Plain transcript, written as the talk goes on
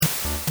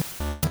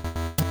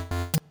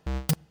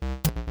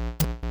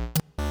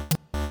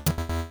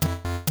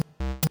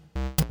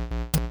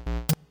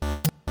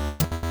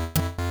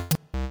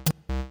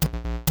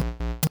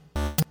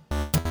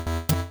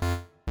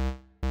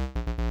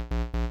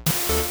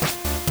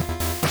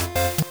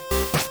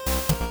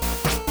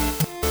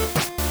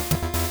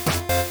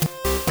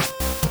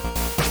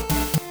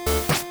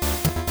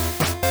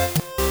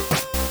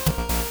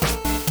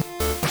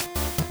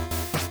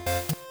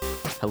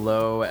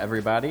Hello,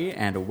 everybody,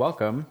 and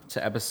welcome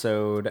to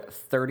episode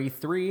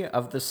 33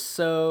 of the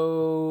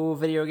So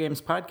Video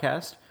Games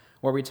podcast,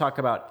 where we talk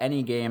about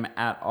any game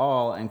at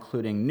all,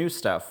 including new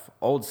stuff,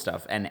 old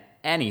stuff, and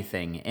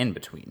anything in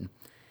between.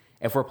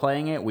 If we're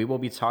playing it, we will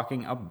be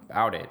talking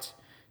about it.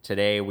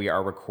 Today, we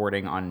are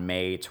recording on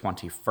May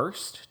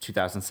 21st,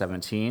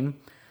 2017.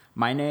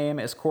 My name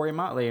is Corey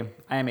Motley.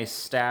 I am a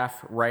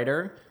staff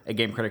writer at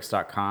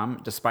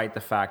GameCritics.com, despite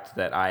the fact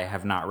that I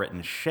have not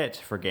written shit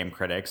for Game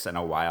Critics in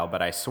a while,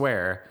 but I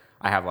swear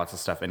I have lots of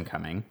stuff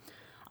incoming.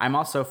 I'm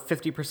also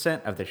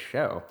 50% of the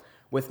show.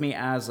 With me,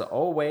 as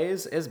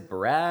always, is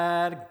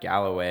Brad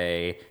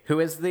Galloway, who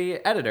is the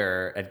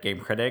editor at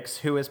Game Critics,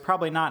 who is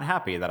probably not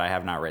happy that I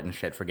have not written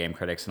shit for Game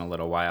Critics in a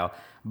little while,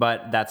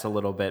 but that's a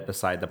little bit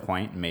beside the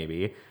point,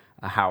 maybe.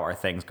 How are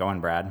things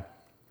going, Brad?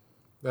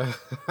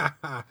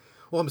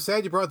 Well, I'm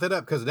sad you brought that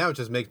up because now it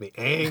just makes me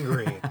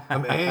angry.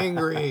 I'm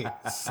angry.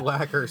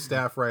 Slacker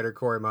staff writer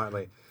Corey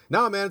Motley.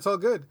 No, man, it's all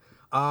good.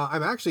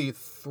 I'm actually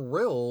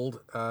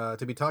thrilled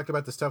to be talking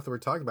about the stuff that we're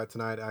talking about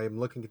tonight. I'm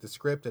looking at the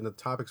script and the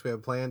topics we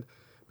have planned.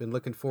 Been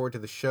looking forward to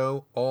the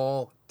show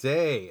all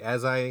day,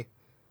 as I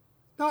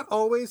not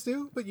always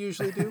do, but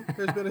usually do.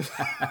 There's been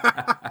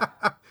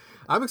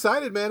I'm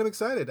excited, man. I'm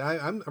excited.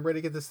 I'm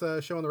ready to get this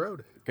show on the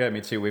road. Good,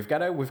 me too. We've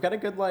got a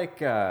good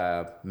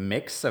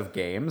mix of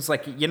games.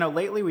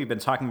 Lately we've been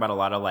talking about a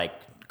lot of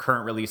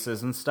current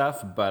releases and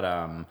stuff, but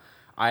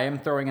I am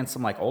throwing in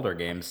some older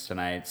games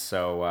tonight,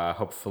 so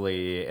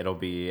hopefully it'll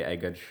be a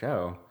good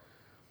show.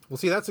 Well,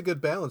 see, that's a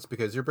good balance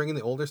because you're bringing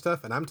the older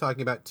stuff, and I'm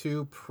talking about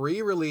 2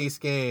 pre-release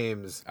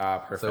games.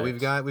 Perfect. So we've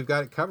got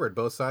it covered,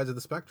 both sides of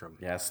the spectrum.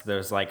 Yes,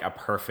 there's a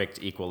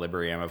perfect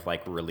equilibrium of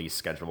release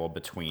schedule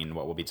between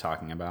what we'll be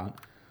talking about.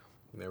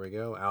 There we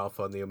go.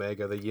 Alpha and the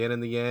Omega, the yin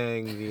and the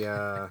yang,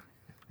 the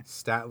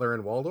Statler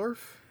and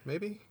Waldorf,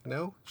 maybe?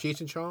 No? Cheech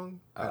and Chong?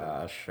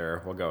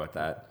 Sure, we'll go with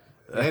that.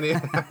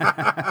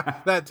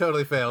 That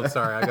totally failed.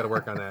 Sorry, I got to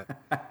work on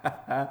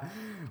that.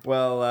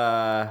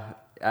 Well,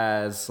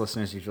 as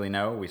listeners usually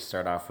know, we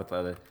start off with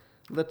a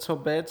little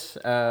bit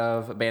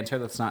of banter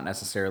that's not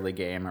necessarily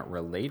game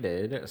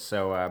related.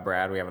 So,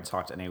 Brad, we haven't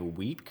talked in a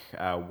week.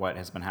 What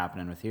has been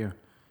happening with you?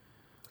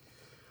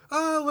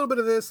 A little bit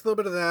of this, a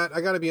little bit of that.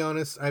 I got to be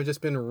honest, I've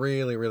just been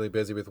really, really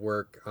busy with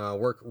work.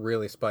 Work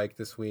really spiked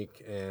this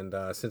week, and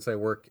since I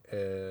work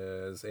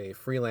as a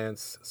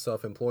freelance,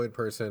 self-employed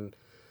person,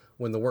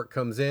 when the work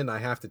comes in, I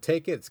have to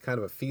take it. It's kind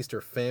of a feast or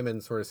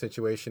famine sort of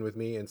situation with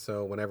me, and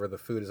so whenever the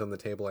food is on the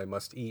table, I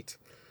must eat.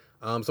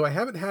 So I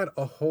haven't had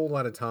a whole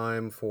lot of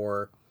time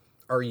for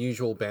our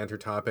usual banter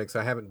topics.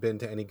 I haven't been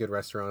to any good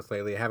restaurants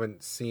lately. I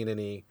haven't seen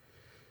any...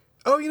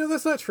 Oh,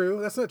 that's not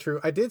true. That's not true.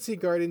 I did see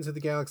Guardians of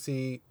the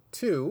Galaxy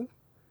 2.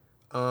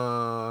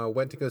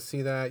 Went to go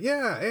see that.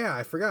 Yeah,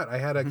 I forgot. I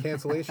had a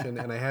cancellation,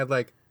 and I had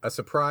a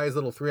surprise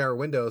little 3-hour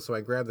window, so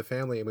I grabbed the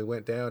family, and we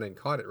went down and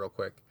caught it real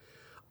quick.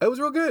 It was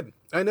real good.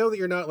 I know that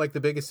you're not the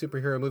biggest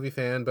superhero movie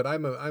fan, but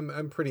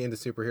I'm pretty into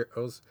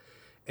superheroes,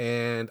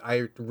 and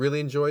I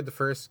really enjoyed the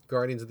first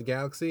Guardians of the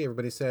Galaxy.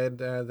 Everybody said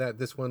that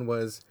this one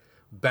was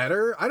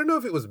better. I don't know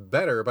if it was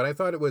better, but I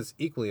thought it was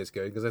equally as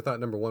good because I thought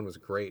number 1 was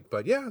great.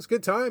 But yeah, it was a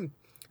good time.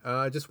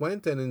 Just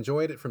went and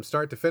enjoyed it from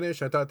start to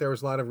finish. I thought there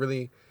was a lot of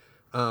really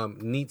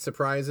neat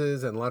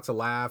surprises and lots of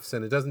laughs,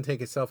 and it doesn't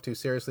take itself too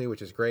seriously,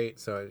 which is great.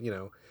 So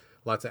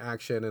lots of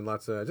action and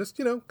lots of just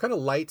kind of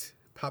light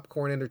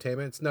popcorn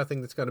entertainment. It's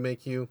nothing that's going to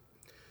make you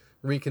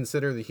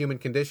reconsider the human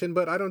condition,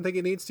 but I don't think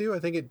it needs to. I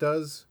think it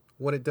does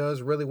what it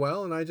does really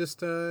well, and I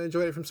just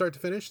enjoyed it from start to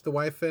finish. The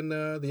wife and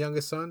the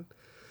youngest son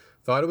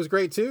thought it was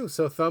great too,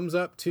 so thumbs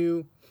up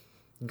to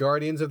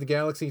Guardians of the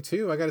Galaxy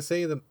 2. I gotta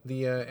say, the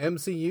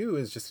MCU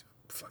is just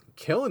fucking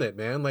killing it,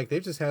 man.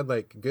 They've just had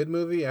good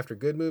movie after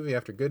good movie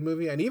after good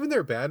movie, and even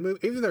their bad movie,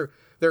 even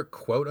their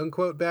quote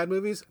unquote bad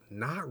movies,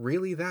 not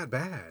really that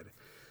bad.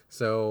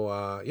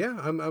 So, yeah,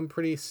 I'm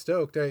pretty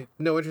stoked.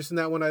 No interest in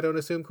that one, I don't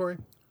assume, Corey?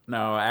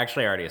 No,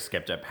 actually, I already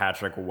skipped it.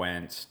 Patrick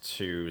went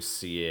to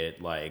see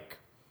it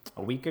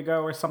a week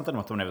ago or something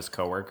with one of his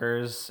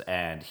coworkers,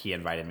 and he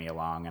invited me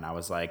along, and I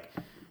was like,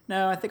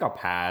 no, I think I'll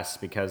pass,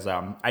 because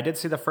I did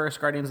see the first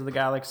Guardians of the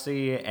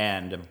Galaxy,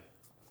 and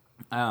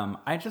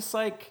I just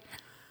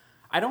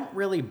I don't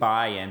really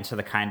buy into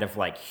the kind of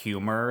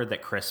humor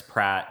that Chris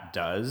Pratt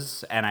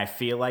does, and I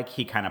feel like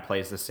he kind of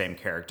plays the same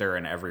character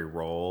in every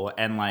role,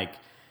 and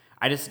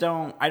I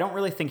don't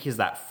really think he's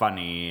that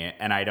funny,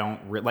 and I don't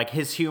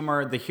his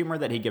humor. The humor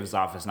that he gives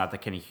off is not the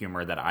kind of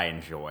humor that I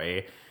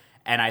enjoy,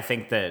 and I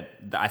think that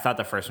I thought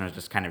the first one was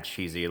just kind of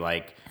cheesy,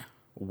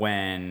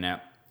 when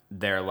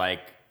they're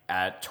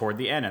at toward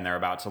the end and they're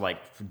about to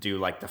do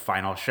the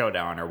final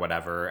showdown or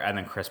whatever, and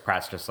then Chris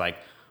Pratt's just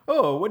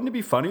oh, wouldn't it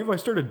be funny if I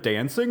started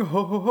dancing?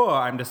 Ho ho ho!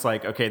 I'm just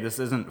okay, this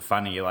isn't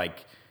funny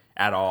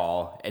at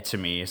all to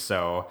me.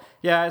 So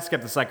yeah, I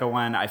skipped the second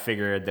one. I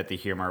figured that the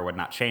humor would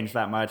not change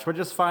that much, which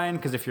is fine,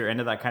 because if you're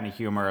into that kind of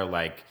humor,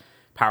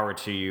 power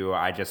to you.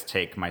 I just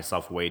take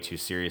myself way too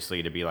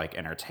seriously to be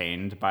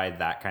entertained by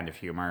that kind of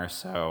humor.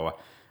 So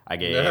I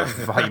gave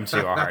Volume 2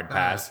 a hard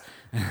pass.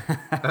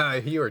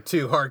 You are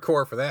too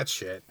hardcore for that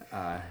shit.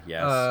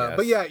 Yes.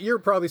 But yeah, you're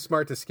probably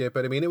smart to skip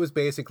it. I mean, it was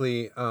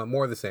basically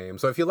more the same.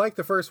 So if you like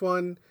the first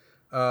one,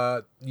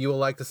 you will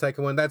like the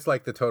second one. That's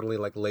like the totally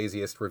like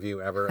laziest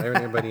review ever.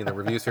 Everybody in the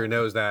reviews here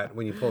knows that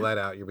when you pull that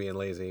out, you're being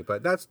lazy.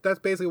 But that's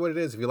basically what it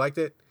is. If you liked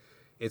it,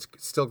 it's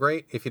still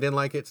great. If you didn't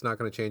like it, it's not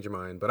going to change your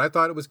mind. But I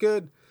thought it was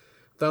good.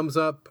 Thumbs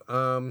up.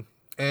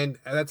 And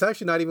that's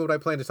actually not even what I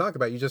planned to talk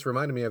about. You just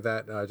reminded me of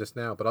that just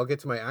now. But I'll get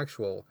to my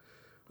actual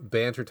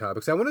banter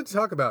topics. I wanted to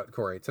talk about,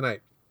 Corey,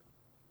 tonight.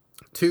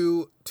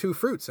 Two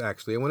fruits,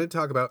 actually. I wanted to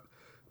talk about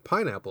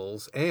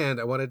pineapples, and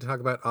I wanted to talk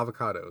about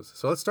avocados.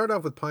 So let's start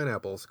off with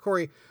pineapples.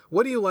 Corey,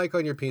 what do you like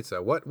on your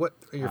pizza? What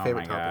are your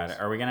favorite toppings? God.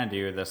 Are we going to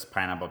do this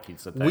pineapple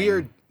pizza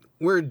thing?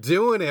 We're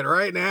doing it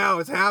right now.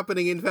 It's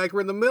happening. In fact,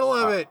 we're in the middle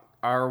of it.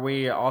 Are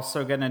we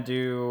also going to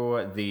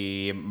do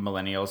the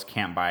millennials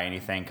can't buy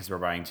anything because we're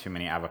buying too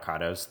many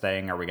avocados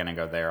thing? Are we going to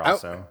go there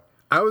also?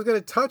 I was going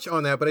to touch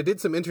on that, but I did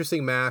some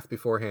interesting math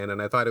beforehand,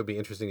 and I thought it would be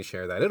interesting to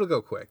share that. It'll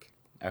go quick.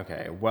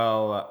 Okay,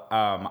 well,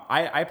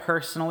 I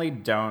personally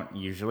don't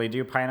usually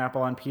do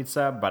pineapple on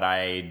pizza, but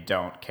I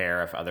don't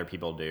care if other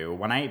people do.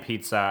 When I eat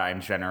pizza, I'm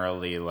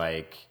generally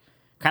like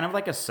kind of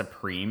like a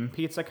supreme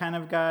pizza kind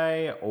of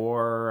guy,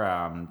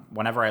 or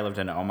whenever I lived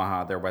in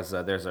Omaha, there's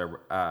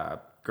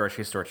a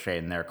grocery store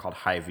chain there called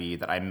Hy-Vee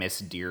that I miss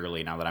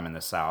dearly now that I'm in the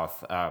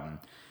South.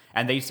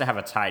 And they used to have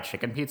a Thai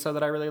chicken pizza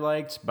that I really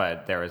liked,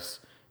 but there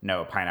was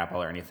no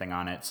pineapple or anything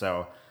on it.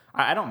 So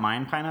I don't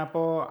mind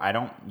pineapple. I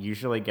don't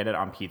usually get it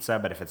on pizza,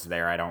 but if it's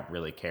there, I don't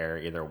really care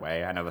either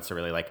way. I know that's a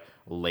really like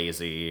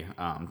lazy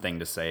thing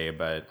to say,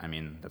 but I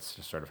mean, that's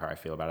just sort of how I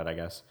feel about it, I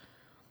guess.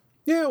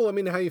 Yeah, well, I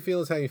mean, how you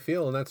feel is how you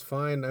feel, and that's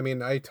fine. I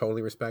mean, I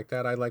totally respect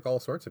that. I like all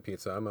sorts of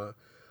pizza.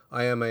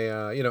 I am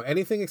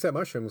anything except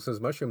mushrooms,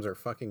 because mushrooms are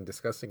fucking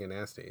disgusting and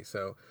nasty.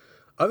 So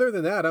other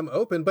than that, I'm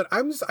open, but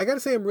I gotta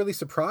say, I'm really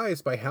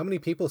surprised by how many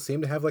people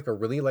seem to have like a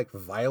really like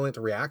violent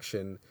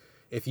reaction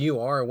if you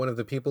are one of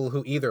the people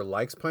who either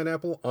likes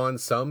pineapple on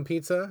some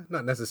pizza,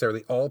 not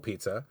necessarily all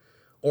pizza,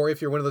 or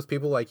if you're one of those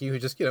people like you who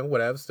just,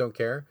 whatevs, don't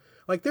care.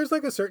 Like, there's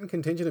like a certain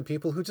contingent of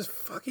people who just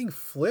fucking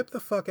flip the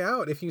fuck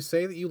out if you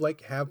say that you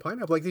like have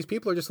pineapple. Like, these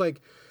people are just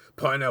like,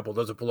 pineapple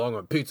doesn't belong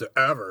on pizza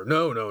ever.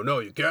 No,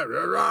 you can't.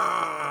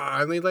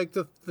 And they like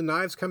the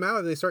knives come out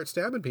and they start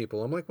stabbing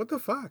people. I'm like, what the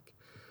fuck?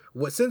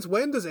 Since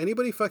when does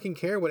anybody fucking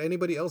care what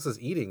anybody else is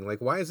eating?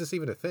 Like, why is this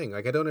even a thing?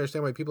 Like, I don't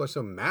understand why people are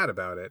so mad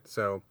about it.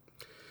 So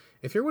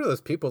if you're one of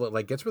those people that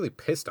like gets really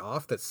pissed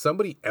off that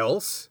somebody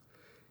else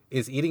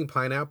is eating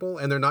pineapple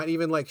and they're not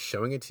even like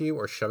showing it to you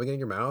or shoving it in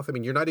your mouth, I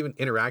mean, you're not even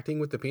interacting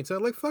with the pizza,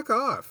 like, fuck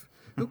off.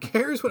 Who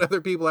cares what other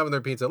people have on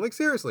their pizza? Like,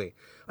 seriously,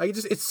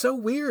 it's so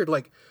weird.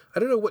 Like, I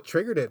don't know what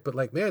triggered it, but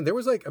like, man, there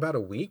was like about a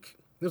week.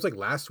 It was like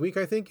last week,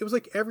 I think. It was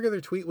like every other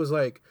tweet was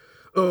like,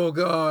 oh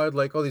God,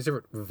 like all these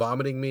different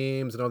vomiting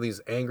memes and all these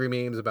angry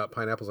memes about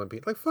pineapples on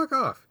pizza. Like, fuck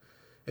off.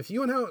 If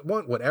you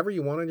want whatever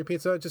you want on your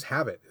pizza, just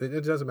have it.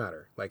 It doesn't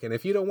matter. Like, and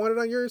if you don't want it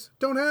on yours,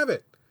 don't have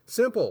it.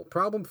 Simple.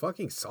 Problem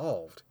fucking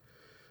solved.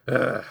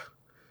 Ugh.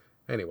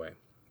 Anyway.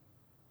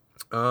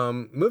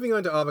 Moving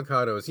on to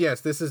avocados.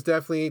 Yes, this is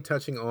definitely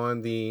touching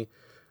on the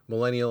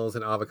millennials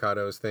and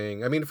avocados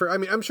thing. I mean,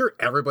 I'm sure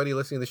everybody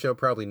listening to the show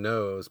probably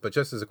knows, but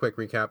just as a quick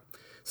recap,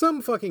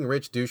 some fucking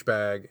rich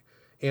douchebag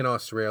in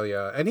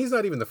Australia, and he's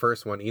not even the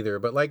first one either,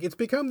 but like, it's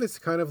become this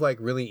kind of like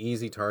really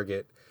easy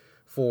target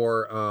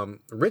for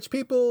rich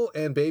people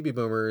and baby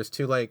boomers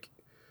to like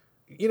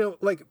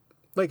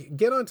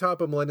get on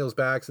top of millennials'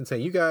 backs and say,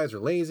 you guys are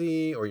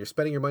lazy or you're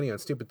spending your money on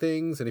stupid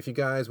things, and if you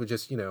guys would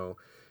just,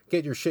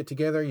 get your shit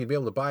together, you'd be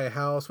able to buy a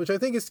house, which I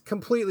think is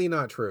completely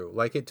not true.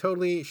 Like, it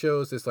totally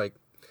shows this like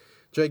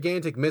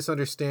gigantic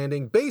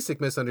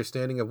basic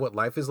misunderstanding of what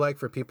life is like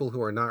for people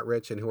who are not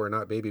rich and who are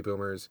not baby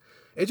boomers.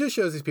 It just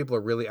shows these people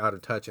are really out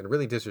of touch and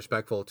really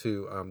disrespectful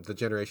to the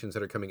generations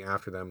that are coming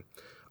after them.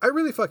 I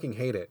really fucking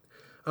hate it.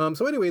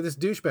 So anyway, this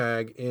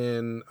douchebag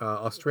in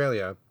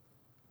Australia,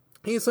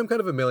 he's some kind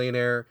of a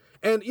millionaire.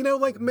 And,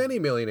 like many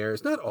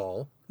millionaires, not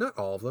all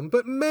of them,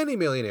 but many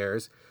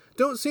millionaires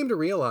don't seem to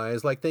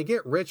realize, like, they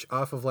get rich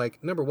off of,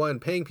 like, number one,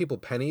 paying people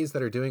pennies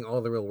that are doing all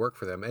the real work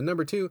for them. And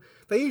number two,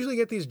 they usually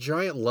get these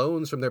giant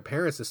loans from their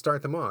parents to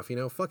start them off.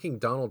 Fucking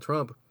Donald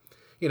Trump,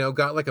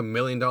 got like $1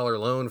 million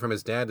loan from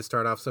his dad to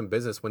start off some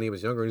business when he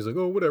was younger. And he's like,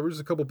 oh, whatever,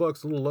 just a couple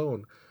bucks, a little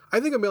loan. I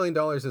think $1 million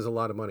is a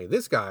lot of money.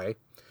 This guy,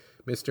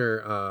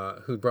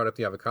 Mr. Who brought up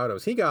the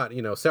avocados, he got,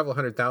 several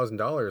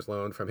 $100,000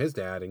 loan from his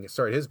dad and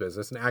started his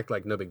business and act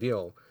like no big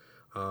deal.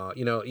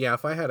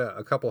 If I had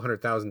a couple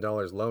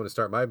 $100,000 loan to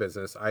start my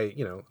business, I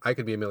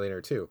could be a millionaire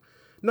too.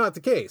 Not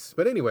the case.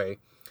 But anyway,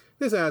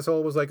 this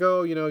asshole was like,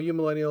 oh, you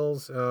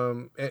millennials,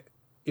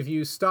 if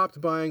you stopped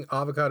buying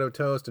avocado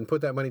toast and put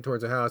that money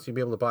towards a house, you'd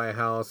be able to buy a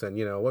house. And,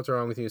 what's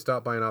wrong with you?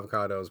 Stop buying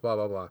avocados, blah,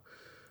 blah,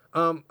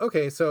 blah.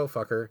 Okay, so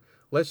fucker.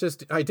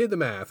 I did the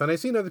math, and I've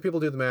seen other people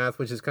do the math,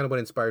 which is kind of what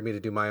inspired me to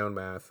do my own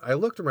math. I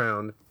looked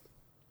around,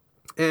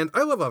 and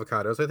I love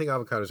avocados. I think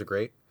avocados are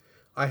great.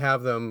 I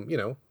have them,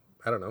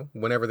 I don't know,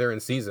 whenever they're in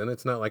season.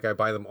 It's not like I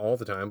buy them all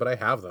the time, but I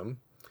have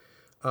them.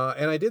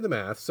 And I did the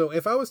math. So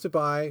if I was to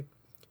buy,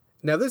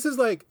 now this is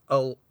like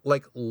a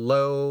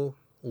low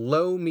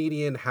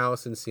median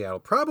house in Seattle.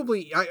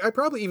 Probably I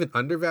probably even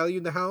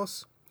undervalued the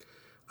house.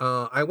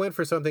 I went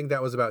for something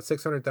that was about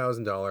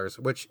 $600,000,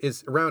 which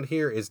is around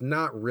here is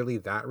not really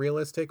that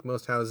realistic.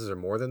 Most houses are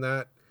more than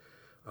that.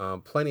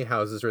 Plenty of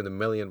houses are in the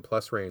million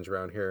plus range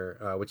around here,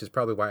 which is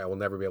probably why I will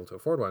never be able to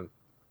afford one.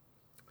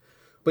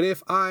 But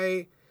if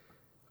I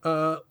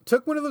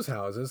took one of those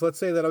houses, let's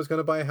say that I was going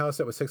to buy a house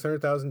that was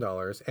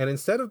 $600,000, and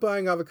instead of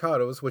buying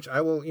avocados, which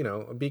I will,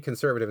 be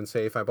conservative and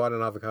say if I bought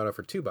an avocado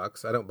for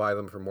 $2, I don't buy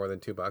them for more than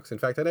 $2. In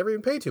fact, I never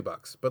even pay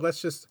 $2. But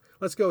let's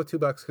go with $2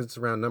 because it's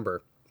a round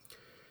number.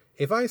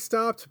 If I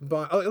stopped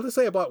by, let's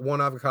say I bought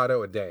one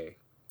avocado a day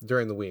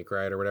during the week,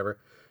 right, or whatever,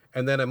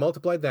 and then I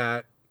multiplied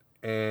that,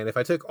 and if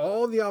I took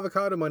all the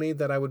avocado money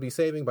that I would be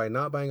saving by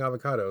not buying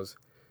avocados,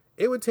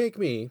 it would take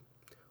me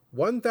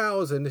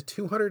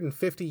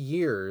 1,250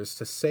 years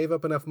to save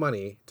up enough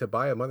money to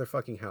buy a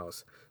motherfucking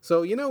house.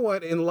 So you know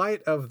what? In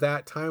light of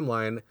that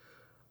timeline,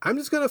 I'm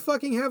just gonna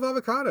fucking have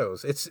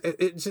avocados. It's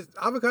just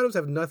avocados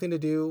have nothing to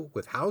do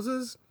with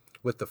houses,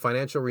 with the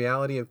financial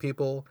reality of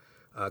people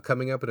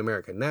coming up in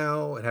America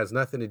now. It has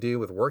nothing to do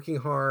with working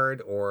hard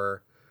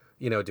or,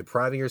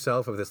 depriving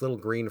yourself of this little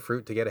green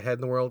fruit to get ahead in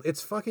the world.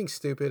 It's fucking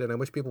stupid, and I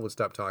wish people would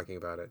stop talking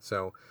about it.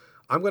 So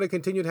I'm going to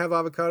continue to have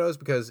avocados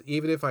because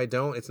even if I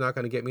don't, it's not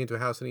going to get me into a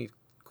house any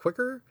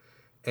quicker.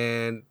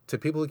 And to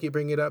people who keep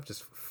bringing it up,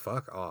 just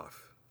fuck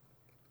off.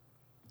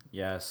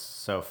 Yes,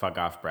 so fuck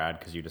off, Brad,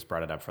 because you just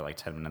brought it up for like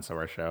 10 minutes of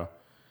our show.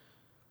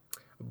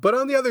 But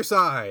on the other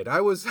side, I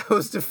was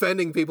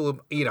defending people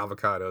who eat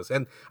avocados,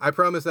 and I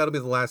promise that'll be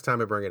the last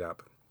time I bring it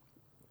up.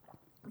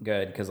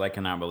 Good, because I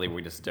cannot believe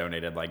we just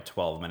donated like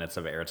 12 minutes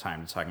of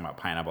airtime to talking about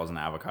pineapples and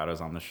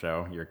avocados on the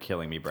show. You're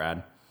killing me,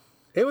 Brad.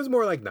 It was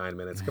more like 9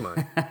 minutes. Come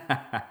on.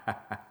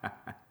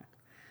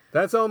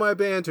 That's all my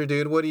banter,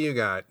 dude. What do you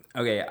got?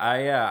 Okay,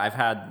 I've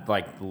had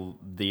like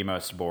the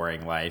most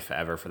boring life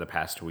ever for the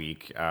past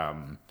week.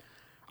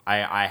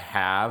 I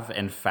have,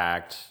 in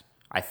fact,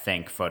 I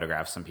think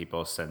photographed some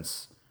people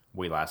since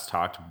we last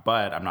talked,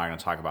 but I'm not going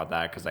to talk about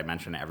that because I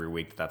mention every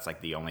week that's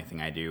like the only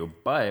thing I do.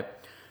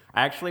 But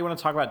I actually want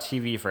to talk about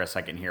TV for a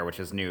second here, which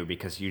is new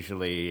because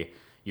usually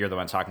you're the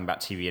one talking about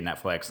TV and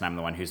Netflix, and I'm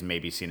the one who's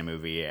maybe seen a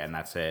movie and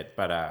that's it.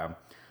 But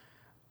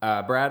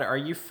Brad, are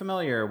you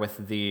familiar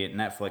with the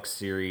Netflix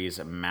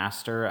series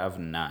Master of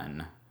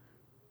None?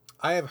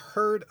 I have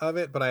heard of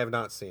it, but I have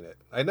not seen it.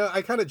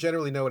 I kind of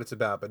generally know what it's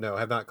about, but no, I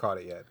have not caught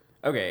it yet.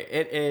 Okay,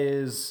 it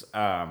is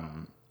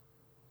Aziz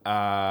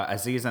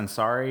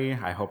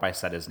Ansari, I hope I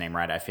said his name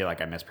right. I feel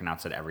like I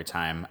mispronounce it every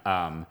time.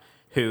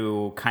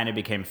 Who kind of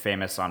became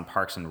famous on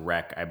Parks and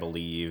Rec, I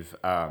believe.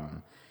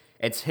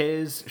 It's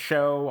his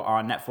show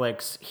on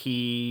Netflix.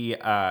 He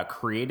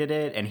created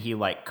it, and he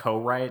like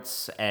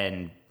co-writes,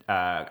 and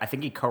I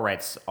think he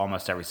co-writes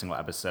almost every single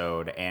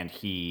episode, and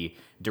he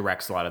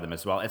directs a lot of them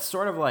as well. It's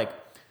sort of like,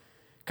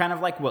 kind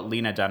of like what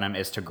Lena Dunham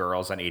is to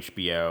Girls on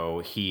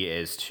HBO. He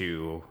is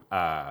to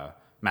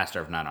Master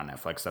of None on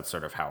Netflix. That's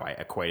sort of how I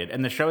equate it.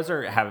 And the shows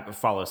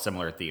follow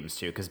similar themes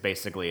too, because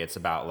basically it's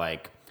about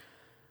like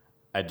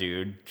a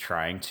dude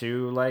trying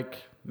to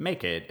like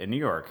make it in New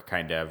York,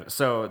 kind of.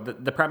 So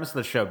the premise of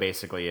the show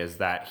basically is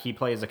that he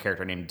plays a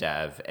character named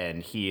Dev,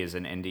 and he is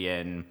an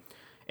Indian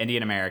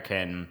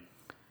American.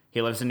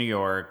 He lives in New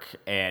York,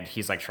 and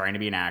he's like trying to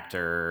be an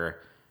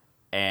actor,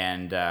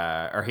 and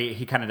or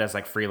he kind of does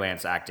like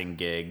freelance acting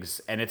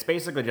gigs, and it's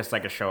basically just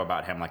like a show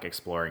about him like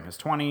exploring his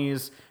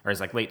 20s or his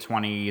like late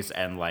 20s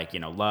and like,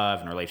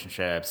 love and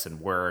relationships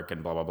and work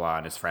and blah blah blah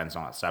and his friends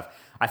and all that stuff.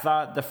 I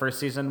thought the first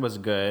season was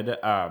good,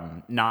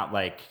 not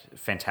like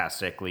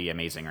fantastically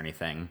amazing or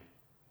anything,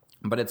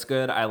 but it's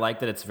good. I like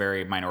that it's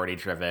very minority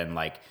driven.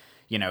 Like,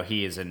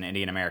 he is an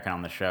Indian American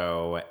on the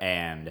show,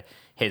 and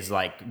his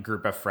like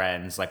group of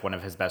friends, like one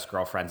of his best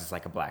girlfriends is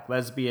like a black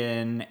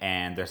lesbian,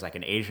 and there's like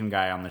an Asian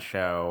guy on the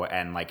show,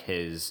 and like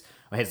his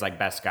like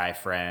best guy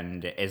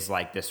friend is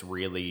like this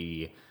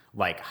really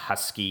like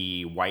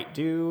husky white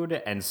dude.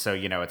 And so,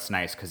 it's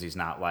nice because he's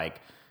not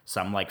like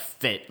some like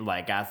fit,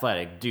 like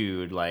athletic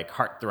dude, like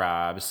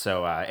heartthrob.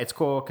 So it's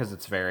cool because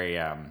it's very,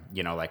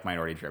 like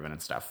minority driven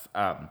and stuff.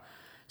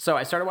 So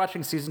I started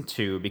watching season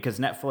 2 because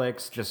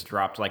Netflix just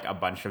dropped like a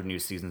bunch of new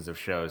seasons of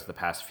shows the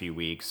past few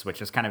weeks,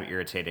 which is kind of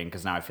irritating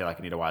because now I feel like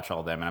I need to watch all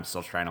of them, and I'm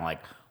still trying to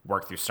like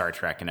work through Star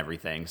Trek and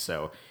everything.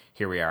 So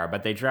here we are.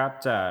 But they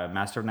dropped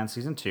Master of None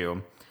season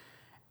 2,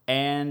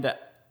 and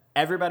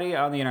everybody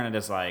on the internet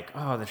is like,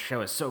 "Oh, the show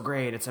is so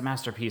great! It's a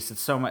masterpiece!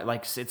 It's so much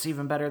like it's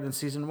even better than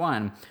season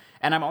 1."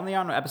 And I'm only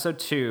on episode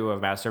 2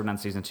 of Master of None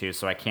season 2,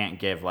 so I can't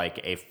give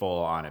like a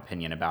full-on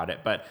opinion about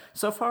it. But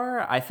so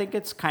far, I think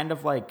it's kind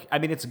of like, I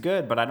mean, it's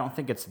good, but I don't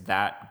think it's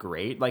that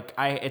great. Like,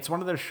 it's one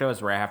of those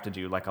shows where I have to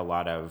do like a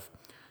lot of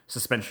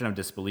suspension of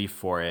disbelief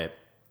for it,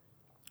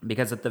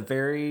 because at the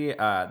very,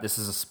 this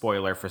is a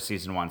spoiler for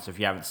season 1, so if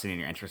you haven't seen it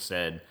and you're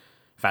interested,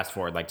 fast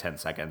forward like 10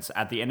 seconds.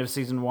 At the end of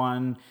season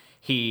 1,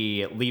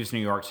 he leaves New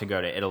York to go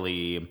to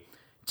Italy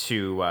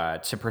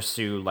to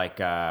pursue like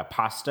a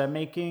pasta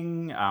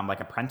making, like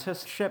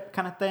apprenticeship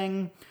kind of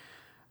thing.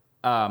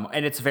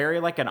 And it's very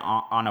like an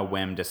on a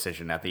whim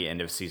decision at the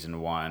end of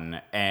season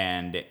 1.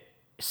 And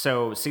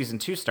so season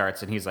 2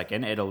 starts and he's like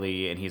in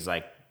Italy and he's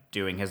like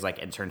doing his like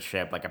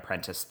internship, like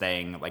apprentice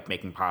thing, like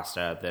making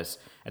pasta at this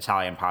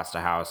Italian pasta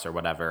house or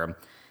whatever.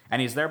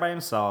 And he's there by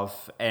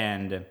himself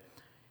and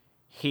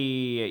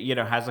he, you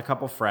know, has a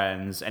couple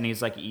friends and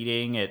he's like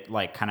eating at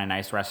like kind of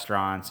nice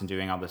restaurants and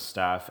doing all this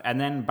stuff. And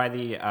then by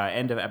the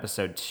end of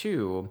episode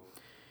 2,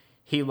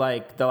 he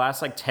like the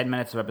last like 10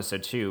 minutes of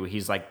episode 2, he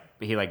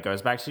like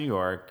goes back to New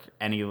York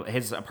and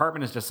his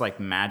apartment is just like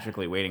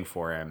magically waiting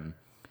for him.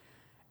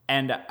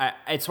 And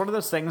it's one of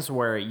those things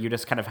where you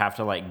just kind of have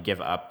to like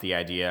give up the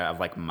idea of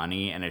like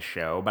money in a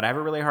show. But I have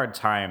a really hard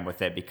time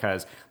with it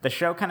because the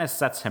show kind of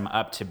sets him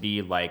up to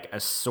be like a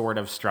sort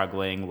of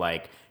struggling,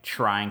 like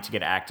trying to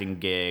get acting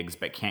gigs,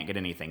 but can't get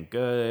anything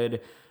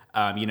good.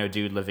 You know,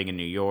 dude living in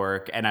New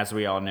York. And as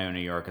we all know, New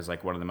York is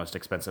like one of the most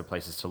expensive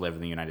places to live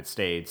in the United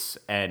States.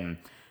 And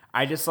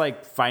I just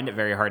like find it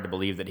very hard to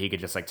believe that he could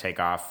just like take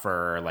off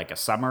for like a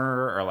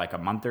summer or like a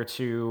month or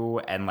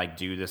two and like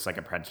do this like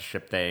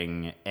apprenticeship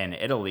thing in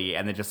Italy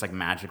and then just like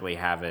magically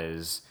have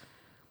his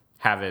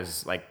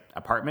like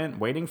apartment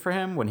waiting for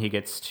him when he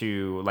gets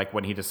to like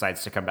when he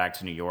decides to come back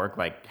to New York.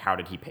 Like, how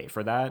did he pay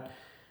for that?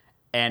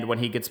 And when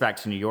he gets back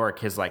to New York,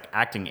 his like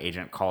acting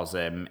agent calls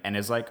him and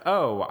is like,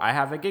 "Oh, I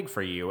have a gig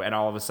for you." And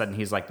all of a sudden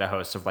he's like the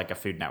host of like a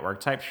Food Network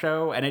type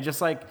show. And it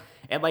just like,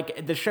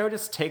 the show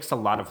just takes a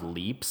lot of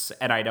leaps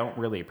and I don't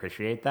really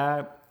appreciate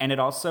that. And it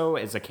also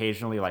is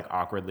occasionally like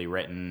awkwardly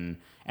written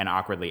and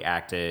awkwardly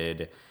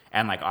acted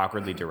and like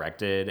awkwardly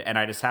directed. And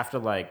I just have to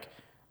like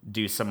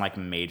do some like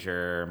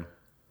major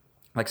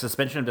like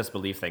suspension of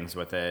disbelief things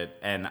with it.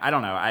 And I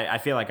don't know. I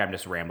feel like I'm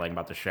just rambling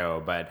about the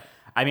show, but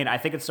I mean, I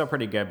think it's still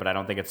pretty good, but I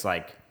don't think it's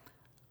like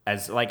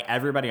as like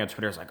everybody on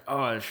Twitter is like,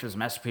 "Oh, this show's a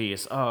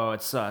masterpiece. Oh,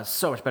 it's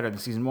so much better than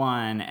season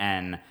 1."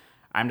 And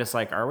I'm just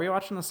like, are we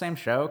watching the same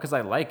show? Because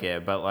I like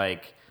it, but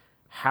like,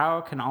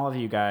 how can all of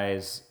you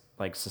guys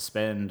like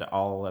suspend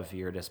all of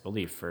your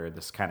disbelief for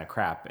this kind of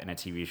crap in a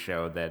TV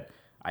show that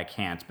I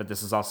can't? But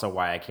this is also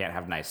why I can't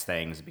have nice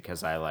things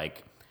because I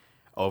like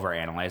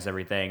overanalyze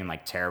everything and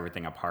like tear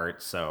everything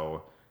apart.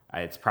 So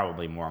it's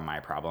probably more my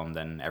problem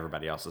than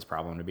everybody else's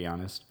problem, to be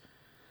honest.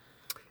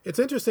 It's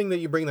interesting that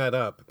you bring that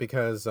up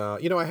because,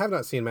 you know, I have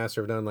not seen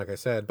Master of None, like I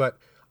said, but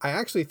I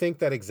actually think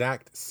that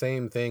exact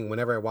same thing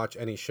whenever I watch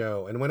any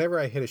show. And whenever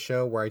I hit a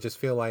show where I just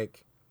feel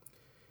like,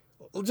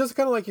 just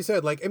kind of like you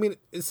said, like, I mean,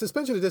 it's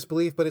suspension of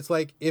disbelief, but it's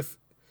like if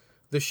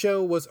the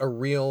show was a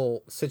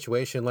real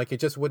situation, like it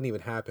just wouldn't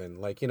even happen.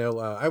 Like, you know,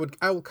 I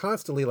would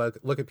constantly like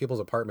look at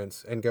people's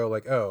apartments and go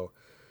like, "Oh,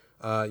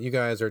 you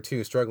guys are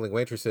two struggling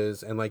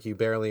waitresses and like you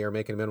barely are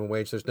making minimum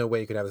wage. There's no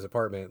way you could have this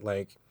apartment."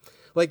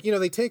 Like, you know,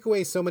 they take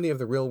away so many of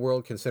the real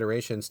world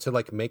considerations to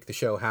like make the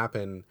show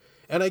happen.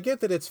 And I get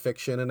that it's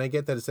fiction and I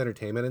get that it's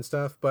entertainment and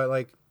stuff, but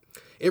like,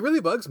 it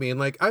really bugs me. And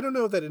like, I don't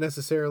know that it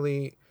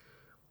necessarily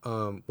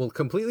will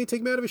completely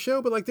take me out of a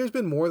show, but like, there's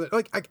been more than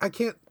like, I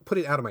can't put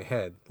it out of my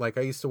head. Like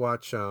I used to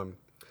watch, God,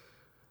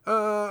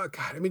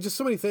 I mean, just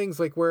so many things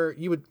like where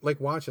you would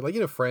like watch it, like, you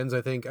know, Friends.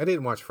 I think I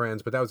didn't watch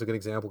Friends, but that was a good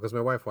example because my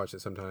wife watched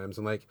it sometimes.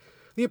 And like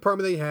the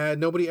apartment they had,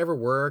 nobody ever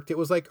worked. It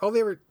was like all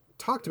they ever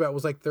talked about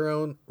was like their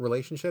own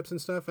relationships and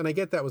stuff. And I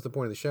get that was the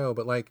point of the show,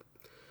 but like,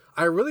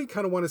 I really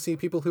kind of want to see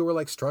people who were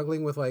like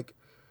struggling with like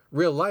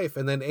real life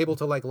and then able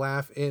to like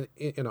laugh in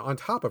on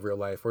top of real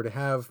life, or to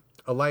have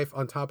a life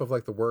on top of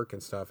like the work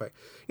and stuff.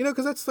 You know,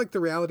 because that's like the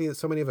reality that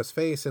so many of us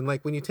face. And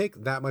like when you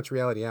take that much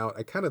reality out,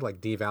 I kind of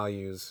like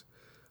devalues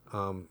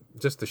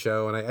just the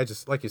show. And I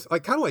just like you,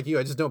 like kind of like you,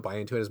 I just don't buy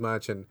into it as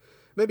much. And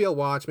maybe I'll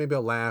watch, maybe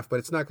I'll laugh, but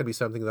it's not going to be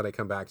something that I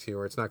come back to,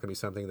 or it's not going to be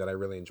something that I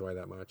really enjoy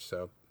that much.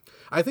 So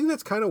I think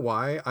that's kind of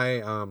why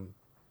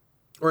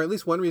or at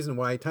least one reason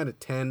why I kind of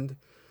tend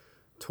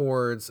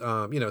towards,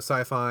 you know,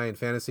 sci-fi and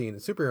fantasy and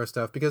superhero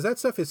stuff, because that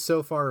stuff is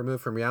so far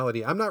removed from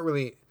reality. I'm not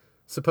really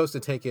supposed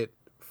to take it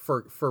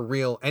for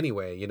real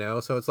anyway, you know?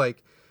 So it's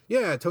like,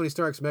 yeah, Tony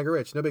Stark's mega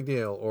rich, no big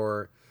deal.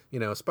 Or,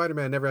 you know,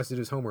 Spider-Man never has to do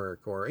his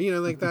homework, or, you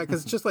know, like that.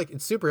 Cause it's just like,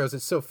 it's superheroes,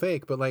 it's so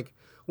fake. But like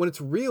when it's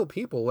real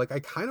people, like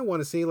I kind of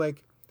want to see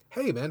like,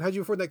 "Hey man, how'd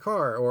you afford that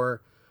car?"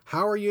 Or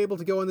 "How are you able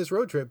to go on this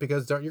road trip?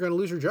 Because you're going to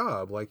lose your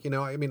job." Like, you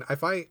know, I mean,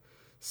 if I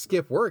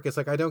skip work, it's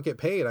like I don't get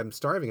paid. I'm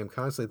starving. I'm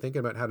constantly thinking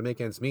about how to make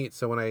ends meet.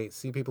 So when I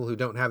see people who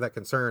don't have that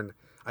concern,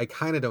 I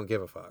kind of don't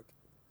give a fuck.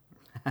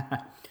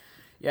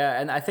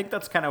 Yeah, and I think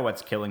that's kind of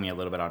what's killing me a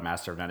little bit on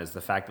Master of None is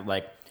the fact that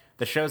like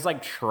the show's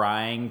like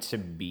trying to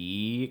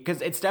be,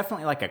 because it's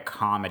definitely like a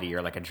comedy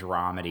or like a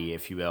dramedy,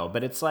 if you will,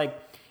 but it's like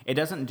it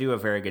doesn't do a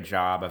very good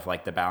job of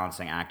like the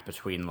balancing act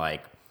between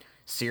like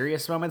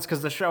serious moments,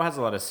 because the show has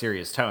a lot of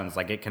serious tones.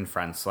 Like it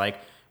confronts like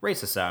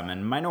racism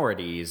and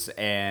minorities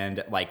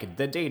and like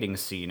the dating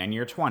scene in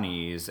your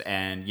 20s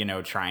and, you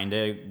know, trying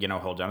to, you know,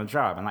 hold down a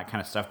job and that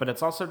kind of stuff. But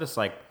it's also just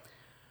like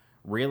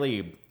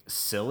really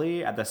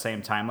silly at the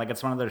same time. Like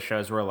it's one of those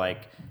shows where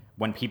like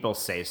when people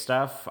say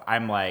stuff,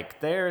 I'm like,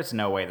 there's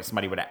no way that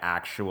somebody would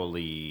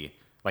actually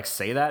like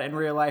say that in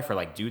real life or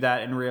like do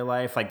that in real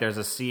life. Like there's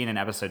a scene in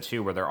episode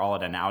 2 where they're all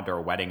at an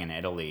outdoor wedding in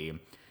Italy,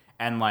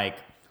 and like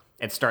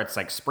it starts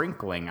like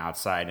sprinkling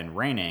outside and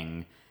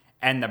raining,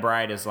 and the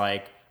bride is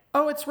like,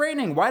 oh, it's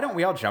raining, why don't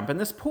we all jump in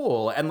this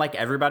pool? And like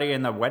everybody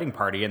in the wedding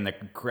party and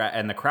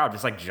the crowd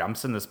just like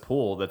jumps in this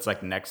pool that's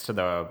like next to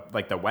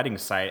the wedding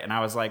site. And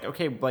I was like,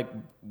 okay, like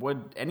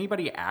would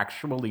anybody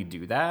actually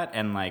do that?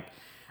 And like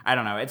I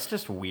don't know, it's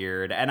just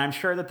weird. And I'm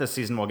sure that this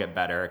season will get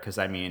better, because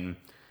I mean,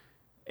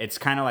 it's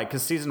kind of like,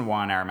 because season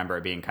 1 I remember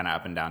it being kind of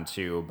up and down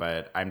too,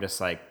 but I'm just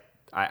like,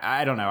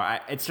 I don't know.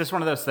 It's just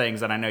one of those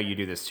things, and I know you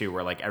do this too,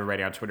 where like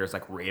everybody on Twitter is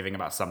like raving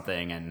about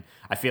something, and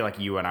I feel like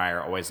you and I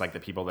are always like the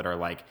people that are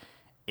like,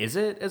 is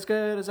it as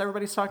good as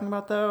everybody's talking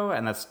about though?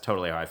 And that's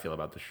totally how I feel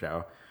about the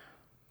show.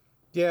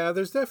 Yeah,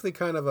 there's definitely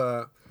kind of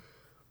a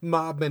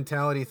mob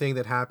mentality thing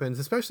that happens,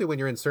 especially when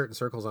you're in certain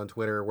circles on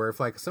Twitter, where if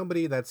like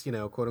somebody that's, you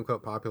know, quote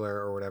unquote popular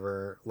or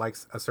whatever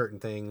likes a certain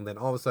thing, then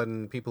all of a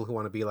sudden people who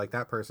want to be like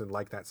that person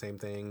like that same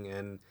thing.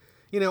 And,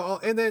 you know,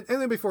 and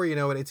then before you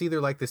know it, it's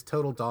either like this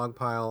total dog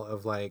pile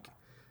of like,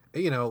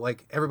 you know,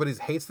 like everybody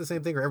hates the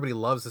same thing or everybody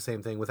loves the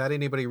same thing without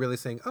anybody really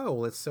saying, oh,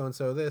 well, it's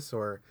so-and-so this,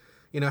 or,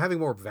 you know, having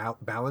more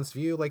balanced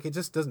view. Like it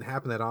just doesn't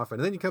happen that often.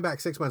 And then you come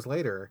back 6 months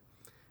later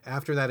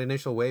after that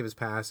initial wave has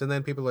passed, and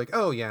then people are like,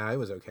 oh yeah, it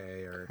was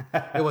okay, or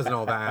it wasn't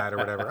all that, or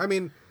whatever. I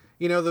mean,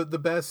 you know, the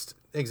best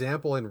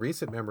example in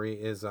recent memory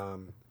is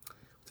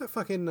what's that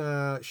fucking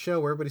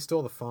show where everybody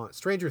stole the font?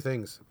 Stranger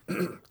Things.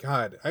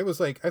 God, I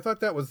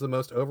thought that was the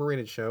most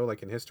overrated show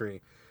like in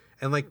history,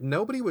 and like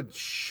nobody would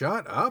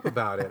shut up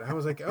about it. I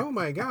was like, oh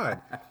my God.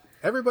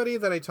 Everybody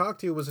that I talked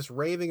to was just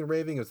raving and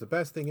raving. It was the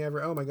best thing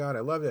ever. Oh my God,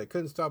 I loved it. I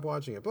couldn't stop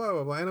watching it. Blah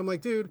blah blah. And I'm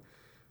like, dude,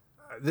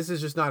 this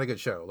is just not a good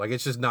show. Like,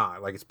 it's just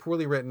not. Like, it's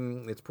poorly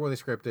written. It's poorly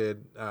scripted.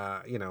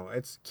 You know,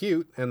 it's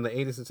cute, and the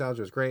 80s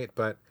nostalgia is great,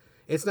 but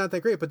it's not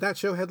that great. But that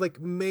show had, like,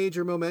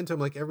 major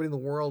momentum. Like, everybody in the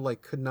world,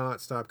 like, could not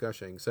stop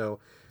gushing. So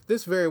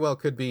this very well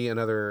could be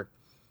another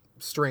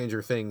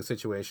Stranger Things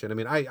situation. I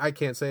mean, I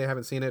can't say I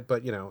haven't seen it,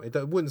 but, you know,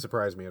 it wouldn't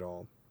surprise me at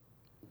all.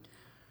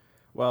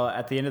 Well,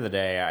 at the end of the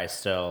day, I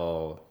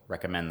still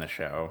recommend the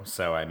show.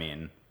 So, I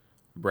mean,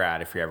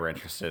 Brad, if you're ever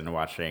interested in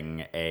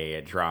watching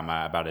a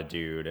drama about a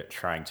dude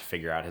trying to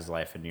figure out his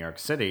life in New York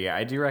City,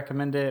 I do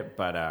recommend it.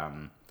 But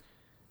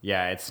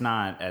yeah, it's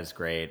not as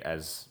great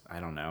as, I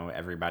don't know,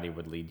 everybody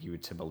would lead you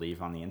to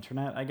believe on the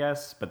internet, I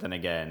guess. But then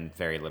again,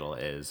 very little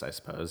is, I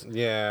suppose.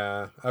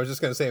 Yeah, I was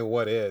just going to say,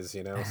 what is,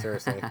 you know,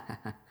 seriously.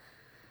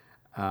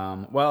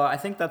 Well, I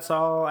think that's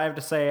all I have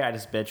to say. I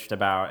just bitched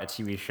about a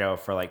TV show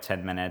for like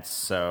 10 minutes.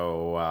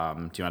 So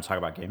do you want to talk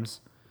about games?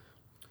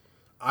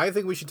 I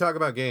think we should talk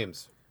about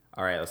games.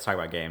 All right, let's talk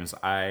about games.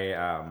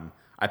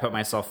 I put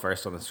myself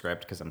first on the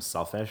script because I'm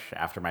selfish.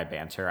 After my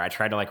banter, I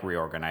tried to like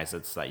reorganize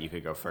it so that you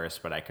could go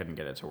first, but I couldn't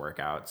get it to work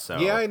out. So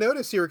yeah, I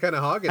noticed you were kind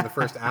of hogging the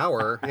first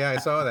hour. Yeah, I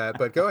saw that.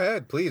 But go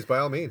ahead, please, by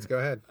all means, go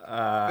ahead.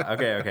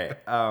 Okay.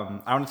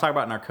 I want to talk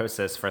about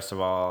Narcosis first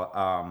of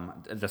all,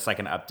 just like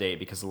an update,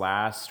 because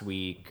last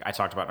week I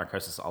talked about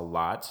Narcosis a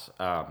lot.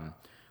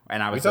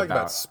 And we talked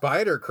about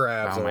spider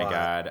crabs. Oh my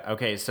God.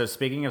 Okay, so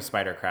speaking of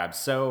spider crabs,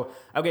 so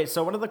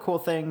one of the cool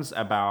things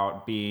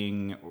about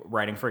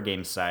writing for a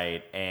game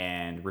site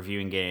and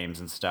reviewing games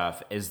and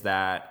stuff is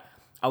that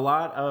a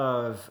lot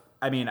of,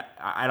 I mean,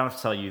 I don't have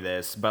to tell you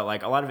this, but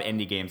like a lot of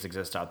indie games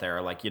exist out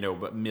there, like, you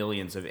know,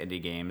 millions of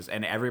indie games,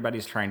 and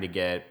everybody's trying to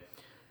get,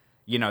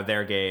 you know,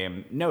 their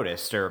game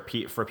noticed or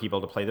for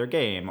people to play their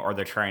game, or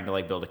they're trying to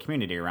like build a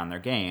community around their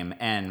game.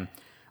 And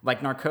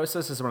like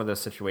Narcosis is one of those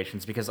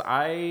situations because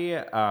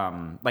I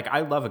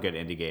love a good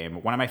indie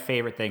game. One of my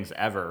favorite things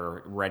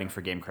ever writing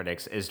for game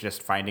critics is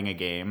just finding a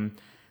game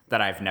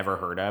that I've never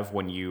heard of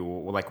when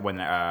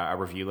a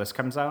review list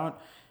comes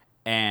out,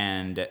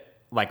 and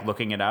like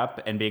looking it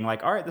up and being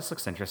like, all right, this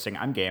looks interesting,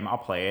 I'm game, I'll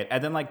play it,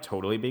 and then like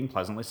totally being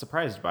pleasantly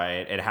surprised by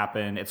it.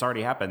 It's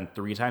already happened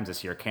 3 times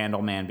this year.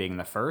 Candleman being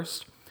the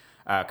first,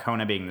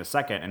 Kona being the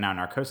second, and now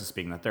Narcosis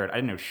being the third. I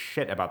didn't know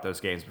shit about those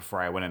games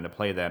before I went in to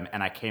play them,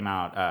 and I came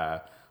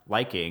out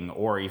liking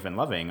or even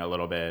loving a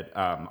little bit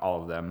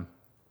all of them.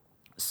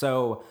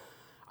 So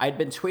I'd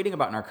been tweeting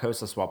about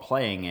Narcosis while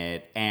playing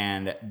it,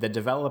 and the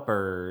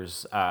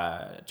developer's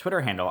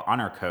Twitter handle,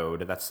 Honor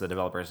Code, that's the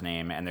developer's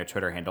name, and their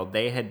Twitter handle,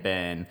 they had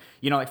been,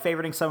 you know, like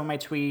favoriting some of my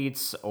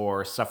tweets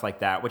or stuff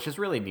like that, which is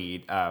really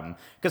neat,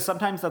 because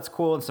sometimes that's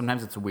cool and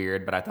sometimes it's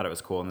weird, but I thought it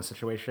was cool in this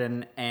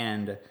situation.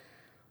 And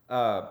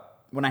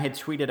when I had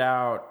tweeted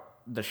out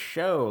the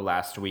show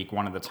last week,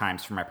 one of the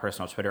times from my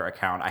personal Twitter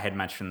account, I had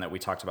mentioned that we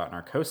talked about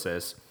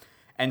Narcosis.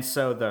 And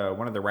so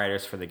one of the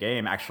writers for the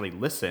game actually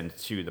listened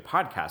to the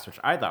podcast, which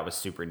I thought was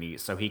super neat.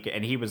 So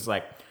he was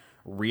like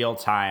real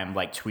time,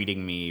 like tweeting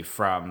me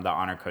from the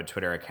Honor Code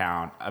Twitter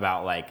account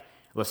about like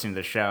listening to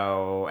the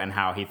show and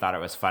how he thought it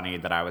was funny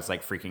that I was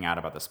like freaking out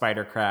about the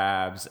spider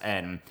crabs.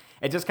 And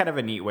it's just kind of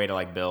a neat way to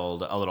like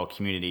build a little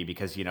community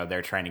because, you know,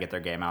 they're trying to get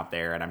their game out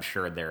there, and I'm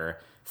sure they're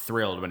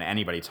thrilled when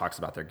anybody talks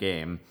about their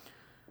game.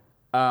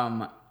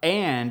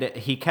 And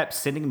he kept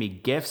sending me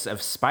GIFs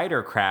of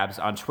spider crabs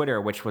on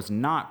Twitter, which was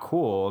not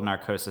cool,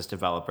 Narcosis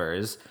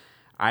developers.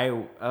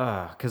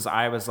 Because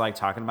I was like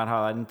talking about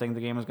how I didn't think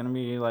the game was gonna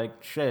be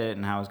like shit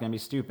and how it was gonna be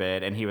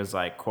stupid, and he was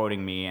like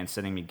quoting me and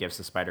sending me gifs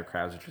of spider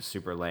crabs, which was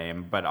super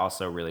lame, but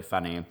also really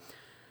funny.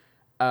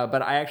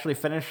 But I actually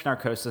finished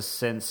Narcosis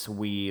since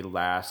we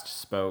last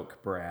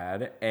spoke,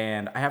 Brad,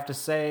 and I have to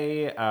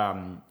say,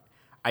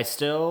 I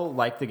still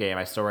like the game.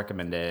 I still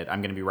recommend it.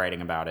 I'm going to be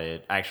writing about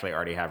it. I actually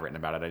already have written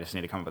about it. I just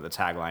need to come up with a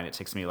tagline. It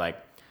takes me like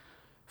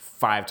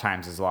 5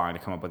 times as long to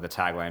come up with a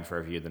tagline for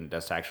a review than it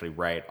does to actually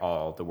write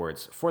all the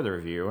words for the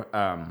review.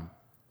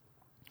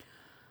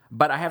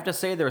 But I have to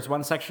say, there was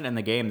one section in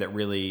the game that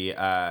really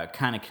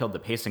kind of killed the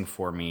pacing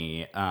for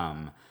me.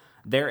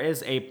 There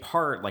is a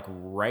part like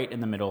right in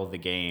the middle of the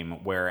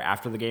game where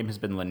after the game has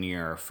been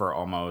linear for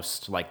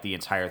almost like the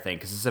entire thing,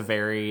 because it's a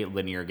very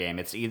linear game.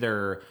 It's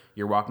either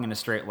you're walking in a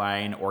straight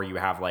line or you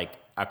have like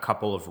a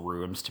couple of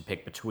rooms to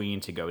pick between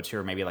to go to,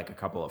 or maybe like a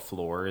couple of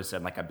floors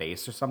and like a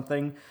base or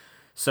something.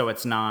 So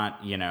it's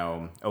not,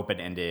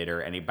 open-ended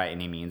or by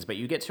any means, but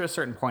you get to a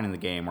certain point in the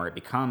game where it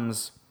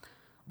becomes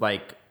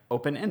like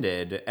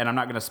open-ended, and I'm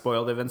not going to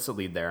spoil the events that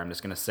lead there. I'm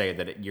just going to say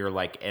that you're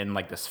like in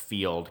like this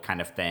field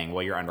kind of thing.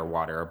 Well, you're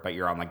underwater, but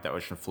you're on like the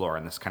ocean floor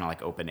in this kind of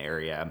like open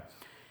area,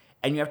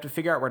 and you have to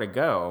figure out where to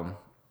go.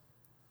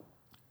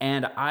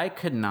 And I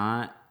could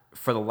not,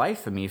 for the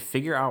life of me,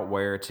 figure out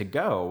where to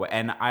go.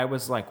 And I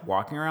was like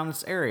walking around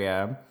this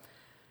area,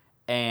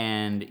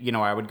 and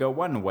I would go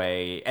one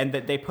way, and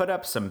that they put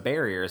up some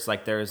barriers.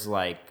 Like there's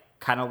like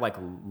kind of like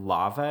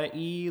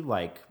lava-y,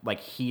 like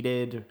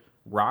heated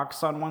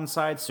rocks on one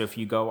side, so if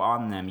you go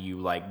on them,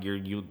 you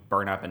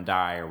burn up and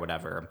die or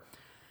whatever.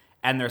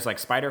 And there's like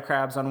spider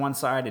crabs on one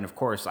side, and of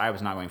course I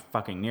was not going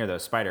fucking near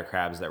those spider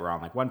crabs that were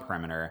on like one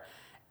perimeter.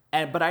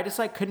 But I just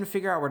like couldn't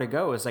figure out where to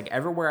go. It's like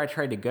everywhere I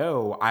tried to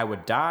go, I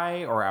would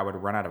die or I would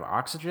run out of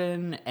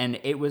oxygen, and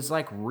it was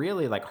like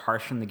really like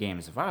harshing the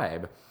game's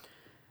vibe.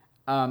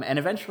 And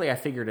eventually I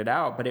figured it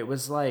out, but it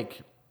was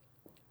like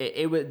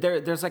it was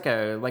there's like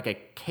a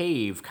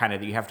cave kind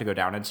of that you have to go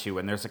down into,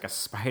 and there's like a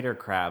spider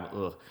crab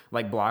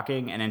like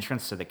blocking an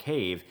entrance to the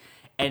cave,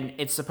 and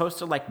it's supposed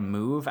to like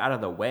move out of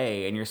the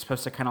way, and you're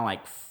supposed to kind of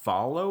like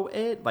follow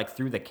it like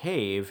through the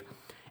cave,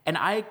 and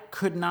I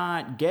could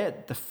not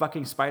get the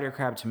fucking spider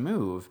crab to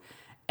move.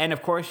 And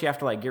of course you have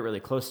to like get really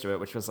close to it,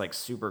 which was like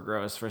super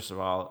gross, first of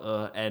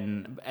all,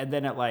 and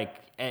then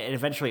and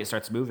eventually it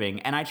starts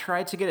moving, and I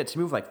tried to get it to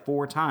move like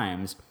 4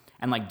 times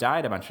and like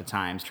died a bunch of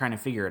times trying to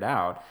figure it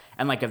out.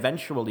 And like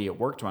eventually it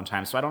worked one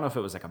time. So I don't know if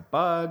it was like a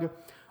bug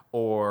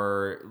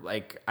or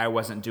like I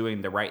wasn't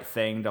doing the right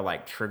thing to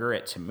like trigger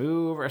it to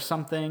move or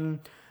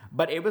something.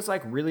 But it was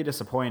like really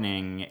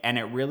disappointing, and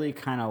it really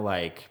kind of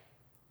like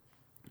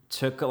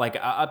took like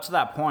up to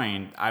that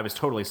point I was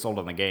totally sold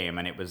on the game,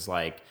 and it was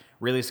like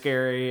really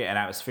scary and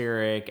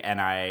atmospheric,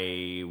 and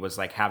I was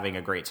like having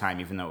a great time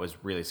even though it was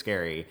really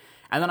scary.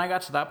 And then I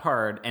got to that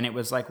part, and it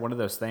was like one of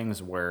those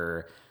things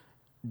where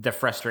the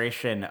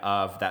frustration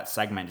of that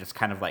segment just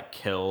kind of like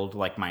killed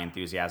like my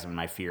enthusiasm and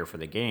my fear for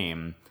the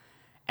game.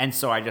 And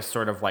so I just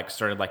sort of like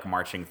started like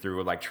marching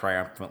through like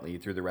triumphantly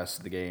through the rest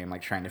of the game,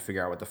 like trying to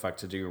figure out what the fuck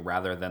to do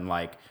rather than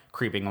like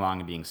creeping along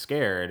and being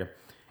scared.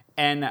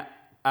 And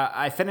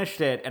I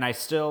finished it, and I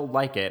still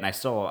like it, and I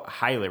still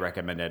highly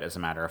recommend it, as a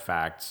matter of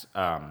fact,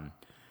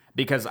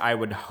 because I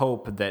would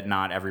hope that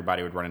not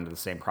everybody would run into the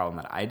same problem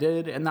that I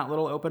did in that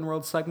little open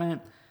world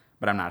segment.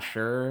 But I'm not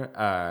sure.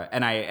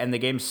 And the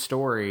game's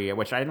story,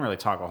 which I didn't really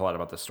talk a whole lot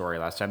about the story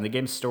last time. The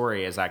game's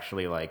story is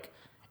actually like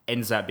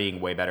ends up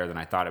being way better than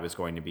I thought it was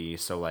going to be.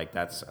 So like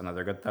that's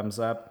another good thumbs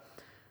up.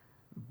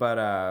 But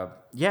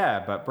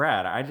but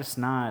Brad, I just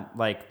not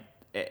like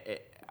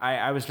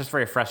I was just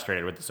very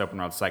frustrated with this open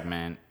world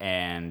segment,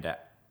 and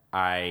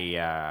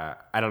I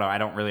don't know. I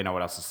don't really know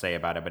what else to say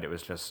about it, but it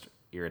was just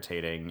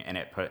irritating, and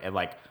it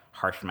like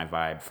harshed my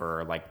vibe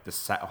for like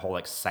the whole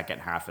like second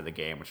half of the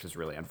game, which is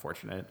really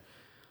unfortunate.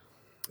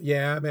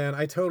 Yeah, man,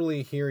 I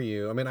totally hear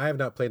you. I mean, I have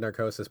not played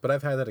Narcosis, but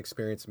I've had that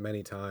experience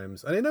many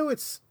times. And I know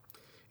it's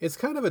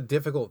kind of a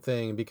difficult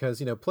thing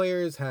because,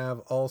 players have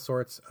all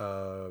sorts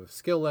of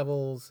skill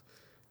levels.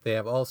 They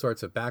have all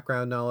sorts of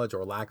background knowledge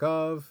or lack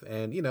of.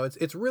 And,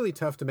 it's really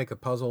tough to make a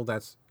puzzle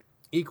that's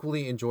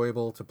equally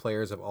enjoyable to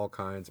players of all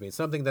kinds. I mean,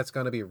 something that's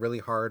going to be really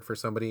hard for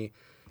somebody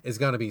is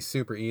going to be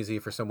super easy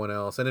for someone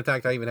else. And in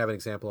fact, I even have an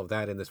example of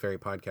that in this very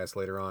podcast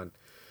later on.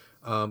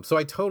 So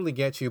I totally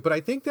get you. But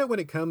I think that when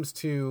it comes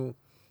to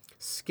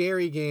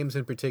scary games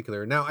in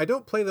particular, now I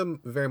don't play them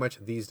very much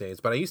these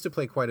days, but I used to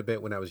play quite a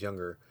bit when I was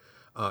younger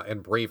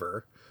and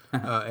braver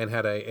and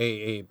had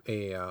a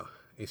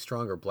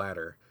stronger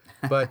bladder.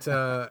 But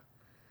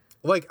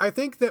I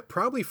think that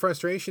probably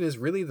frustration is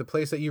really the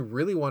place that you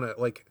really want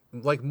to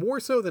like more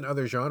so than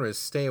other genres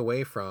stay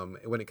away from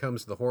when it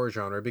comes to the horror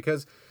genre,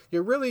 because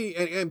you're really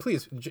and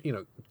please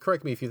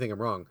correct me if you think I'm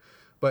wrong,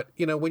 but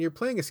when you're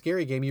playing a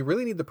scary game, you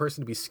really need the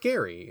person to be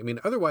scary. I mean,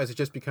 otherwise it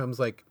just becomes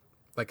like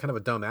kind of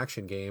a dumb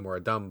action game or a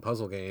dumb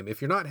puzzle game.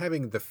 If you're not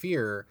having the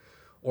fear,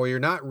 or you're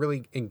not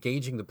really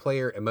engaging the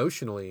player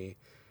emotionally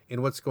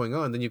in what's going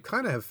on, then you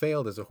kind of have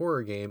failed as a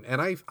horror game. And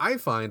I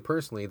find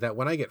personally that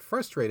when I get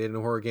frustrated in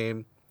a horror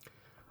game,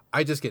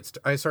 I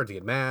start to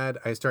get mad.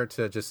 I start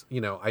to just,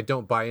 I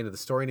don't buy into the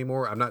story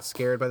anymore. I'm not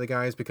scared by the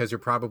guys because you're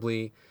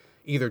probably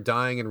either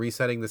dying and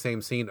resetting the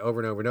same scene over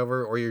and over and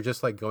over, or you're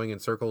just like going in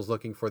circles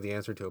looking for the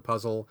answer to a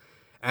puzzle.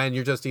 And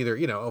you're just either,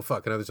 oh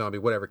fuck, another zombie,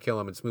 whatever, kill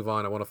him and just move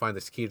on. I want to find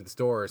this key to this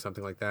door or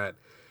something like that.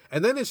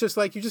 And then it's just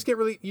like you just get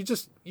really, you're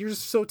just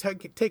so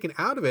taken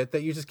out of it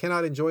that you just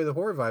cannot enjoy the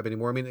horror vibe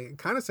anymore. I mean, it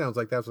kind of sounds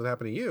like that's what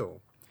happened to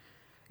you.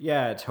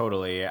 Yeah,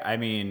 totally. I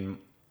mean,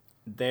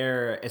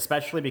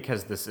 especially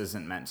because this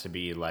isn't meant to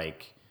be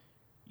like,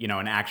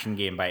 an action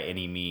game by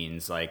any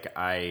means. Like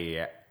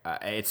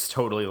it's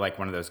totally like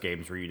one of those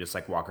games where you just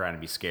like walk around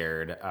and be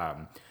scared.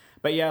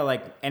 But yeah,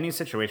 like any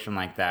situation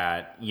like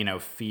that,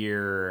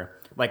 fear,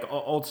 like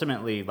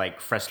ultimately like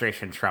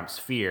frustration trumps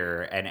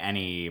fear in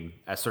any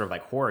sort of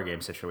like horror game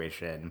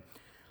situation.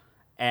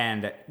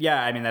 And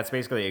yeah, I mean, that's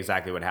basically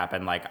exactly what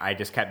happened. Like I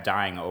just kept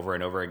dying over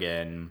and over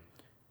again.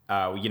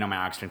 My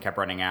oxygen kept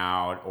running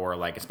out, or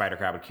like a spider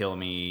crab would kill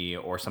me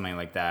or something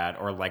like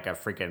that. Or like a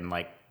freaking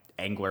like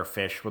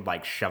anglerfish would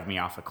like shove me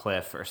off a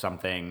cliff or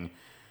something.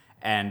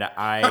 And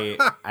I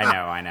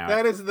know.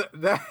 That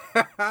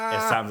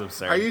It sounds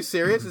absurd. Are you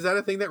serious? Is that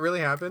a thing that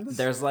really happens?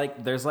 There's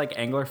like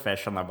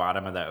anglerfish on the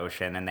bottom of the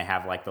ocean, and they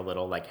have like the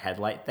little like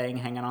headlight thing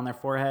hanging on their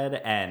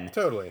forehead, and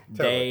totally.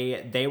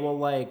 They will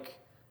like,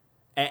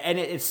 and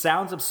it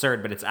sounds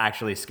absurd, but it's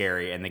actually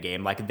scary in the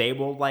game. Like they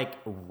will like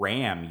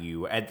ram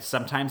you, and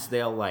sometimes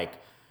they'll like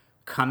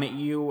come at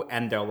you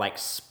and they'll like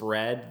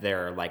spread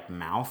their like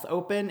mouth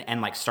open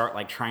and like start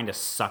like trying to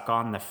suck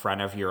on the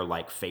front of your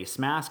like face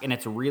mask, and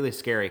it's really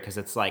scary because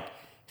it's like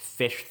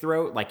fish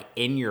throat like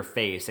in your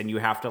face, and you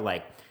have to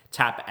like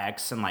tap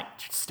X and like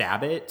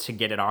stab it to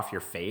get it off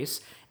your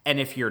face. And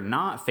if you're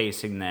not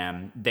facing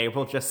them, they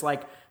will just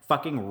like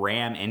fucking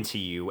ram into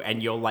you,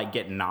 and you'll like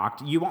get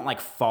knocked. You won't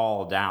like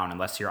fall down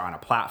unless you're on a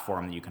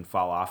platform that you can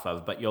fall off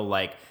of, but you'll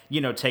like,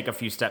 take a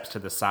few steps to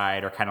the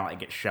side or kind of like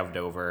get shoved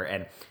over.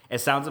 And it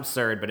sounds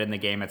absurd, but in the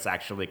game it's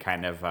actually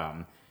kind of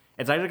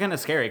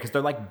scary because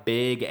they're like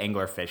big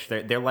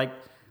anglerfish. They're like,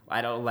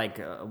 I don't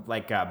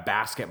like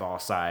basketball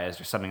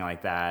sized or something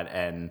like that.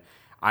 And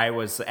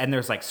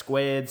there's like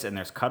squids and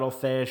there's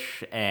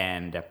cuttlefish,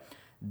 and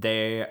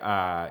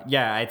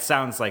it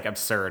sounds like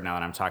absurd now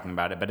that I'm talking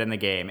about it, but in the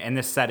game, in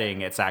this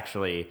setting, it's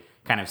actually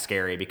kind of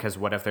scary because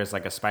what if there's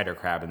like a spider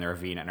crab in the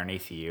ravine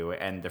underneath you,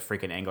 and the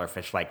freaking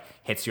anglerfish like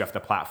hits you off the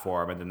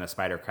platform, and then the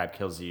spider crab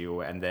kills you,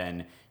 and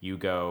then you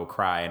go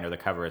cry under the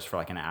covers for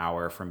like an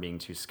hour from being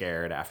too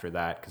scared after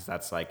that, because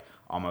that's like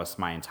almost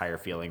my entire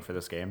feeling for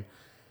this game.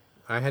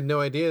 I had no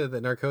idea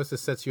that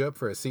Narcosis sets you up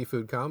for a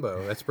seafood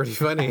combo. That's pretty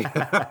funny.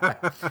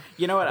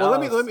 You know what? Well,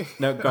 else? let me.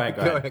 No, go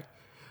ahead.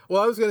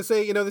 Well, I was going to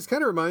say, this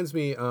kind of reminds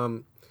me,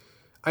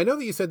 I know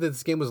that you said that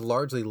this game was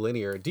largely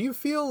linear. Do you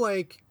feel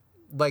like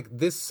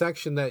this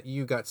section that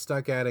you got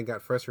stuck at and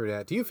got frustrated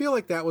at, do you feel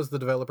like that was the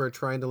developer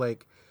trying to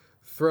like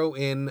throw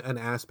in an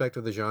aspect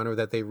of the genre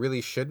that they really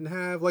shouldn't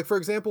have? Like, for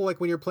example, like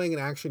when you're playing an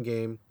action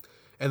game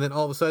and then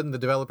all of a sudden the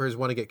developers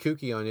want to get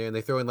kooky on you and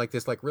they throw in like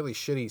this like really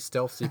shitty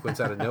stealth sequence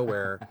out of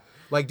nowhere.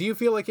 Like, do you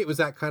feel like it was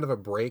that kind of a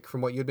break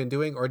from what you'd been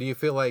doing, or do you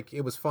feel like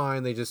it was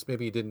fine, they just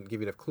maybe didn't give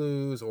you enough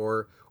clues,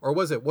 or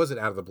was it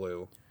out of the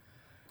blue?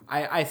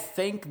 I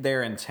think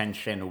their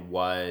intention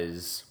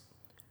was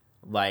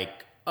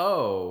like,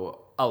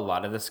 oh, a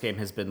lot of this game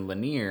has been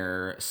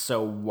linear,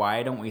 so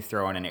why don't we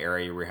throw in an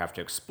area where you have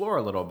to explore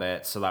a little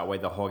bit so that way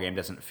the whole game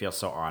doesn't feel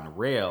so on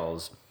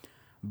rails.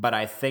 But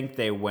I think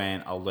they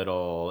went a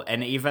little,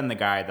 and even the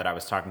guy that I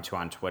was talking to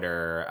on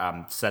Twitter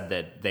said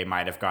that they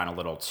might have gone a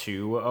little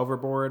too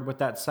overboard with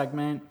that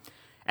segment.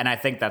 And I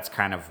think that's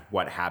kind of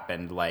what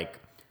happened. Like,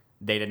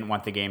 they didn't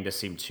want the game to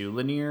seem too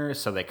linear,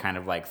 so they kind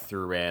of like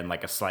threw in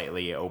like a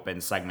slightly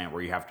open segment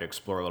where you have to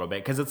explore a little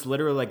bit. Because it's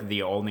literally like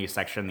the only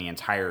section in the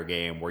entire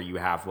game where you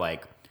have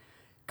like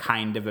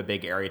kind of a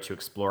big area to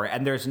explore.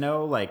 And there's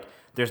no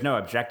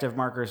objective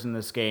markers in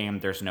this game.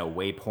 There's no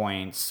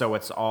waypoints. So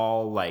it's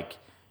all like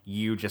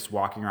you just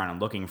walking around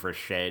and looking for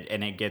shit,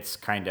 and it gets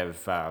kind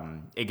of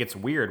it gets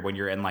weird when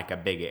you're in like a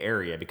big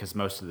area, because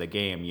most of the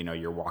game,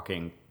 you're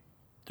walking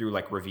through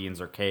like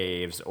ravines or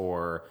caves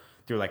or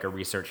through like a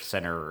research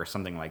center or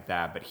something like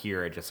that, but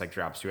here it just like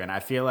drops you in.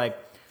 I feel like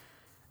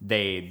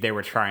they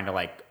were trying to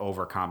like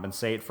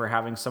overcompensate for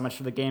having so much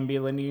of the game be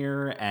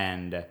linear,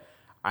 and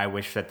I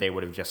wish that they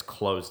would have just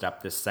closed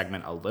up this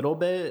segment a little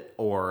bit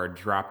or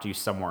dropped you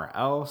somewhere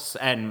else.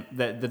 And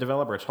the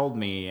developer told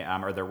me,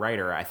 or the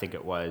writer, I think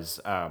it was,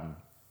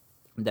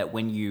 that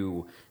when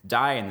you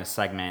die in this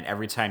segment,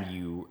 every time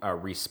you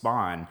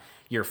respawn,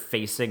 you're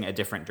facing a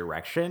different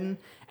direction.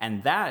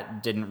 And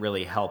that didn't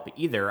really help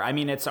either. I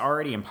mean, it's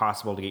already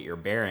impossible to get your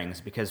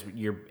bearings because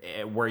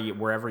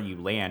wherever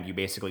you land, you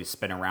basically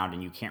spin around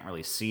and you can't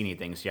really see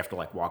anything. So you have to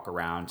like walk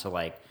around to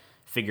like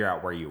figure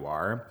out where you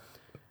are.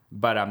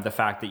 But the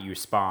fact that you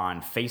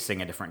spawn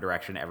facing a different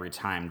direction every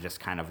time just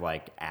kind of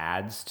like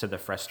adds to the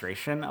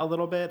frustration a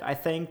little bit, I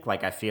think.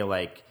 Like, I feel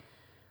like,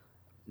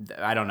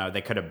 I don't know,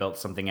 they could have built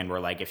something in where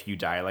like if you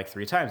die like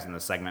 3 times in the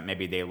segment,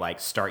 maybe they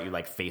like start you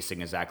like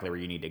facing exactly where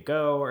you need to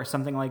go or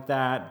something like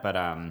that. But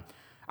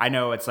I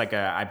know it's like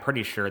I'm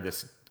pretty sure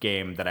this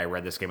game that I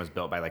read, this game was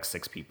built by like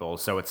 6 people.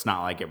 So it's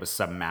not like it was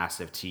some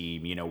massive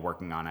team,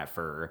 working on it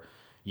for,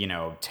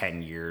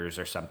 10 years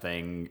or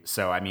something.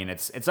 So, I mean,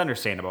 it's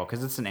understandable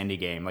because it's an indie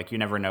game. Like, you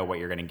never know what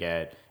you're going to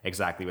get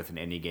exactly with an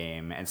indie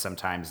game. And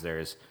sometimes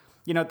there's,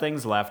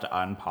 things left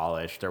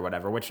unpolished or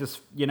whatever, which is,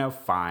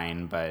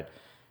 fine. But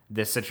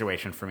this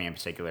situation for me in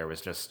particular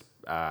was just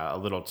a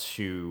little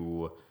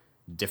too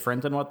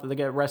different than what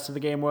the rest of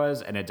the game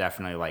was. And it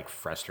definitely like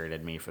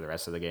frustrated me for the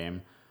rest of the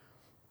game.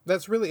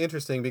 That's really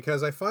interesting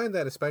because I find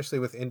that especially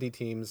with indie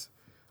teams,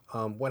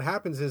 what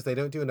happens is they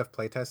don't do enough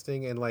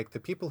playtesting, and like the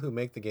people who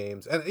make the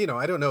games, and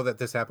I don't know that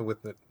this happened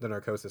with the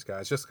Narcosis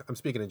guys. Just I'm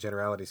speaking in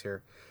generalities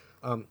here.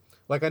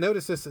 Like I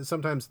notice this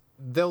sometimes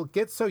they'll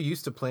get so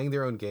used to playing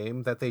their own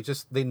game that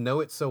they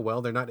know it so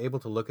well they're not able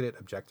to look at it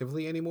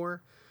objectively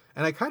anymore.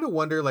 And I kind of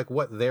wonder like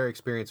what their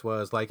experience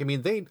was like. I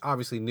mean, they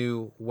obviously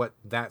knew what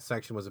that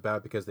section was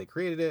about because they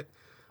created it.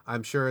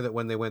 I'm sure that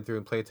when they went through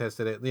and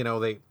playtested it,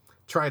 they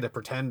tried to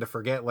pretend to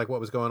forget like what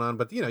was going on,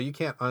 but you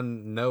can't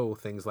unknow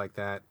things like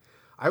that.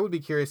 I would be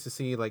curious to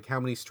see like how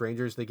many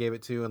strangers they gave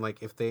it to and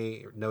like if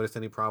they noticed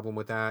any problem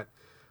with that.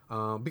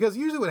 Because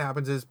usually what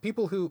happens is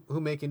people who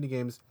make indie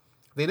games,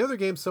 they know their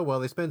game so well,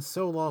 they spend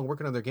so long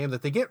working on their game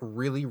that they get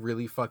really,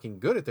 really fucking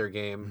good at their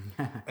game,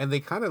 and they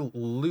kind of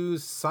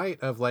lose sight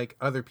of like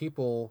other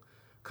people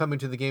coming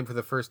to the game for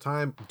the first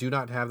time do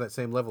not have that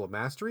same level of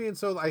mastery. And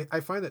so I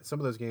find that some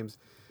of those games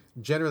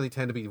generally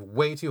tend to be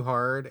way too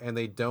hard, and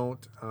they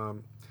don't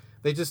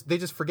they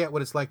just forget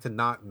what it's like to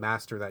not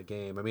master that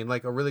game. I mean,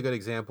 like a really good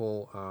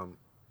example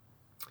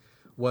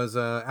was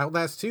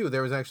Outlast 2.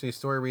 There was actually a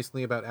story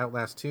recently about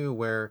Outlast 2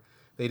 where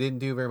they didn't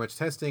do very much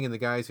testing, and the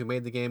guys who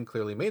made the game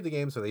clearly made the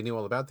game, so they knew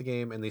all about the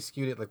game, and they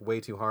skewed it like way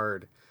too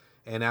hard.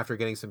 And after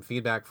getting some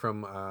feedback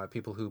from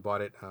people who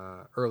bought it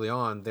early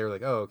on, they were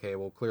like, oh, okay,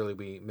 well, clearly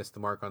we missed the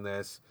mark on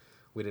this.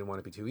 We didn't want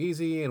it to be too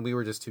easy, and we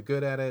were just too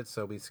good at it,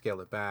 so we scaled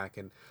it back.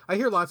 And I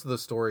hear lots of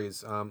those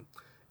stories.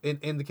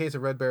 In the case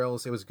of Red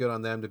Barrels, it was good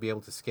on them to be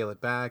able to scale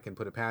it back and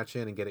put a patch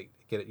in and get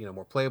it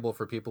more playable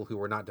for people who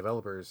were not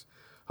developers.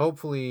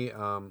 Hopefully,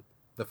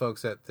 the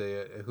folks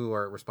who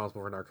are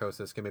responsible for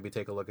Narcosis can maybe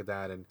take a look at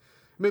that, and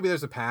maybe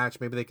there's a patch.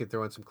 Maybe they could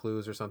throw in some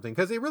clues or something,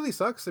 because it really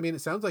sucks. I mean,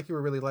 it sounds like you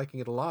were really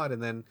liking it a lot,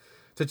 and then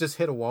to just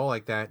hit a wall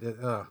like that,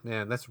 oh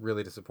man, that's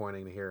really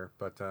disappointing to hear.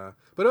 But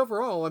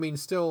overall, I mean,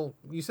 still,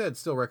 you said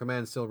still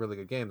recommend, still a really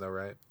good game though,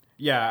 right?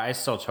 Yeah, I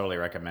still totally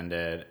recommend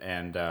it.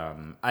 And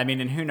I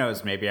mean, and who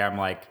knows, maybe I'm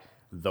like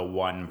the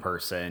one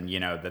person,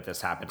 that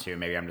this happened to.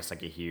 Maybe I'm just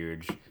like a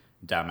huge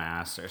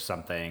dumbass or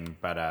something.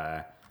 But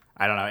I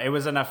don't know. It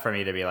was enough for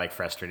me to be like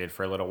frustrated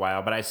for a little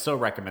while, but I still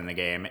recommend the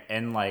game.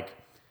 And like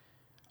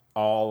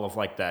all of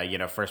like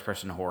the, first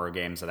person horror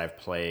games that I've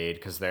played,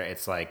 because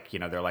it's like,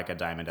 they're like a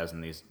dime a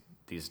dozen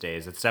these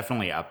days. It's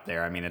definitely up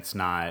there. I mean, it's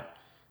not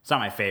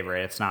my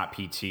favorite. It's not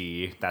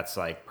PT. That's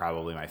like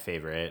probably my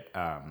favorite.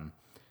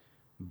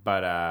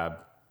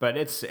 But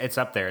it's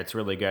up there. It's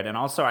really good. And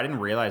also, I didn't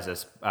realize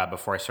this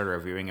before I started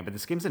reviewing it, but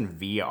this game's in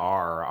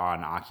VR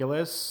on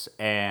Oculus,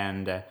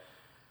 and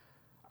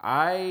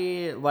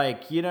I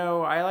like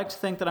to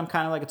think that I'm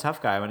kind of like a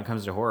tough guy when it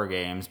comes to horror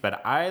games,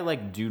 but I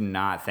like do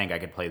not think I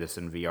could play this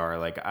in VR.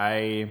 Like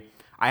I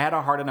had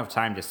a hard enough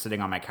time just sitting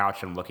on my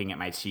couch and looking at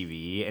my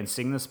TV and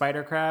seeing the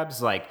spider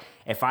crabs. Like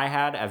if I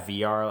had a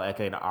VR,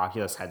 like an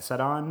Oculus headset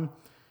on,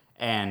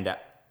 and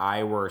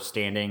I were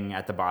standing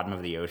at the bottom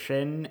of the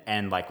ocean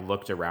and like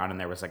looked around and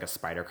there was like a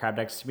spider crab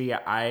next to me,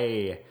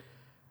 I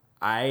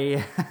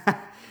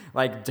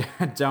like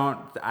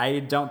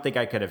don't think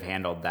I could have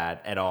handled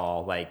that at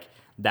all. Like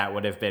that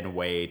would have been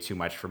way too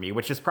much for me,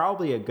 which is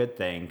probably a good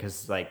thing,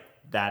 because like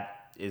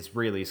that is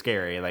really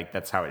scary. Like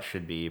that's how it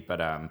should be.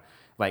 But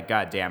like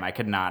goddamn, I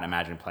could not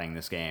imagine playing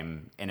this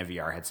game in a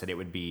VR headset. It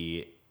would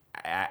be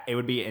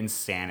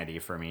insanity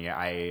for me.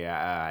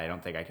 I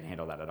don't think I can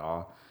handle that at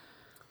all.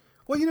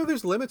 Well,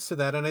 there's limits to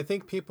that, and I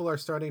think people are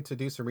starting to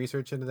do some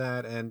research into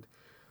that. And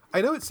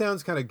I know it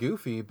sounds kind of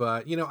goofy,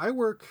 but I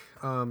work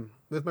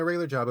with my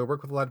regular job. I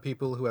work with a lot of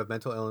people who have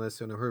mental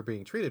illness and who are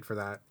being treated for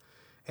that.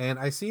 And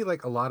I see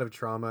like a lot of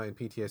trauma and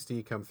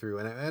PTSD come through,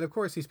 and of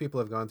course these people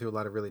have gone through a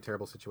lot of really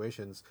terrible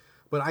situations.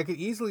 But I could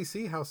easily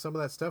see how some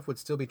of that stuff would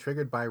still be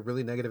triggered by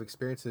really negative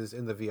experiences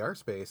in the VR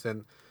space,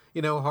 and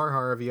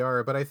har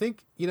VR. But I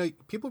think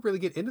people really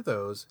get into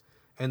those.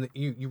 And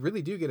you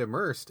really do get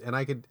immersed, and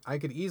I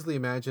could easily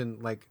imagine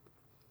like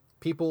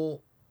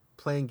people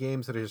playing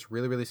games that are just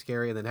really, really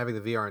scary, and then having the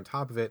VR on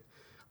top of it,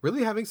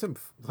 really having some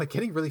like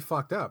getting really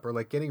fucked up, or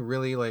like getting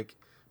really like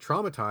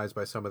traumatized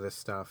by some of this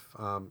stuff.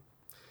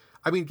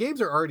 I mean, games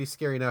are already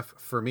scary enough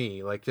for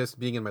me, like just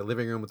being in my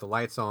living room with the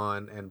lights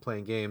on and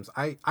playing games.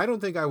 I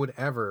don't think I would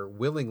ever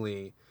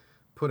willingly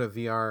put a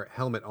VR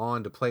helmet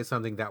on to play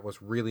something that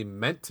was really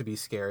meant to be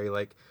scary,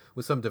 like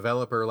with some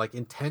developer like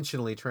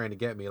intentionally trying to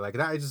get me like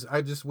that.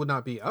 I just would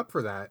not be up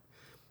for that.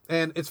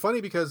 And it's funny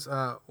because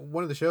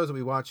one of the shows that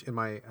we watch in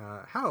my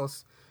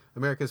house,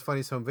 America's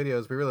Funniest Home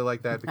Videos, we really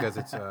like that because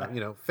it's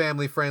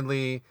family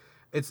friendly,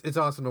 it's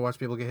awesome to watch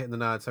people get hit in the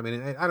nuts. I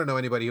mean, I don't know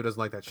anybody who doesn't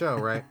like that show,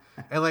 right?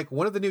 And like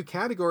one of the new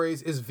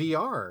categories is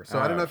VR. So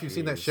I don't know if you've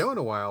seen that show in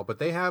a while, but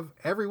they have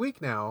every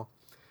week now.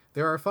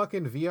 There are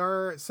fucking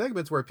VR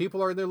segments where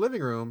people are in their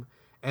living room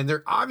and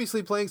they're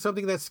obviously playing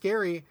something that's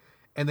scary,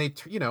 and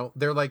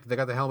they're like they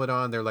got the helmet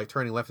on, they're like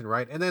turning left and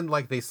right, and then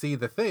like they see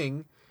the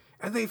thing.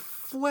 And they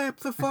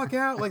flip the fuck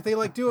out. Like they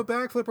like do a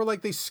backflip, or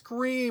like they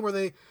scream, or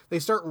they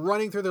start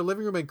running through their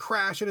living room and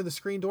crash into the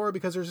screen door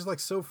because they're just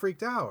like so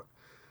freaked out.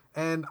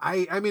 And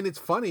I mean, it's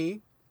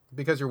funny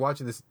because you're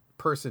watching this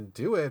person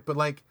do it, but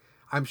like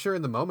I'm sure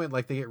in the moment,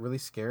 like they get really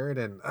scared,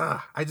 and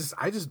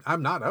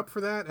I'm not up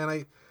for that.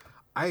 And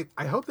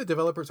I hope the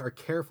developers are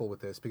careful with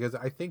this, because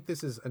I think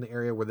this is an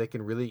area where they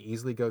can really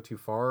easily go too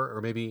far,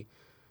 or maybe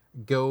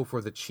go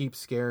for the cheap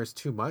scares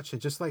too much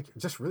and just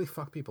really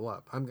fuck people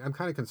up. I'm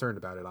kind of concerned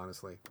about it,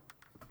 honestly.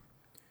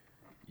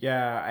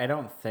 Yeah, I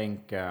don't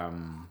think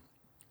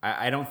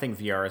I don't think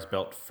VR is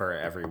built for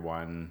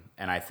everyone,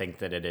 and I think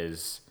that it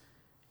is,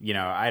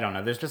 I don't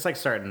know. There's just like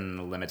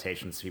certain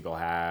limitations people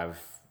have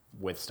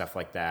with stuff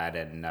like that,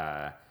 and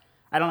I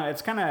don't know.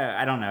 It's kind of,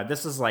 I don't know.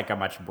 This is like a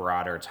much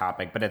broader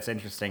topic, but it's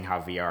interesting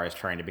how VR is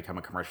trying to become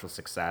a commercial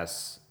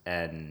success,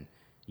 and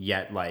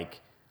yet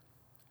like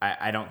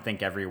I don't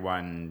think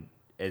everyone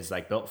is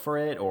like built for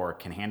it or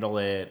can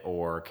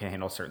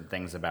handle certain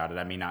things about it.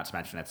 I mean, not to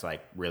mention it's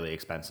like really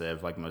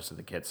expensive, like most of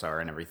the kits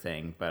are and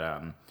everything.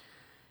 But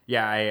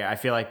yeah, I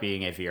feel like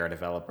being a VR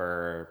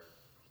developer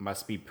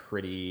must be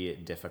pretty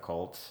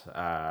difficult.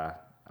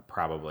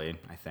 Probably,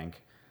 I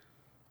think.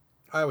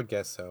 I would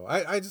guess so.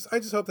 I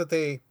just hope that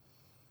they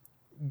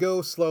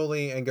go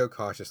slowly and go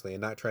cautiously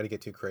and not try to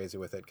get too crazy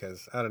with it,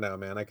 because I don't know,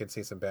 man. I could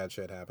see some bad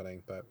shit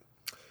happening, but.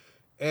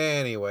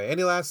 Anyway,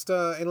 any last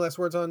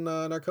words on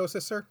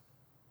Narcosis, sir?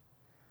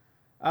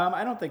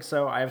 I don't think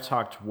so. I've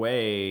talked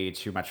way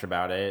too much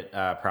about it,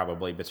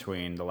 probably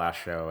between the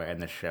last show and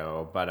this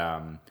show. But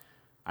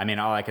I mean,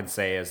 all I can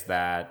say is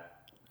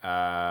that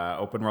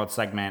open world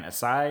segment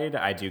aside,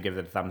 I do give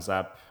it a thumbs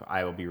up.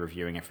 I will be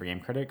reviewing it for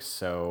Game Critics,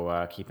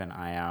 so keep an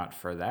eye out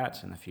for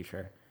that in the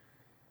future.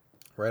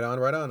 Right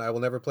on. I will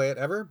never play it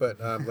ever,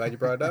 but I'm glad you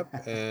brought it up.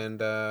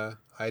 And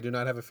I do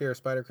not have a fear of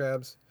spider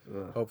crabs.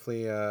 Ugh.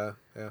 Hopefully, I'll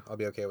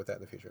be okay with that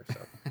in the future. So,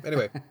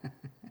 anyway.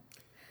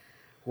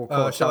 Well,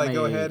 cool. Shall I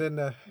go ahead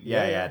and...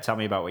 Yeah. Tell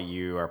me about what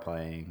you are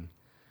playing.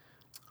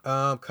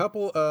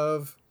 Couple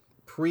of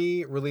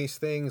pre-release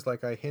things,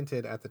 like I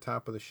hinted at the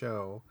top of the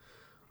show.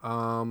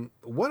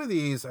 One of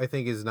these, I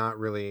think, is not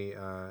really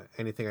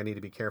anything I need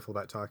to be careful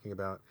about talking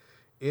about.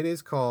 It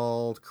is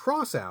called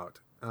Crossout.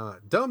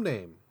 Dumb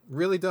name.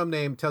 Really dumb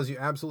name. Tells you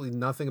absolutely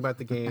nothing about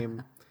the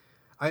game.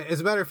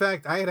 As a matter of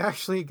fact, I had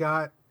actually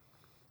got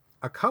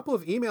a couple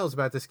of emails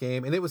about this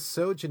game, and it was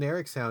so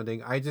generic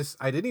sounding. I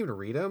didn't even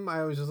read them.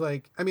 I was just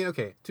like, I mean,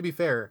 okay, to be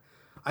fair,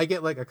 I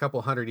get like a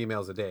couple hundred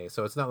emails a day,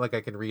 so it's not like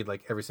I can read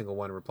like every single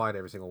one and reply to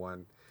every single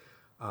one.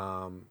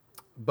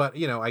 But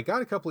I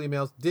got a couple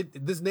emails.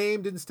 This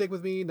name didn't stick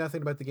with me.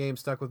 Nothing about the game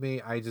stuck with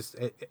me.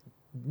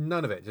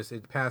 None of it.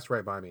 It passed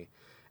right by me.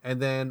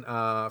 And then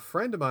a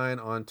friend of mine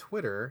on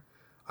Twitter,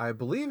 I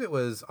believe it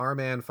was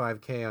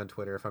rman5k on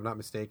Twitter, if I'm not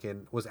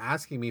mistaken, was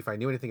asking me if I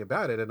knew anything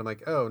about it. And I'm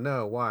like, oh,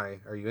 no,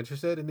 why? Are you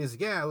interested? And he's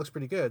like, yeah, it looks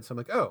pretty good. So I'm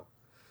like, oh,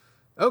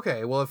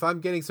 okay. Well, if I'm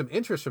getting some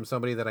interest from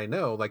somebody that I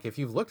know, like if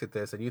you've looked at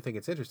this and you think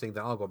it's interesting,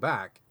 then I'll go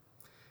back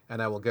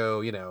and I will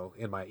go,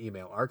 in my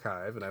email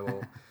archive, and I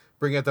will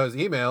bring out those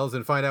emails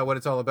and find out what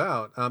it's all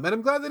about. And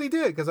I'm glad that he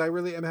did, because I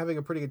really am having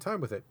a pretty good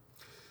time with it.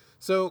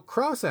 So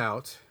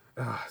Crossout...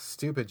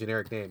 stupid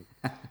generic name.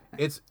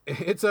 It's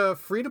a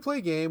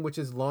free-to-play game which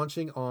is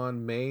launching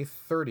on May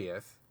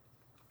 30th.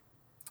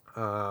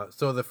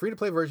 So the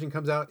free-to-play version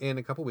comes out in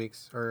a couple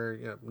weeks,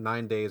 or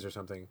 9 days or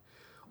something.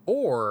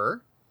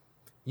 Or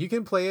you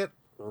can play it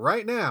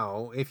right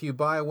now if you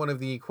buy one of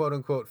the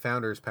quote-unquote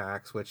founders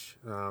packs, which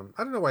I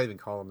don't know why I even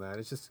call them that.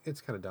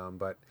 It's kind of dumb,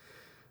 but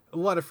a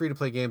lot of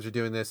free-to-play games are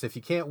doing this. If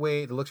you can't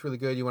wait, it looks really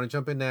good, you want to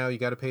jump in now, you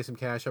got to pay some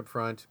cash up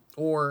front,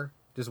 or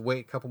just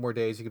wait a couple more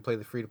days. You can play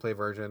the free-to-play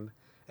version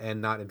and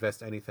not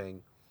invest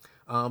anything.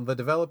 The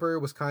developer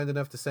was kind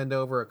enough to send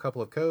over a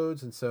couple of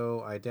codes, and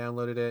so I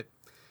downloaded it.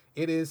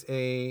 It is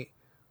a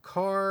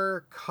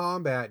car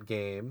combat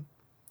game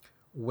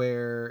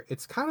where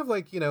it's kind of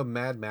like,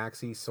 Mad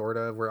Maxy, sort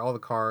of, where all the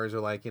cars are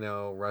like,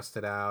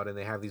 rusted out, and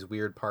they have these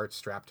weird parts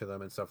strapped to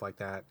them and stuff like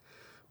that.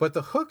 But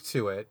the hook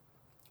to it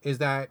is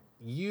that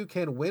you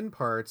can win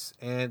parts,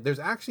 and there's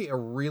actually a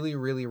really,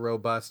 really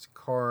robust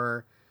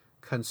car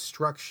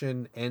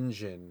construction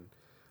engine.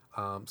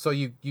 So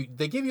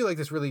they give you like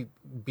this really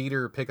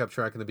beater pickup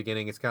truck in the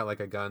beginning. It's got like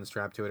a gun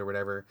strapped to it or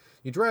whatever.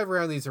 You drive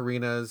around these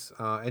arenas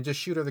and just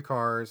shoot other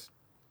cars.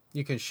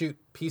 You can shoot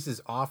pieces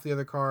off the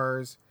other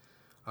cars.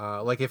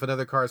 Like if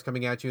another car is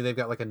coming at you, they've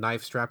got like a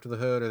knife strapped to the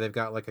hood, or they've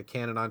got like a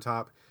cannon on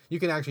top. You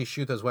can actually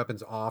shoot those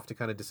weapons off to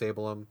kind of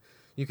disable them.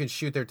 You can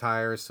shoot their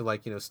tires to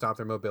like, stop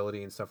their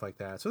mobility and stuff like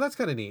that. So that's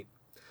kind of neat.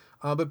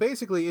 But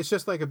basically, it's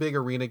just like a big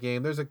arena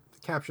game. There's a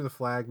capture the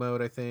flag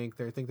mode, I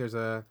think. I think there's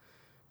a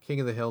King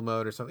of the Hill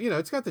mode or something.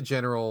 It's got the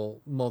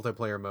general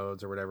multiplayer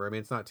modes or whatever. I mean,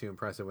 it's not too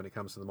impressive when it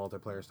comes to the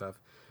multiplayer stuff.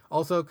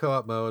 Also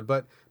co-op mode,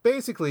 but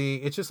basically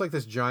it's just like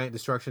this giant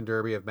destruction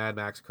derby of Mad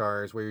Max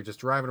cars where you're just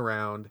driving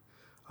around.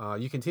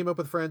 You can team up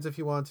with friends if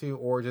you want to,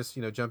 or just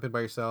jump in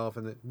by yourself,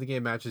 and the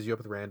game matches you up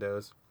with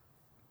randos.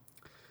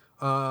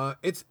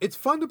 It's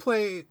fun to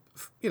play.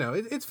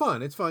 It's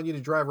fun. It's fun. You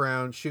drive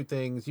around, shoot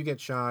things, you get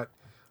shot,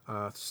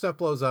 stuff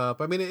blows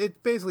up. I mean, it's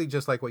basically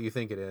just like what you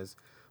think it is.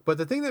 But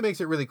the thing that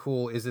makes it really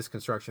cool is this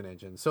construction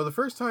engine. So the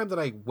first time that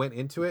I went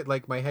into it,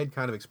 like, my head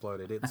kind of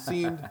exploded. It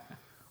seemed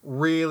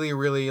really,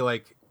 really,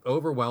 like,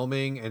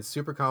 overwhelming and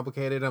super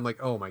complicated. I'm like,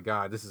 oh my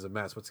God, this is a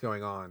mess. What's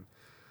going on?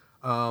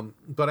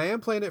 But I am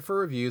playing it for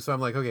review, so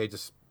I'm like, okay,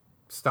 just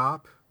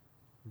stop,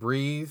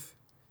 breathe,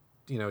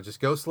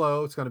 just go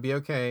slow. It's going to be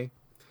okay.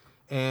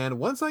 And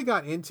once I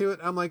got into it,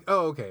 I'm like,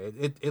 oh, okay.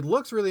 It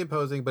looks really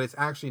imposing, but it's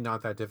actually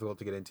not that difficult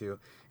to get into.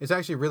 It's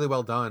actually really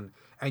well done.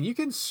 And you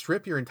can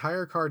strip your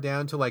entire car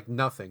down to, like,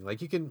 nothing.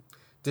 Like, you can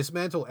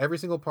dismantle every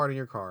single part in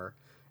your car,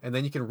 and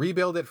then you can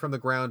rebuild it from the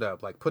ground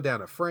up. Like, put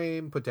down a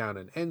frame, put down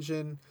an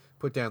engine,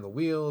 put down the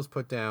wheels,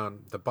 put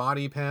down the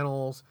body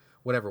panels,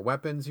 whatever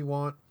weapons you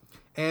want.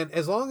 And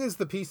as long as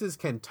the pieces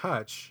can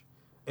touch,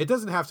 it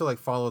doesn't have to, like,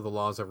 follow the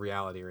laws of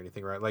reality or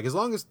anything, right? Like, as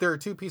long as there are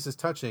two pieces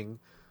touching,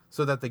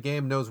 so that the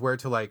game knows where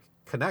to, like,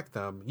 connect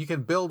them, you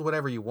can build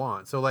whatever you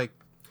want. So, like,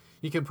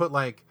 you can put,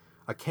 like,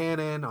 a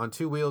cannon on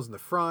two wheels in the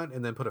front,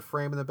 and then put a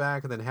frame in the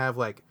back, and then have,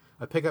 like,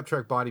 a pickup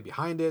truck body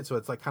behind it, so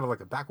it's, like, kind of like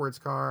a backwards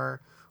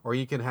car. Or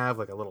you can have,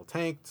 like, a little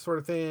tank sort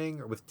of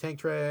thing, or with tank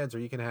treads, or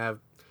you can have,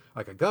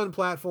 like, a gun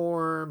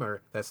platform,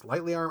 or that's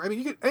lightly armed. I mean,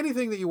 you get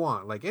anything that you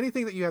want. Like,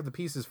 anything that you have the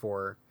pieces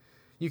for,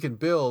 you can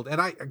build.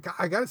 And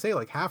I gotta say,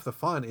 like, half the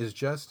fun is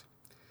just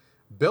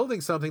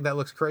building something that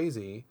looks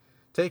crazy,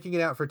 taking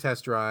it out for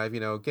test drive,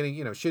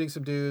 getting, shooting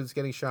some dudes,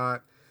 getting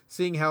shot,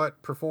 seeing how it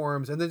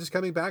performs, and then just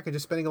coming back and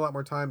just spending a lot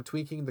more time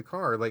tweaking the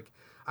car. Like,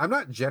 I'm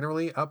not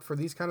generally up for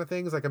these kind of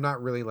things. Like, I'm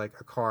not really, like,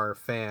 a car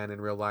fan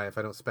in real life.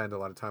 I don't spend a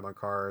lot of time on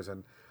cars,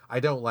 and I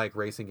don't like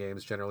racing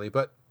games generally.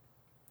 But,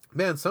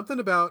 man, something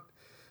about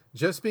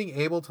just being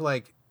able to,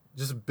 like,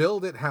 just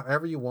build it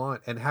however you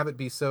want and have it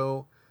be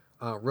so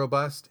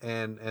robust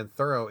and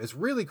thorough is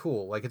really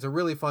cool. Like, it's a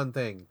really fun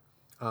thing.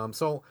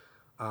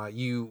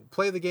 You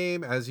play the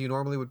game as you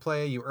normally would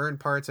play. You earn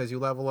parts as you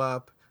level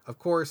up. Of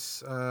course,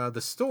 the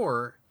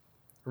store,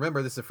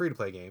 remember, this is a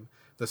free-to-play game.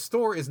 The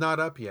store is not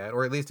up yet,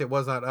 or at least it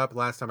was not up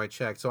last time I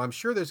checked. So I'm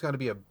sure there's going to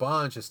be a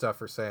bunch of stuff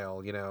for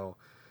sale,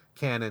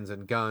 cannons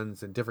and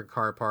guns and different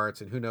car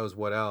parts and who knows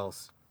what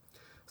else.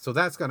 So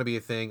that's going to be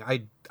a thing.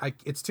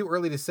 It's too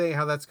early to say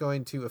how that's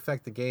going to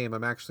affect the game.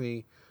 I'm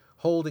actually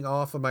holding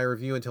off on my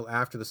review until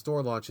after the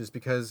store launches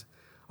because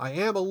I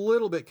am a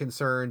little bit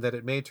concerned that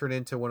it may turn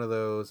into one of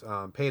those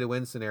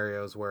pay-to-win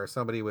scenarios where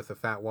somebody with a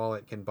fat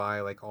wallet can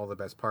buy, like, all the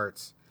best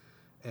parts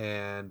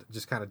and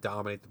just kind of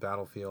dominate the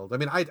battlefield. I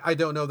mean, I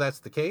don't know that's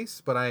the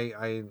case, but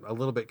I'm a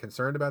little bit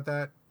concerned about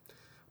that.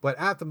 But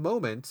at the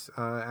moment,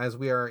 as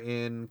we are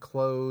in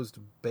closed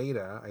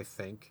beta, I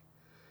think,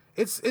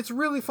 it's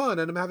really fun,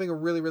 and I'm having a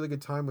really, really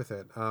good time with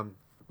it.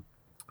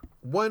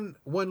 One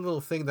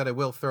little thing that I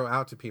will throw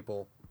out to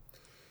people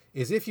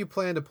is if you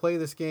plan to play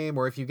this game,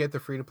 or if you get the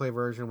free-to-play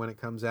version when it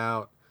comes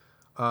out,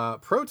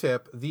 pro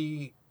tip,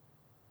 the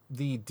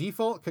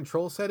default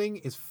control setting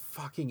is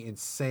fucking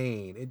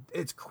insane.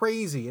 It's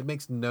crazy. It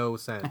makes no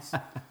sense.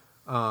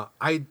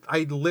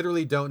 I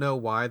literally don't know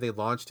why they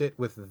launched it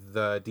with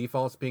the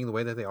defaults being the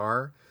way that they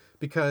are,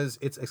 because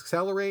it's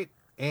accelerate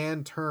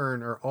and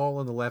turn are all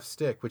on the left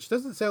stick, which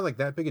doesn't sound like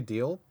that big a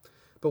deal.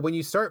 But when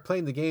you start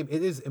playing the game,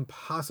 it is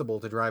impossible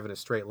to drive in a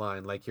straight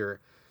line. Like, you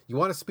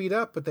want to speed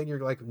up, but then you're,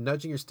 like,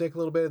 nudging your stick a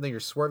little bit, and then you're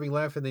swerving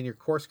left, and then you're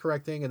course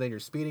correcting, and then you're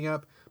speeding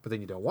up, but then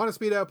you don't want to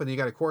speed up, and then you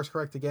got to course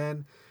correct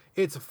again.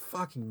 It's a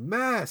fucking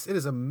mess. It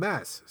is a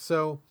mess.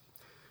 So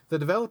the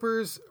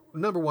developers,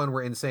 number one,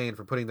 were insane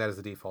for putting that as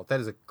the default. That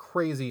is a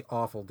crazy,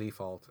 awful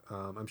default.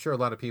 I'm sure a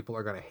lot of people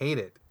are going to hate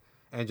it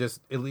and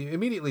just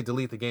immediately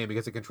delete the game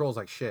because it controls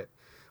like shit.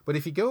 But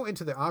if you go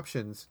into the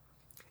options,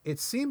 it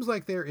seems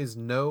like there is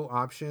no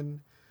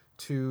option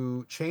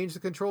to change the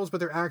controls, but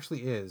there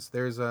actually is.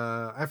 There's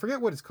I forget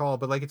what it's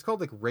called, but, like, it's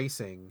called, like,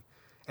 racing,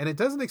 and it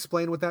doesn't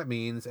explain what that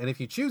means. And if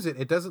you choose it,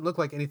 it doesn't look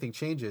like anything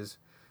changes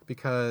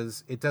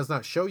because it does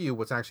not show you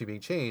what's actually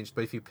being changed.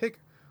 But if you pick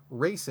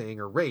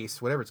racing or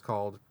race, whatever it's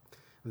called,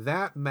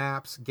 that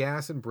maps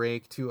gas and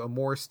brake to a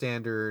more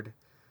standard,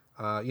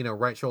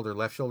 right shoulder,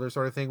 left shoulder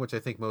sort of thing, which I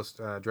think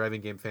most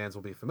driving game fans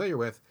will be familiar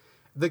with.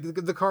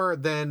 The car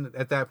then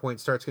at that point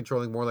starts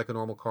controlling more like a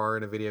normal car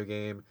in a video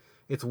game.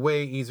 It's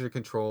way easier to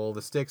control.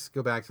 The sticks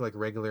go back to, like,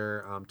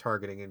 regular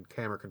targeting and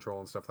camera control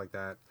and stuff like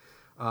that.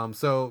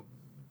 So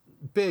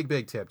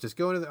big tip. Just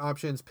go into the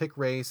options, pick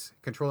race,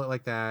 control it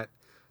like that.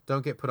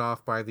 Don't get put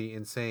off by the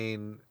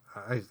insane...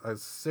 I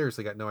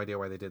seriously got no idea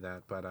why they did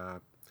that.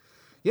 But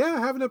yeah,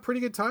 having a pretty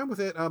good time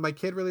with it. My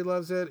kid really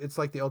loves it. It's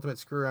like the ultimate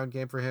screw-around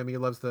game for him. He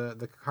loves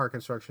the car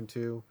construction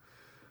too.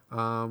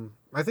 I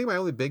think my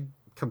only big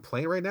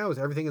complaint right now is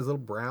everything is a little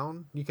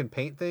brown. You can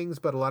paint things,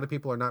 but a lot of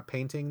people are not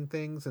painting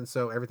things, and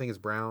so everything is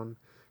brown.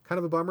 Kind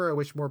of a bummer. I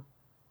wish more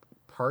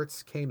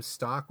parts came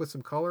stock with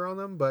some color on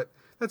them, but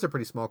that's a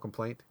pretty small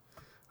complaint.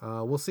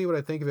 We'll see what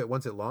I think of it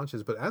once it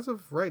launches, but as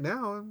of right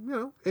now,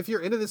 if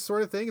you're into this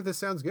sort of thing, if this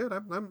sounds good,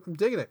 I'm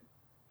digging it.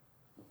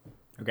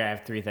 Okay, I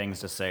have 3 things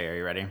to say. Are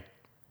you ready?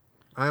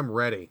 I'm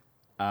ready.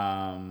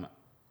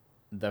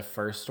 The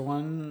first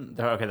thing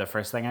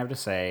I have to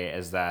say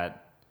is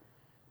that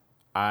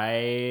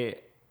I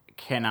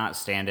cannot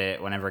stand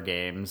it whenever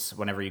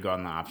you go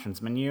on the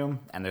options menu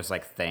and there's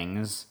like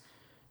things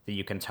that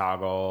you can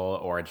toggle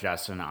or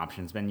adjust in the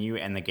options menu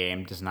and the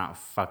game does not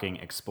fucking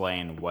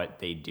explain what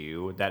they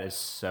do. That is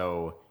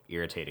so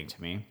irritating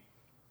to me.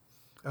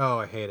 Oh,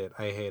 I hate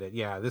it.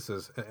 Yeah, this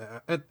is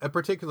a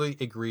particularly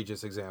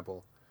egregious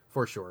example,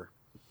 for sure.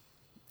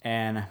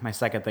 And my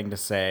second thing to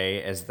say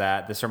is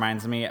that this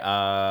reminds me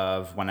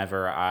of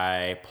whenever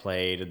I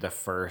played the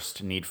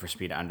first Need for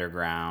Speed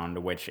Underground,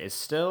 which is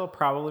still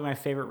probably my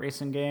favorite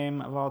racing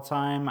game of all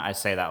time. I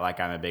say that like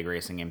I'm a big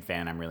racing game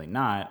fan. I'm really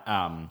not.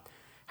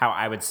 How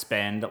I would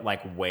spend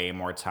like way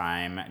more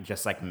time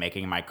just like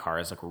making my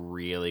cars look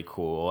really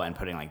cool and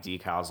putting like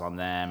decals on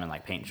them and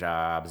like paint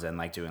jobs and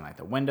like doing like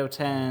the window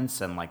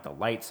tints and like the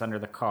lights under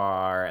the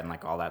car and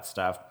like all that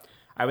stuff.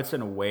 I would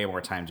spend way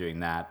more time doing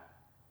that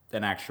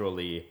than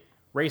actually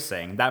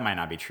racing. That might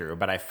not be true,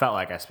 but I felt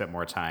like I spent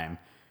more time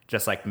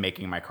just like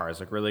making my cars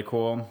look really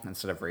cool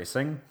instead of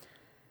racing.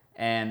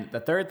 And the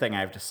third thing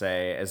I have to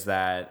say is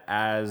that,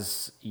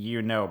 as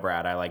you know,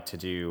 Brad, I like to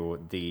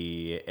do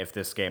if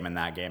this game and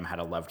that game had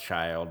a love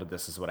child,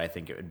 this is what I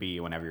think it would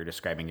be whenever you're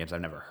describing games I've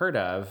never heard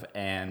of.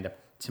 And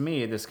to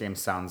me, this game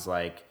sounds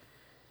like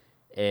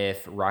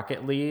if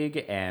Rocket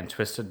League and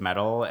Twisted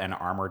Metal and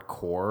Armored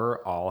Core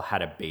all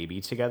had a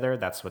baby together.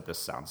 That's what this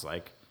sounds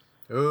like.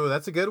 Ooh,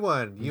 that's a good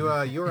one. You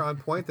were on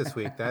point this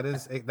week. That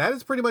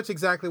is pretty much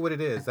exactly what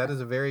it is. That is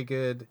a very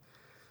good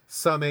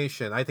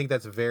summation. I think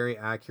that's very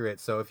accurate.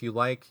 So if you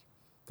like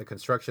the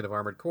construction of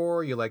Armored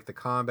Core, you like the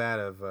combat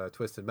of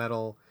Twisted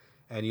Metal,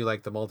 and you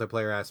like the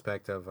multiplayer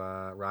aspect of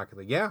Rocket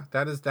League, yeah,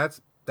 that's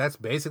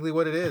basically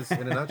what it is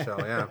in a nutshell.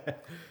 Yeah,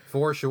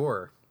 for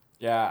sure.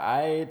 Yeah,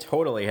 I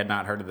totally had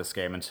not heard of this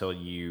game until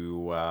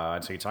you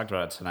talked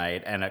about it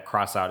tonight. And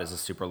Crossout is a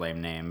super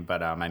lame name,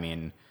 but I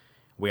mean,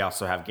 we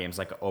also have games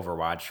like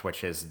Overwatch,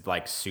 which is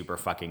like super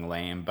fucking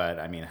lame. But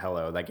I mean,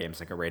 hello, that game's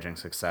like a raging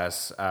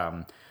success.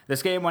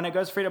 This game, when it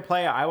goes free to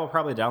play, I will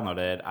probably download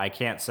it. I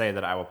can't say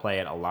that I will play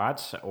it a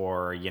lot,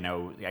 or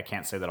I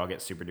can't say that I'll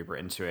get super duper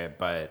into it.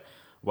 But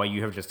what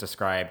you have just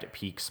described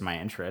piques my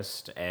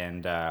interest,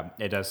 and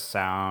it does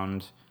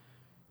sound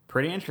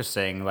pretty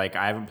interesting. Like,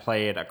 I haven't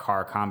played a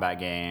car combat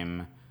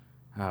game,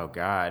 oh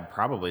god,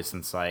 probably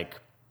since like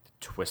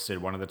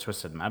one of the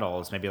Twisted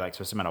Metals, maybe like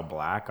Twisted Metal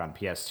Black on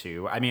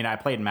PS2. I mean, I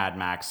played Mad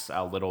Max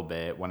a little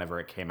bit whenever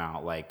it came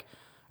out like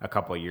a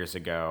couple of years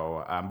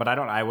ago, but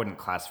I wouldn't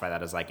classify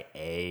that as like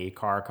a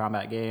car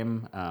combat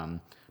game.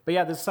 But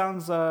yeah, this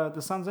sounds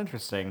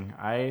interesting.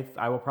 I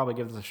will probably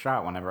give this a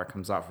shot whenever it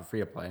comes out for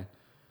free to play.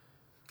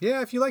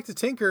 Yeah, if you like to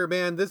tinker,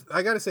 man, this,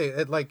 I gotta say,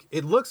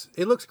 it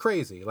looks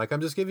crazy. Like,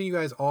 I'm just giving you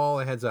guys all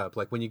a heads up.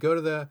 Like, when you go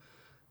to the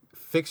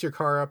fix your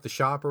car up, the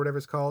shop or whatever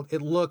it's called,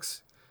 it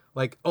looks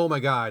like, oh my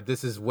god,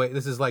 this is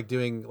like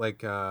doing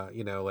like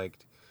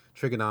like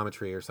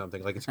trigonometry or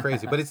something. Like, it's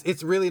crazy, but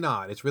it's really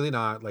not. It's really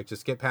not. Like,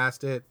 just get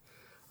past it.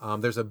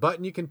 There's a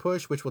button you can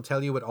push which will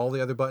tell you what all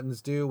the other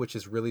buttons do, which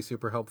is really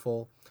super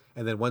helpful.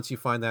 And then once you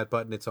find that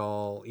button, it's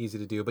all easy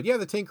to do. But yeah,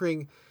 the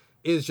tinkering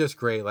is just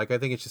great. Like, I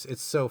think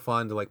it's so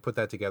fun to like put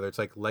that together. It's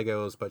like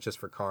Legos, but just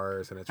for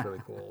cars, and it's really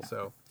cool.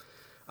 So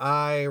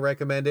I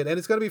recommend it, and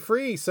it's going to be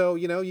free. So,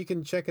 you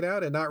can check it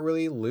out and not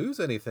really lose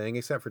anything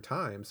except for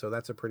time. So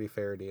that's a pretty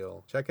fair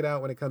deal. Check it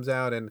out when it comes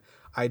out. And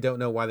I don't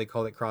know why they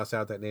call it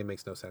Crossout. That name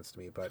makes no sense to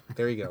me, but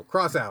there you go.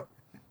 Crossout,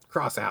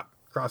 cross it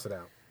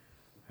out.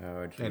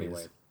 Oh, geez.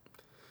 Anyway,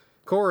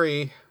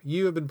 Corey,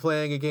 you have been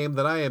playing a game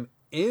that I am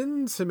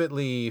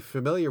intimately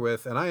familiar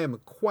with, and I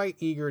am quite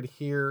eager to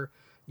hear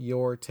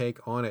your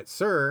take on it.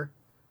 Sir,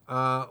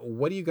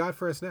 what do you got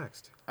for us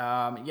next?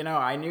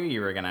 I knew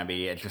you were going to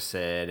be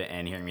interested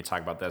in hearing me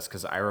talk about this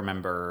because I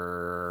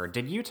remember...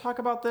 Did you talk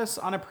about this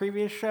on a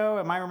previous show?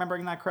 Am I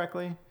remembering that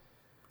correctly?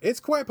 It's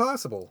quite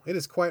possible. It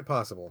is quite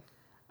possible.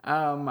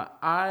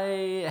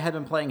 I had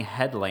been playing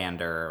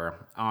Headlander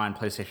on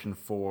PlayStation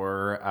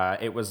 4.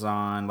 It was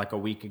on like a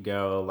week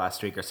ago,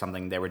 last week or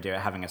something. They were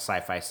having a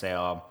sci-fi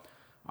sale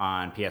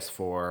on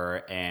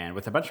PS4, and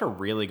with a bunch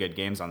of really good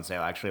games on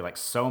sale, actually, like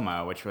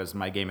Soma, which was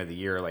my game of the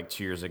year like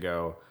 2 years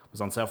ago,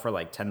 was on sale for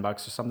like $10 or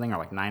something, or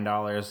like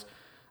 $9.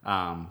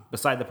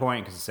 Beside the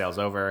point, because the sale's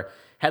over.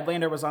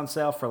 Headlander was on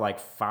sale for like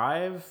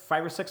 $5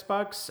 or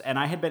 $6, and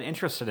I had been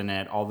interested in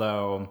it,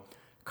 although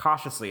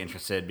cautiously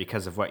interested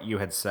because of what you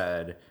had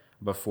said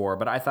before.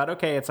 But I thought,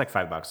 okay, it's like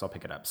 $5, I'll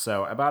pick it up.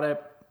 So I bought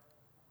it.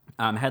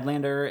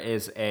 Headlander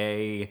is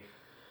a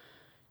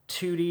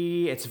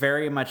 2D. It's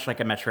very much like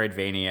a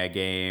Metroidvania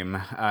game.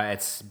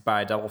 It's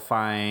by Double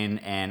Fine,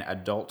 and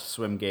Adult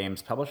Swim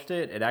Games published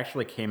it. It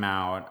actually came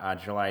out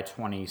July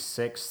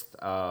 26th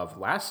of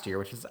last year,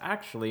 which is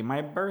actually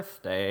my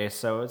birthday.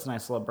 So it's a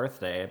nice little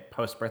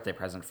post-birthday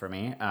present for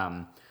me.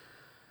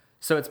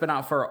 So it's been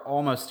out for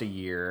almost a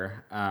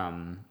year.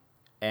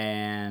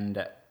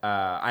 And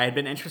I had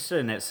been interested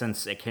in it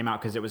since it came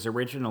out because it was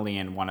originally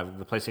in one of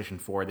the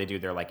PlayStation 4. They do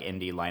their like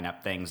indie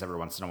lineup things every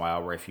once in a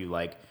while where if you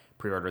like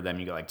pre-order them,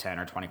 you get like 10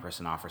 or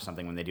 20% off or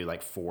something when they do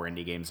like 4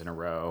 indie games in a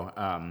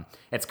row.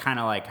 It's kind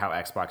of like how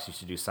Xbox used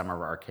to do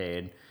Summer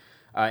Arcade.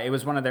 It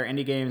was one of their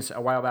indie games a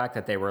while back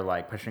that they were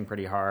like pushing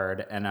pretty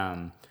hard.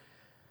 And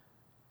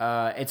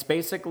it's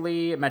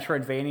basically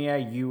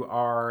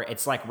Metroidvania.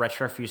 It's like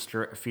retro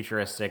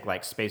futuristic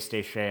like space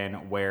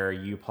station where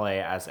you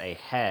play as a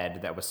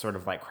head that was sort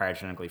of like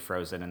cryogenically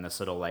frozen in this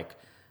little like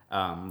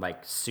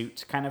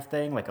suit kind of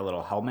thing, like a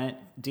little helmet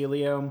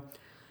dealio.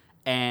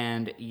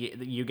 And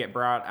you get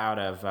brought out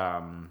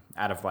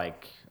of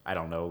like, I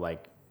don't know,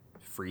 like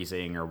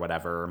freezing or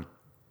whatever.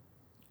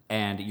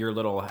 And your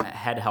little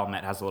head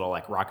helmet has a little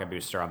like rocket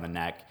booster on the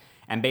neck.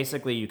 And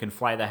basically you can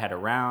fly the head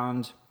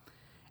around,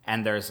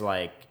 and there's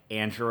like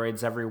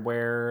androids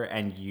everywhere,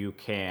 and you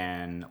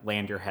can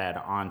land your head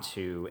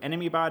onto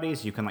enemy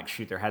bodies. You can like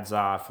shoot their heads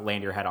off,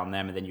 land your head on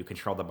them, and then you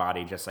control the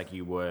body just like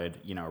you would,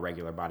 a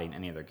regular body in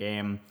any other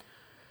game.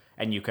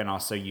 And you can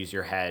also use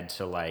your head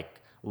to like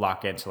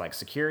lock into like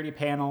security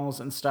panels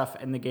and stuff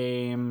in the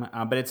game.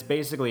 But it's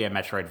basically a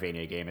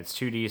Metroidvania game. It's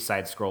 2D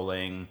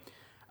side-scrolling,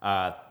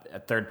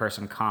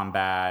 third-person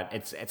combat.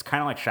 It's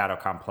kind of like Shadow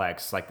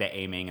Complex. Like the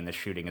aiming and the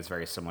shooting is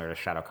very similar to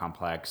Shadow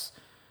Complex.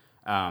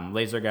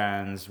 Laser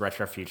guns,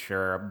 retro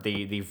future.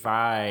 The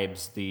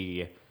vibes,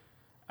 the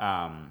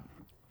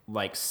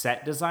like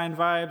set design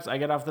vibes I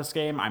get off this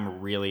game,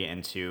 I'm really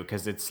into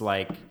because it's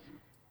like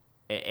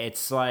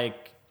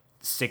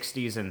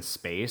 60s in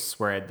space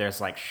where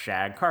there's like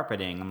shag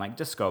carpeting and like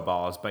disco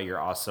balls, but you're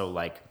also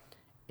like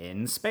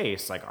in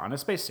space, like on a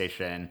space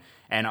station,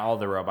 and all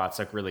the robots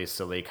look really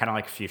silly, kind of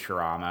like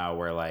Futurama,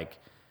 where like,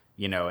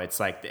 it's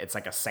like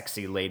a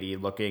sexy lady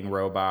looking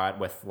robot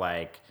with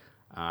like,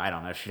 I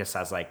don't know, she just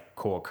has like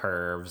cool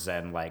curves,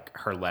 and like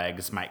her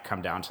legs might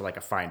come down to like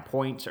a fine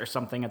point or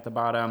something at the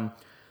bottom.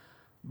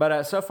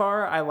 But so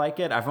far I like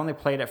it. I've only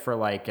played it for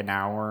like an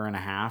hour and a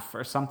half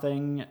or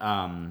something.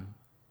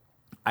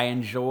 I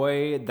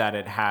enjoy that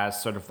it has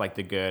sort of like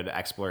the good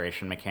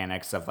exploration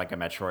mechanics of like a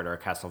Metroid or a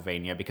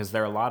Castlevania, because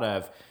there are a lot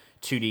of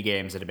 2D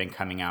games that have been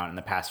coming out in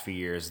the past few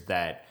years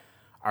that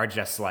are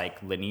just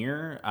like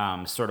linear,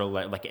 sort of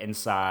like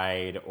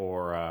Inside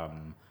or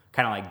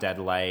kind of like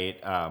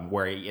Deadlight,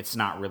 where it's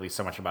not really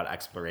so much about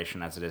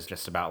exploration as it is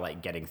just about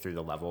like getting through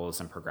the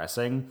levels and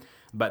progressing.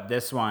 But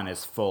this one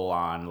is full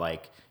on,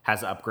 like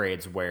has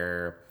upgrades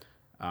where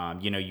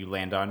you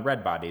land on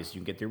red bodies, you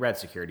can get through red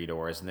security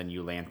doors, and then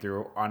you land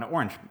through on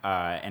orange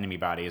enemy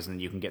bodies, and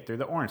you can get through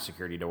the orange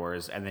security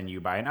doors, and then you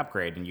buy an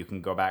upgrade, and you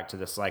can go back to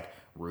this like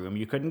room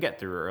you couldn't get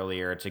through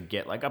earlier to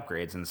get like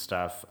upgrades and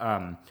stuff.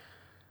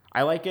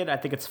 I like it. I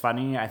think it's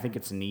funny. I think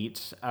it's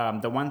neat.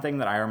 The one thing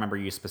that I remember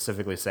you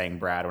specifically saying,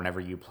 Brad, whenever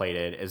you played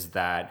it, is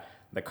that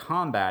the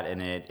combat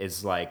in it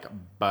is like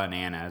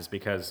bananas,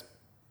 because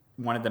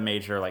one of the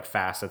major like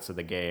facets of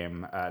the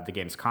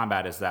game's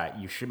combat is that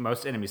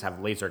most enemies have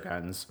laser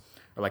guns,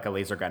 or like a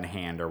laser gun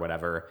hand or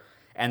whatever,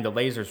 and the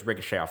lasers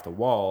ricochet off the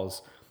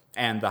walls.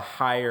 And the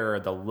higher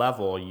the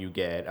level you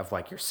get of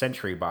like your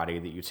sentry body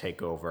that you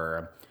take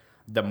over,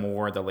 the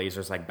more the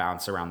lasers like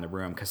bounce around the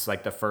room, because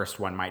like the first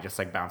one might just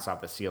like bounce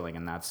off the ceiling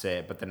and that's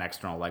it, but the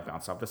next one will like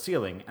bounce off the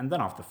ceiling and then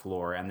off the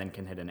floor and then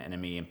can hit an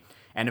enemy,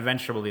 and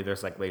eventually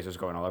there's like lasers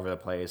going all over the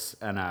place.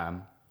 And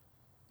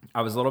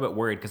I was a little bit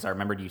worried because I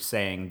remembered you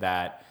saying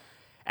that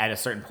at a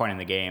certain point in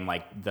the game,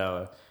 like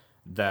the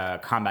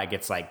combat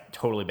gets like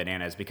totally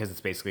bananas because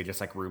it's basically just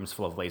like rooms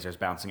full of lasers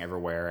bouncing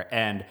everywhere.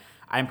 And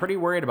I'm pretty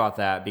worried about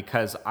that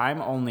because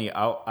I'm only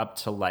up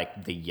to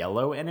like the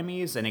yellow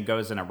enemies, and it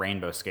goes in a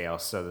rainbow scale.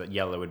 So that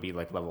yellow would be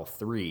like level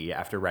 3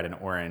 after red and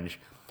orange.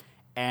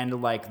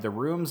 And like the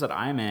rooms that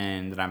I'm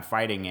in, that I'm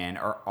fighting in,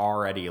 are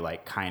already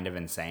like kind of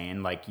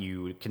insane. Like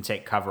you can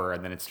take cover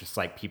and then it's just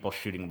like people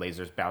shooting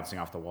lasers bouncing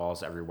off the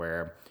walls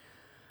everywhere.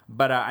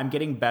 But I'm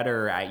getting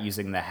better at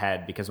using the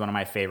head, because one of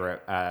my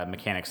favorite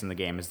mechanics in the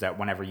game is that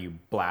whenever you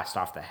blast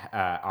off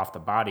the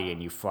body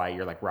and you fly,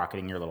 you're like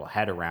rocketing your little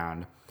head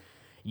around.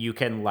 You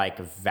can like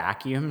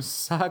vacuum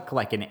suck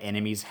like an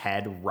enemy's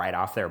head right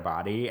off their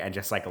body and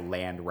just like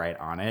land right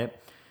on it.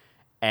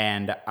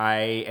 And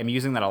I am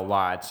using that a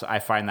lot. I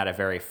find that a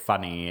very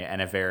funny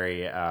and a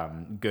very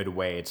good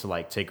way to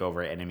like take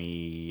over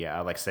enemy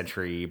like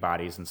sentry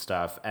bodies and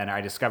stuff. And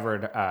I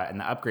discovered in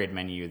the upgrade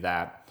menu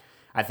that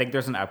I think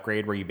there's an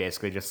upgrade where you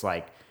basically just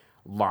like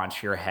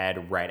launch your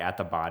head right at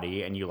the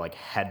body and you like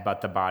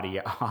headbutt the body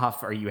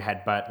off, or you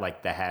headbutt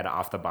like the head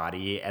off the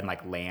body and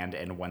like land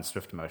in one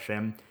swift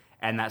motion.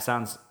 And that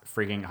sounds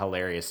freaking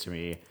hilarious to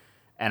me.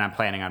 And I'm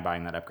planning on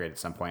buying that upgrade at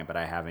some point, but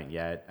I haven't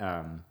yet.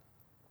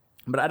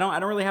 But I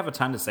don't really have a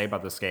ton to say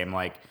about this game.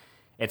 Like,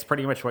 it's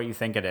pretty much what you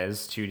think it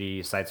is: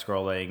 2D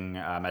side-scrolling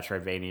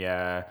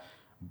Metroidvania,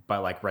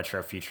 but like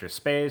retro future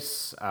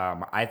space.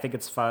 I think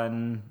it's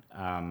fun.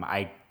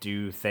 I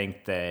do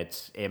think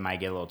that it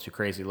might get a little too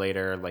crazy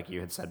later, like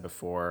you had said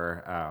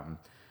before.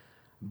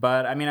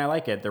 But I mean, I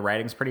like it. The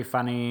writing's pretty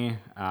funny.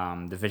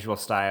 The visual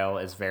style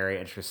is very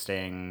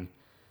interesting.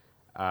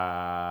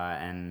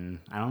 And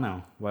I don't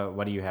know.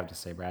 What do you have to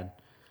say, Brad?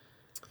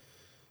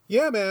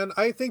 Yeah, man,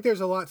 I think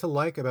there's a lot to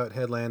like about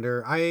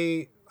Headlander.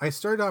 I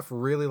started off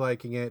really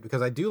liking it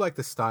because I do like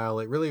the style.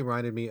 It really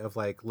reminded me of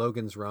like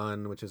Logan's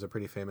Run, which is a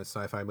pretty famous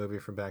sci-fi movie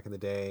from back in the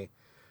day.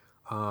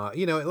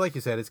 Like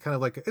you said, it's kind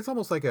of like it's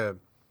almost like a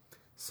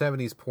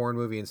 70s porn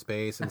movie in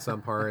space in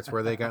some parts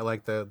where they got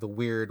like the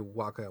weird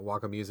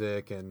waka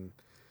music and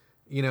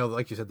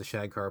like you said, the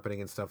shag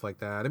carpeting and stuff like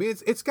that. I mean,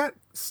 it's got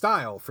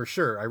style for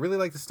sure. I really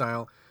like the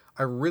style.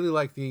 I really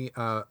like the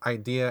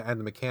idea and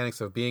the mechanics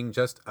of being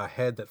just a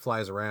head that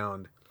flies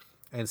around,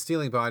 and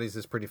stealing bodies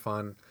is pretty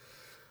fun.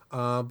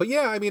 But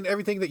yeah, I mean,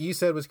 everything that you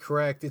said was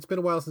correct. It's been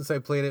a while since I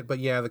played it, but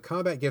yeah, the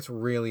combat gets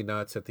really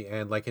nuts at the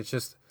end. Like, it's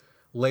just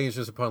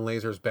lasers upon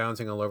lasers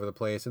bouncing all over the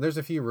place. And there's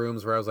a few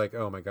rooms where I was like,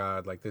 oh my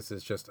God, like, this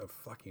is just a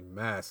fucking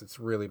mess. It's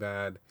really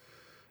bad.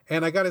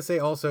 And I gotta say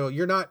also,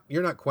 you're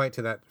not quite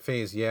to that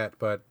phase yet,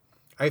 but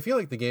I feel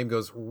like the game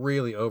goes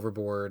really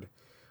overboard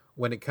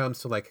when it comes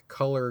to like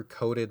color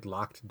coded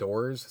locked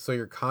doors. So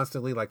you're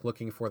constantly like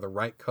looking for the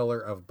right color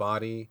of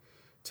body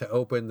to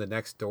open the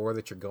next door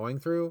that you're going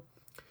through.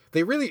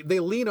 They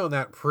lean on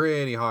that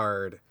pretty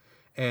hard.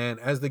 And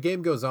as the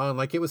game goes on,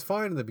 like, it was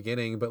fine in the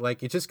beginning, but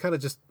like it just kind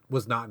of just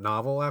was not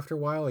novel after a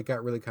while. It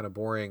got really kind of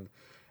boring.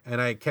 And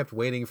I kept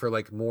waiting for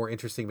like more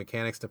interesting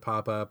mechanics to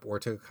pop up or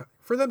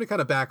for them to kind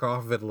of back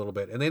off of it a little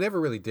bit. And they never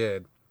really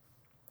did.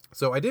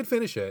 So I did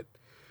finish it.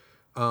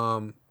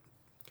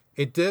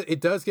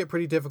 It does get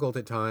pretty difficult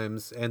at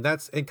times, and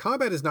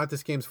combat is not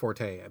this game's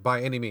forte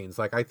by any means.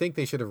 Like, I think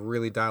they should have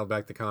really dialed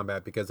back the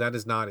combat because that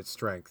is not its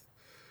strength.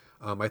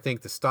 I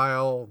think the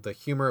style, the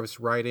humor of its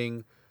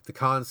writing, the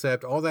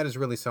concept, all that is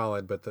really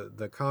solid, but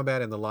the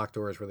combat and the locked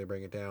doors really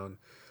bring it down.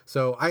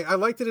 So I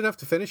liked it enough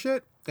to finish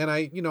it, and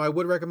I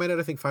would recommend it.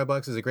 I think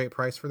 $5 is a great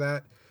price for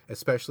that,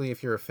 especially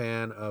if you're a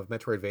fan of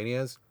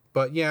Metroidvanias.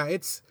 But yeah,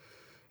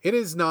 it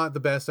is not the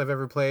best I've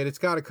ever played. It's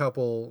got a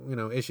couple,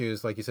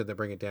 issues, like you said, that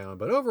bring it down.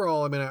 But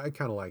overall, I mean, I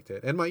kind of liked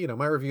it. And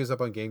my review's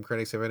up on Game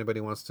Critics if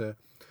anybody wants to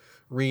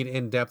read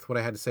in depth what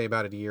I had to say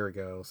about it a year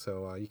ago.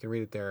 So you can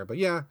read it there. But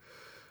yeah,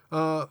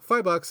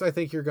 $5, I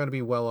think you're going to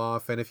be well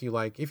off. And if you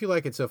like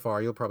it so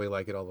far, you'll probably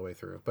like it all the way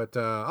through. But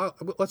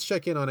let's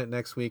check in on it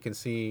next week and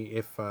see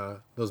if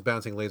those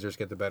bouncing lasers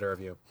get the better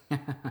of you.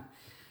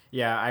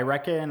 Yeah, I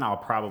reckon I'll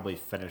probably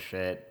finish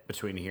it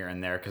between here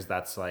and there because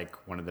that's like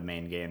one of the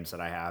main games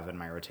that I have in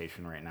my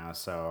rotation right now.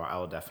 So I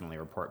will definitely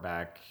report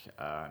back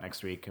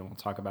next week and we'll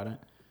talk about it.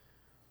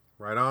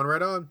 Right on,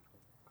 right on.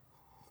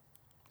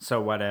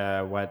 So what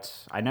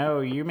I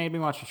know you made me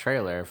watch a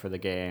trailer for the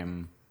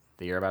game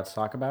that you're about to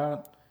talk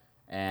about.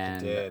 And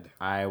I did.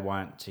 I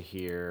want to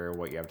hear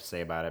what you have to say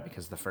about it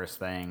because the first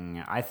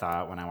thing I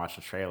thought when I watched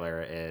the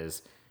trailer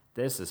is,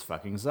 this is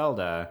fucking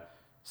Zelda.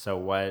 So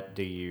what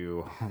do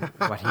you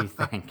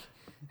think?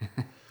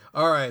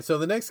 All right, so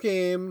the next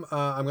game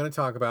I'm going to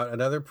talk about,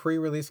 another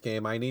pre-release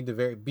game. I need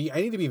to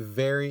be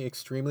very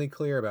extremely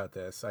clear about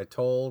this. I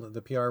told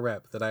the PR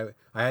rep that I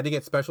had to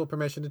get special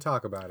permission to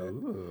talk about it.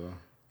 Ooh.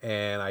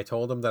 And I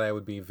told them that I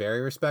would be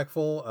very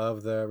respectful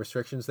of the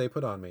restrictions they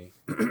put on me.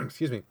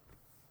 Excuse me.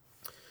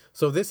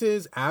 So this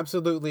is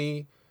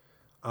absolutely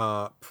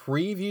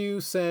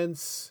preview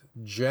sense,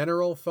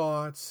 general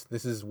thoughts.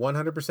 This is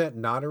 100%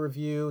 not a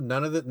review.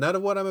 None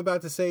of what I'm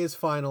about to say is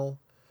final.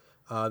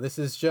 This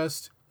is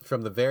just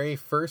from the very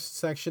first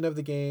section of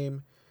the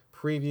game,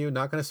 preview.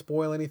 Not going to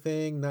spoil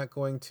anything. Not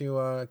going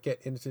to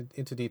get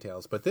into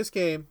details. But this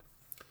game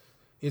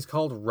is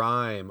called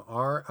Rime,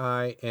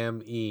 Rime,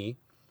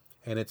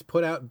 and it's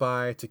put out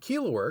by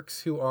Tequila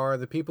Works, who are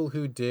the people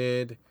who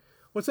did,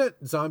 what's that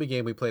zombie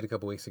game we played a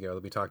couple weeks ago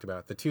that we talked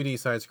about? The 2D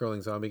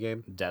side-scrolling zombie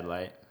game?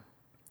 Deadlight.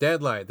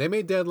 They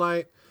made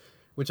Deadlight,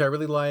 which I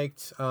really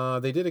liked.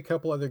 They did a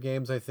couple other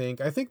games, I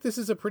think. I think this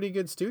is a pretty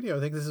good studio.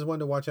 I think this is one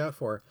to watch out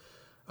for.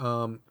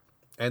 And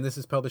this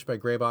is published by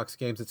Graybox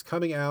Games. It's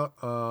coming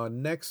out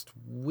next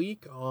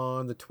week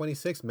on the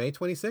 26th, May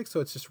 26th, so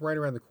it's just right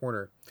around the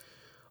corner.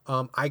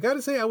 I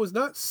gotta say, I was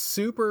not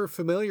super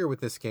familiar with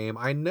this game.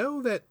 I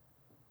know that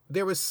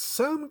there was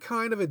some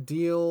kind of a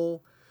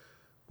deal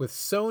with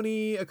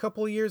Sony a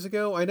couple of years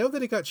ago. I know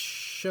that it got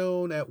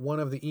shown at one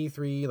of the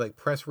E3 like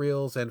press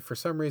reels, and for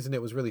some reason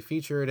it was really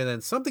featured, and then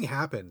something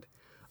happened.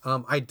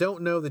 I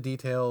don't know the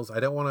details.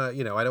 I don't want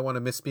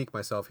to misspeak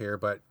myself here,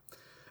 but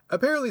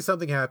apparently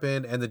something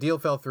happened and the deal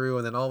fell through,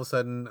 and then all of a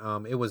sudden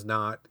it was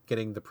not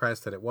getting the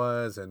press that it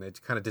was, and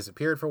it kind of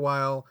disappeared for a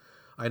while.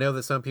 I know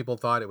that some people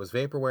thought it was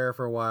vaporware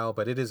for a while,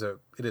 but it is a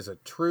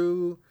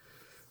true,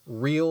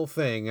 real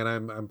thing, and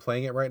I'm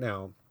playing it right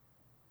now.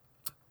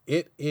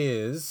 It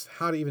is,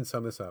 how to even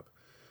sum this up?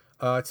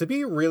 To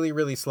be really,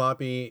 really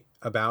sloppy,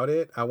 about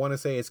it. I want to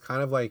say it's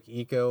kind of like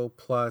Eco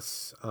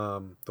plus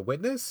The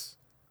Witness.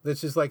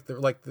 That's just like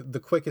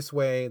the quickest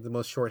way, the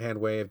most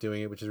shorthand way of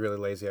doing it, which is really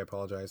lazy. I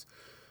apologize.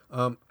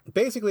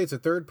 Basically, it's a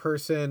third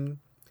person,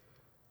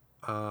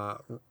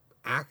 not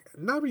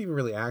even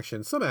really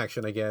action, some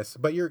action, I guess.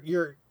 But you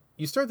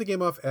start the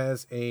game off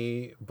as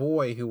a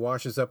boy who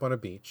washes up on a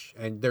beach,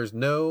 and there's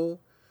no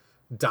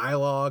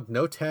dialogue,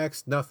 no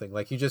text, nothing.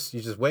 Like you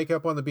just wake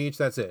up on the beach.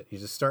 That's it. You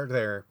just start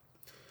there.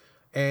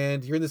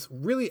 And you're in this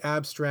really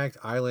abstract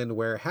island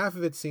where half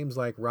of it seems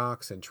like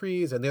rocks and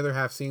trees, and the other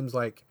half seems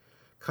like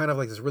kind of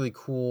like this really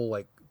cool,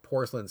 like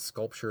porcelain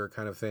sculpture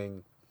kind of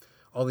thing.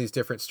 All these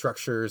different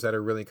structures that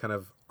are really kind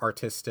of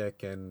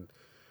artistic and,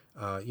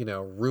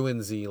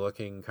 ruinsy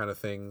looking kind of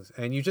things.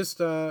 And you just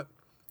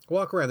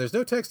walk around. There's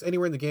no text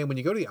anywhere in the game. When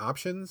you go to the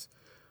options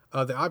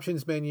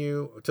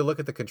menu to look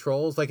at the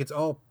controls, like it's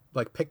all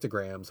like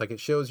pictograms. Like it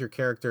shows your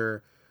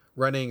character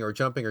running or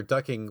jumping or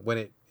ducking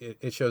when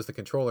it shows the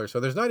controller. So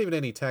there's not even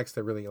any text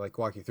that really like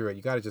walk you through it.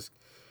 You got to just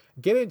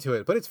get into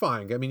it, but it's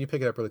fine. I mean, you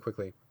pick it up really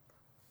quickly.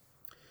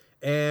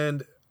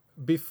 And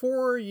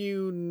before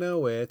you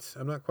know it,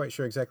 I'm not quite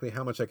sure exactly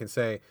how much I can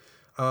say,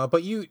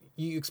 but you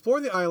explore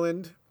the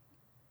island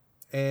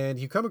and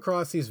you come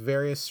across these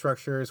various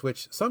structures,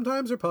 which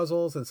sometimes are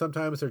puzzles and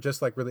sometimes they're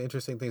just like really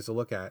interesting things to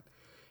look at.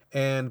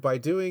 And by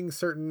doing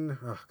certain,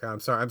 oh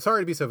God, I'm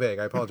sorry to be so vague.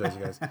 I apologize,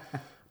 you guys.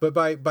 But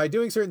by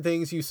doing certain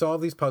things, you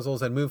solve these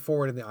puzzles and move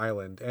forward in the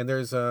island. And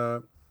there's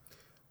a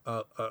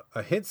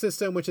hint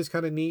system, which is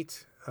kind of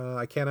neat.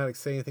 I cannot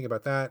say anything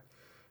about that.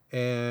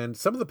 And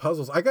some of the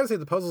puzzles, I gotta say,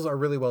 the puzzles are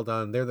really well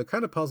done. They're the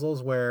kind of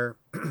puzzles where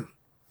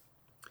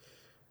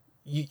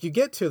you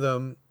get to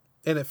them,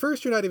 and at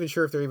first you're not even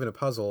sure if they're even a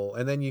puzzle,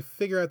 and then you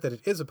figure out that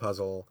it is a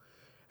puzzle,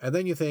 and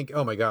then you think,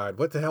 oh my God,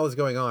 what the hell is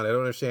going on? I don't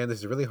understand. This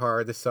is really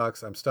hard. This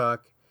sucks. I'm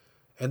stuck.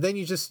 And then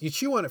you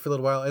chew on it for a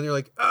little while, and you're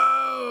like,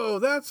 oh,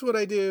 that's what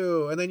I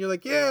do. And then you're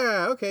like,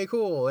 yeah, okay,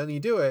 cool. And you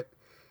do it.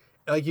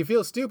 Like you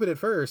feel stupid at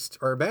first,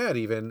 or bad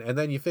even, and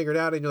then you figure it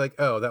out, and you're like,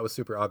 oh, that was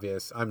super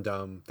obvious. I'm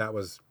dumb.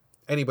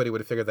 Anybody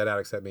would have figured that out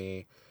except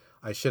me.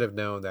 I should have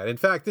known that. In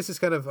fact, this is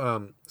kind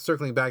of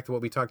circling back to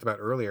what we talked about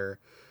earlier,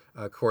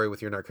 Corey,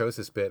 with your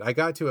Narcosis bit. I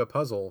got to a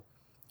puzzle,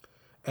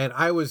 and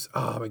I was,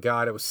 oh my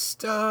God, I was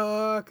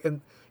stuck.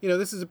 And,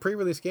 this is a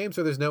pre-release game,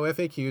 so there's no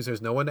FAQs.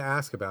 There's no one to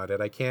ask about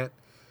it. I can't,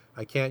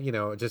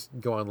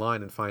 just go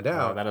online and find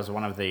out. Oh, that is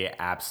one of the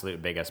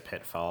absolute biggest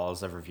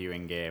pitfalls of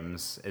reviewing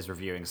games, is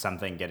reviewing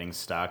something, getting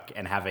stuck,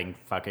 and having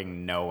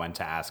fucking no one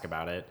to ask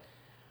about it.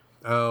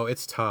 Oh,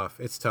 it's tough.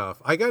 It's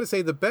tough. I got to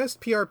say, the best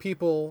PR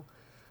people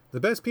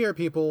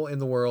in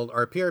the world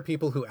are PR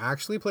people who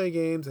actually play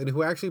games and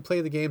who actually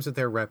play the games that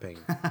they're repping.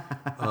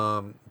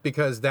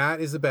 Because that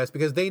is the best,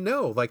 because they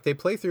know, like they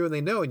play through and they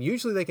know, and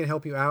usually they can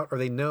help you out, or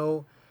they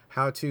know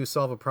how to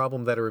solve a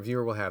problem that a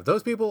reviewer will have.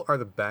 Those people are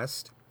the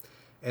best.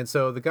 And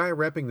so the guy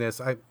repping this,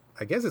 I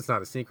guess it's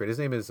not a secret. His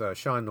name is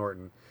Sean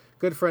Norton.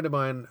 Good friend of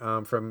mine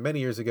from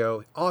many years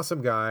ago.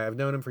 Awesome guy. I've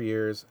known him for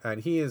years,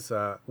 and he is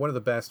one of the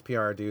best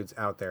PR dudes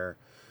out there.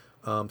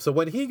 So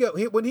when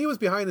he was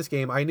behind this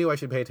game, I knew I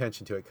should pay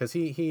attention to it, because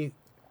he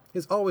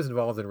is always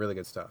involved in really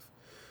good stuff.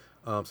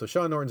 So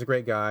Sean Norton's a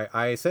great guy.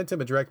 I sent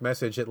him a direct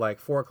message at like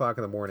 4:00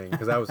 in the morning,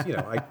 because I was,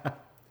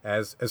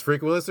 as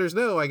frequent listeners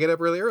know, I get up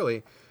really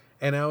early.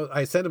 And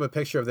I sent him a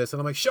picture of this, and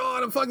I'm like,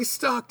 Sean, I'm fucking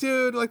stuck,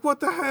 dude. Like,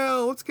 what the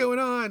hell? What's going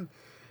on?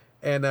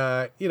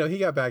 And, he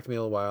got back to me a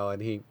little while,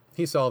 and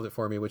he solved it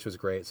for me, which was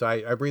great. So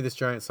I breathed this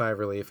giant sigh of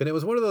relief. And it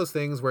was one of those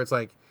things where it's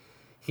like,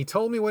 he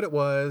told me what it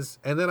was,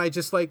 and then I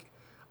just, like,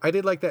 I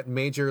did, like, that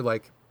major,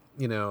 like,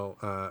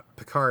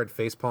 Picard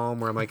facepalm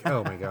where I'm like,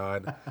 oh, my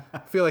God. I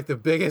feel like the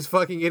biggest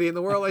fucking idiot in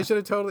the world. I should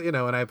have totally, and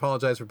I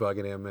apologize for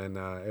bugging him. And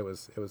it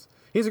was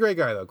he's a great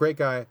guy, though. Great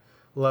guy.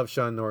 Love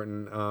Sean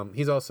Norton.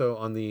 He's also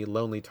on the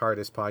Lonely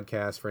TARDIS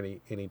podcast for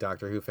any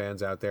Doctor Who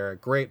fans out there.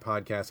 Great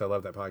podcast. I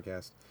love that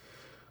podcast.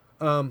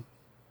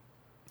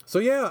 So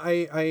yeah,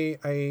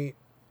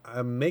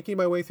 I'm making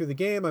my way through the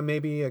game. I'm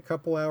maybe a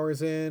couple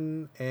hours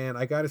in, and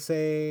I gotta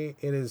say,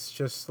 it is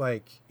just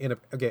like in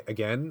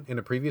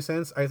a previous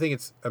sense, I think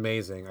it's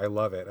amazing. I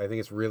love it. I think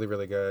it's really,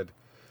 really good.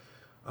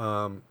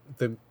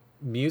 The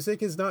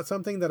music is not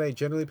something that I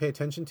generally pay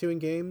attention to in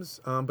games,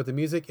 but the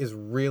music is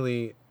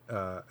really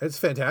it's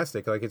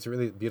fantastic. Like, it's a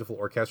really beautiful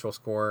orchestral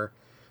score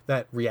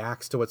that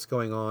reacts to what's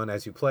going on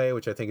as you play,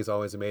 which I think is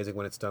always amazing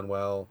when it's done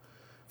well.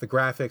 The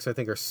graphics, I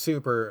think, are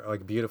super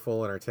like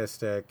beautiful and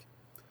artistic.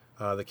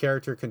 The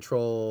character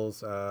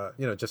controls,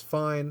 just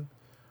fine.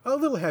 A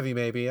little heavy,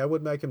 maybe. I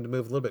would like him to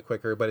move a little bit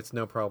quicker, but it's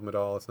no problem at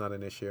all. It's not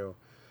an issue.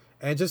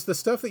 And just the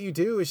stuff that you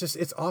do is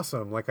it's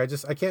awesome. Like, I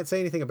can't say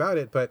anything about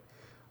it, but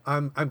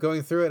I'm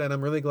going through it, and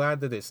I'm really glad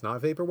that it's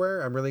not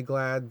vaporware. I'm really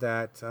glad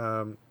that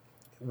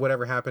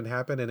whatever happened,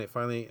 and it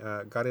finally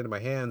got into my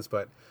hands.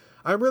 But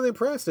I'm really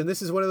impressed, and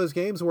this is one of those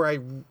games where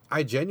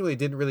I genuinely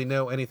didn't really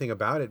know anything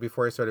about it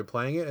before I started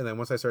playing it, and then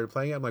once I started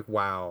playing it, I'm like,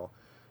 wow,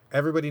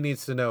 everybody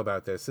needs to know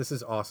about this. This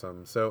is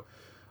awesome. So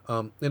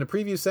In a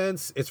preview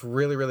sense, it's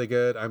really, really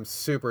good. I'm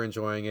super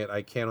enjoying it.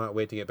 I cannot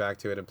wait to get back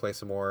to it and play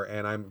some more.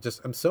 And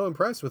I'm so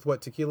impressed with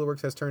what Tequila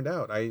Works has turned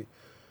out. I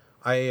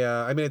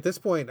mean, at this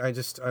point, I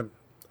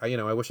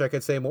wish I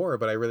could say more,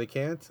 but I really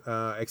can't,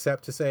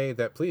 except to say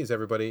that please,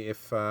 everybody,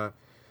 if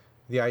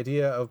the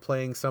idea of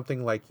playing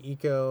something like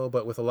Eco,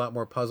 but with a lot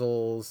more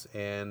puzzles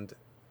and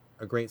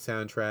a great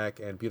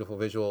soundtrack and beautiful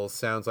visuals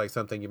sounds like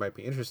something you might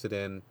be interested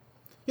in,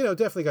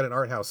 definitely got an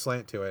art house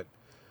slant to it.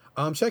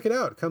 Check it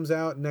out. It comes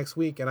out next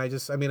week, and I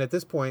mean, at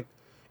this point,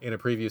 in a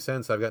preview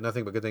sense, I've got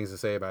nothing but good things to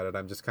say about it.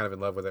 I'm just kind of in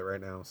love with it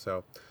right now.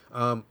 So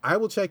I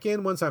will check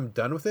in once I'm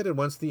done with it and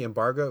once the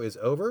embargo is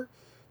over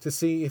to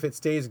see if it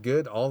stays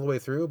good all the way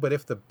through. But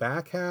if the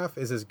back half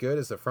is as good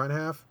as the front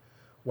half,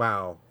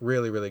 wow,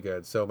 really, really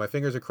good. So my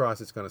fingers are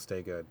crossed it's going to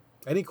stay good.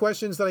 Any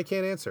questions that I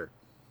can't answer?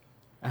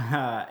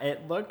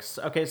 It looks...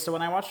 Okay, so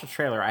when I watched the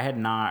trailer, I had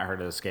not heard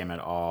of this game at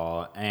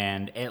all,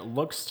 and it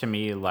looks to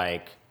me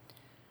like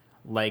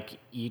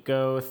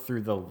Eco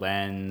through the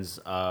lens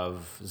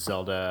of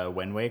Zelda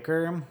Wind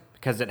Waker,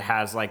 because it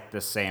has like the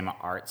same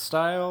art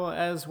style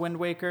as Wind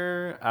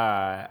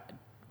Waker.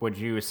 Would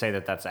you say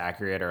that that's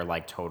accurate or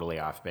like totally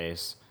off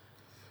base?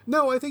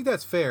 No, I think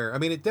that's fair. I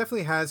mean, it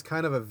definitely has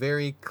kind of a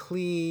very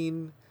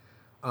clean...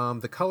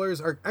 the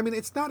colors are... I mean,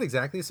 it's not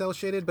exactly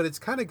cel-shaded, but it's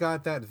kind of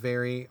got that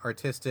very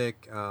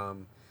artistic...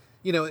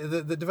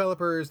 the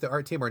developers, the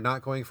art team are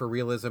not going for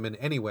realism in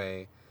any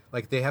way.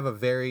 Like, they have a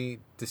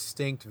very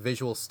distinct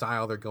visual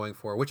style they're going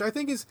for, which I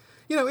think is,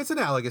 it's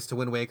analogous to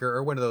Wind Waker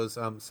or one of those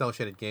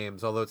cel-shaded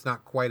games, although it's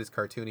not quite as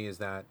cartoony as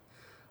that.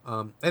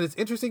 And it's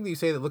interesting that you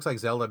say that it looks like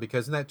Zelda,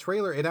 because in that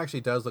trailer, it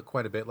actually does look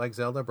quite a bit like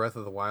Zelda Breath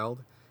of the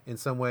Wild in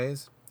some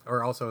ways,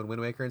 or also in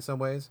Wind Waker in some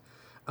ways.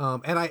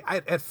 And I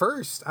at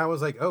first, I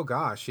was like, oh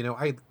gosh,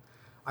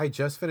 I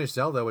just finished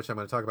Zelda, which I'm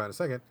going to talk about in a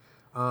second.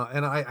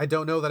 And I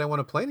don't know that I want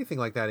to play anything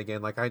like that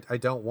again. Like, I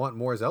don't want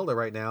more Zelda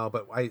right now,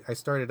 but I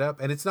started up,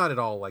 and it's not at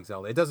all like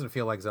Zelda. It doesn't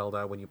feel like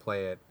Zelda when you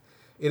play it.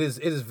 It is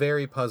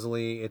very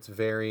puzzly. It's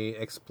very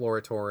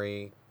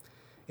exploratory.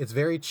 It's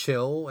very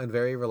chill and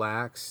very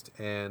relaxed,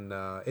 and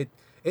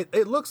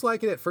it looks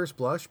like it at first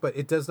blush, but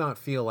it does not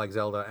feel like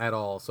Zelda at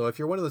all. So if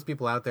you're one of those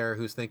people out there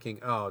who's thinking,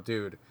 oh,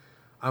 dude,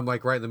 I'm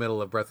like right in the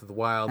middle of Breath of the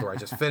Wild, or I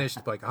just finished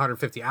like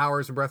 150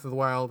 hours in Breath of the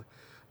Wild,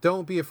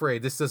 don't be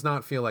afraid. This does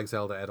not feel like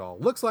Zelda at all.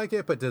 Looks like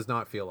it, but does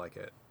not feel like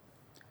it.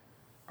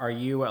 Are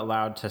you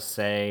allowed to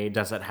say,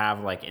 does it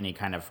have like any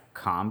kind of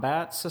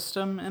combat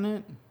system in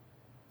it?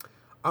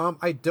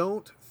 I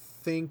don't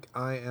think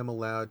I am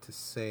allowed to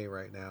say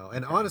right now.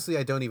 And honestly,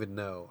 I don't even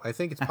know. I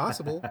think it's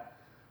possible.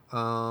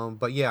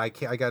 But yeah, I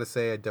got to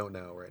say I don't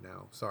know right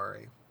now.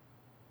 Sorry.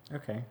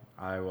 Okay.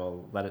 I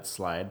will let it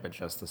slide, but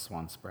just this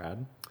once,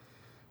 Brad.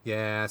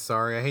 Yeah,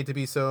 sorry. I hate to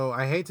be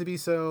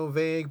so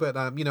vague, but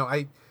I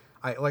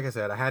like I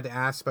said, I had to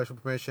ask special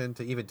permission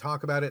to even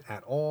talk about it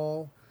at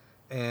all.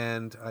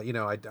 And, I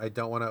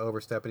don't want to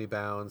overstep any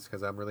bounds,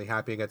 because I'm really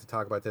happy I got to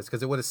talk about this,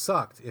 because it would have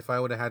sucked if I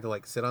would have had to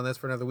like sit on this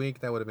for another week.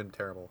 That would have been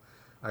terrible.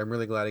 I'm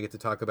really glad I get to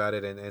talk about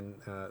it and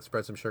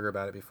spread some sugar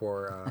about it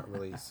before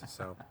release.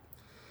 So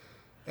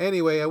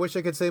anyway, I wish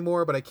I could say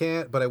more, but I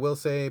can't. But I will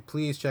say,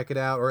 please check it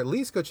out, or at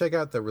least go check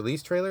out the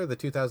release trailer, the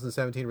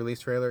 2017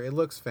 release trailer. It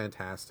looks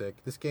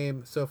fantastic. This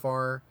game so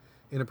far,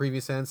 in a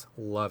previous sense,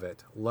 love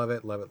it. Love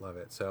it, love it, love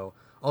it. So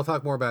I'll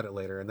talk more about it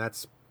later, and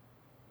that's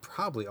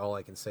probably all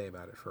I can say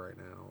about it for right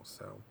now.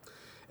 So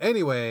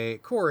anyway,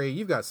 Corey,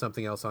 you've got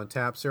something else on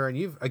tap, sir, and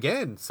you've,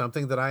 again,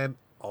 something that I am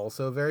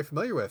also very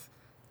familiar with.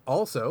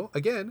 Also,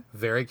 again,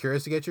 very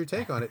curious to get your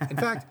take on it. In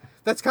fact,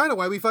 that's kind of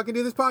why we fucking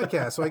do this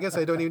podcast, so I guess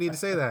I don't even need to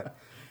say that.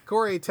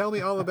 Corey, tell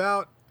me all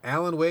about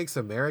Alan Wake's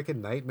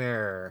American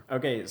Nightmare.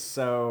 Okay,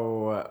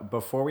 so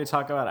before we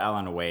talk about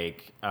Alan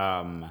Wake,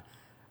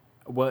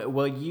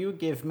 will you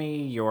give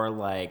me your,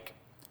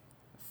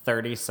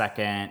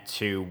 30-second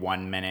to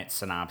 1-minute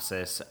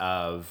synopsis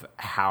of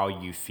how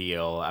you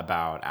feel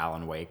about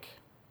Alan Wake?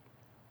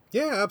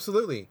 Yeah,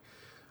 absolutely.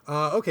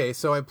 Okay,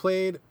 so I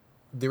played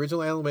the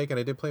original Alan Wake, and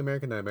I did play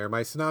American Nightmare.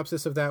 My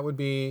synopsis of that would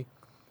be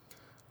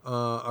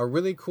a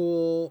really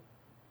cool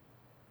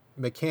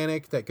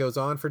mechanic that goes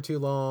on for too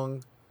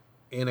long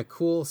in a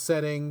cool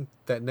setting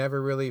that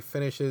never really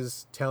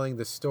finishes telling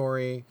the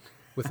story,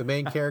 with the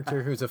main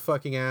character who's a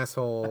fucking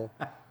asshole,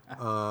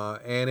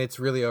 and it's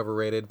really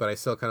overrated, but I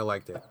still kind of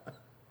liked it.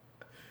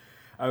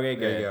 Okay,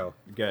 good. There you go.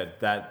 Good.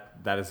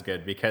 That is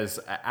good, because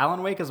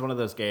Alan Wake is one of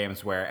those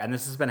games where, and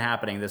this has been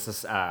happening, this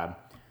is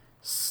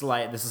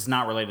this is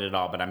not related at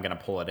all, but I'm going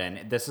to pull it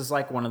in. This is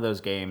like one of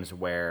those games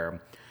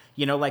where,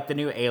 like the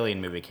new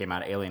Alien movie came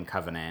out, Alien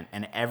Covenant,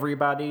 and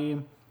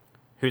everybody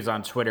who's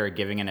on Twitter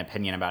giving an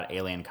opinion about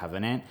Alien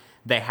Covenant,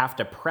 they have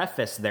to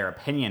preface their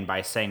opinion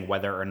by saying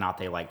whether or not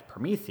they liked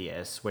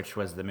Prometheus, which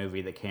was the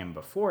movie that came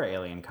before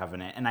Alien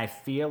Covenant. And I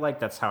feel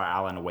like that's how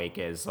Alan Wake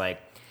is. Like,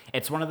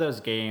 it's one of those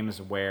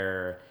games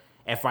where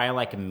if I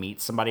meet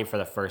somebody for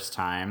the first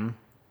time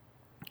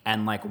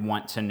and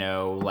want to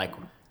know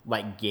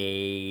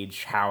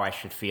gauge how I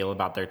should feel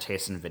about their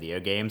taste in video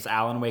games,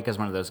 Alan Wake is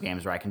one of those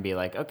games where I can be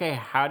like, okay,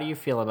 how do you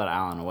feel about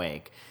Alan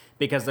Wake?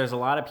 because there's a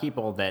lot of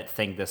people that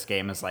think this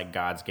game is like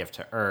God's gift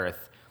to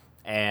Earth,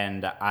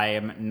 and I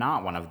am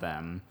not one of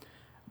them.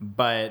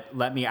 But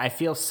I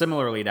feel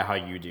similarly to how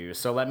you do.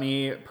 So let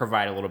me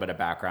provide a little bit of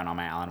background on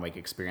my Alan Wake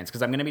experience,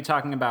 because I'm going to be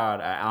talking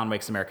about Alan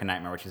Wake's American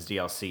Nightmare, which is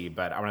DLC,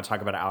 but I want to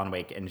talk about Alan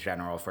Wake in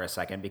general for a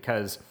second,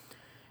 because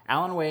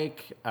Alan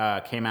Wake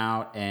came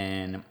out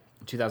in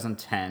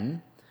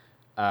 2010,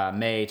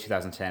 May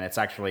 2010. It's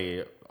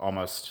actually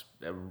almost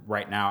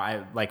right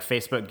now.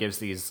 Facebook gives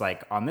these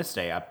like on this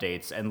day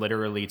updates, and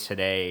literally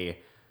today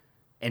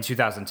in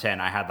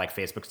 2010, I had like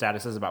Facebook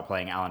statuses about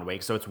playing Alan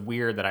Wake. So it's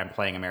weird that I'm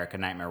playing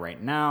American Nightmare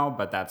right now,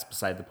 but that's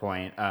beside the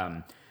point.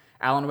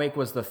 Alan Wake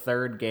was the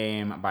third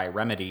game by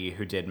Remedy,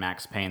 who did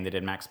Max Payne. They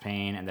did Max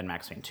Payne and then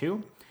Max Payne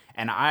 2.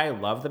 And I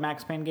love the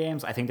Max Payne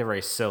games. I think they're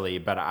very silly,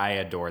 but I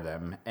adore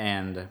them.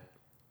 And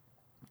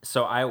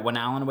so when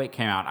Alan Wake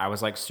came out, I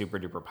was like super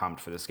duper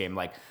pumped for this game.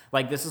 Like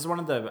this is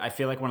I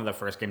feel like one of the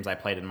first games I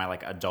played in my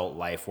like adult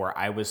life where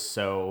I was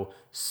so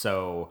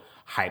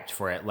hyped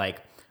for it.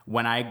 Like,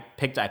 when I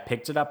picked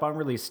it up on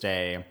release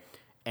day,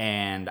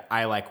 and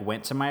I like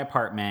went to my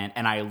apartment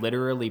and I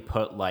literally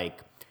put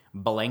like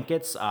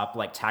blankets up,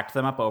 like tacked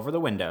them up over the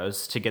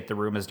windows to get the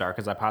room as dark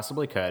as I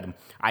possibly could.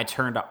 I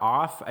turned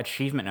off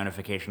achievement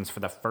notifications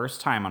for the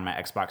first time on my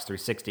Xbox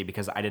 360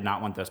 because I did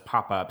not want those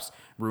pop-ups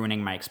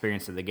ruining my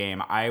experience of the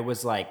game. I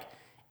was like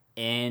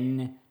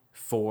in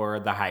for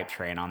the hype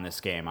train on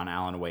this game, on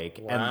Alan Wake.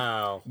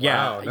 Wow. And,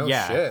 yeah, wow. No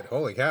yeah. shit.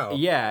 Holy cow.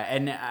 Yeah,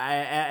 and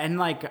I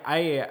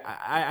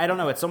don't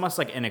know. It's almost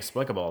like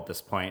inexplicable at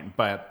this point,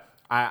 but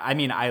I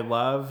mean, I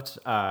loved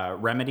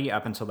Remedy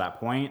up until that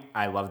point.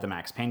 I loved the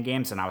Max Payne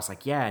games, and I was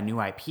like, yeah,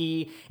 new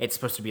IP. It's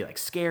supposed to be like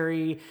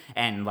scary,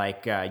 and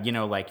like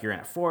like you're in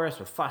a forest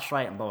with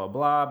flashlight and blah blah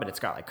blah. But it's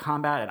got like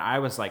combat, and I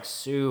was like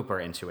super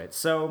into it.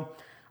 So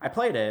I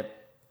played it,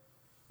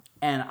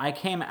 and I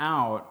came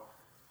out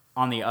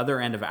on the other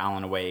end of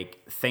Alan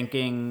Wake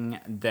thinking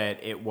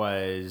that it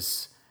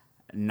was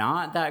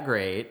not that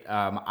great.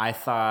 I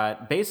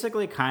thought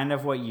basically kind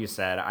of what you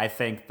said. I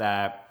think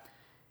that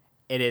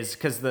it is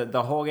because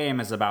the whole game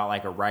is about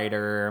like a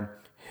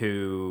writer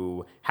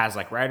who has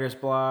like writer's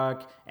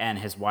block, and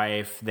his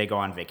wife, they go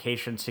on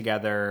vacation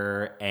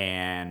together,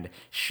 and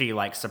she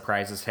like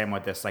surprises him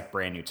with this like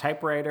brand new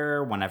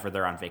typewriter whenever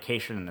they're on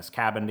vacation in this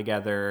cabin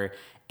together,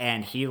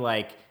 and he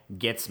like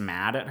gets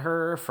mad at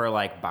her for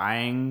like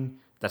buying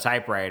the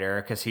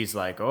typewriter because he's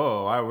like,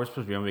 we're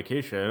supposed to be on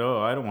vacation.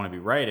 I don't want to be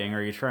writing.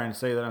 Are you trying to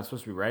say that I'm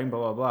supposed to be writing?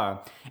 Blah, blah, blah.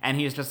 And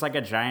he's just like a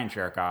giant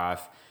jerk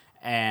off.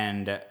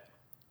 And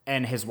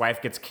his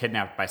wife gets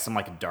kidnapped by some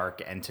like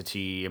dark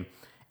entity.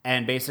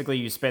 And basically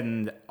you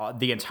spend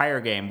the entire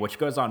game, which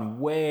goes on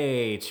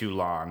way too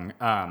long.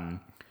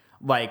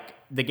 Like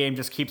the game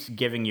just keeps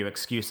giving you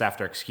excuse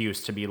after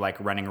excuse to be like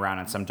running around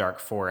in some dark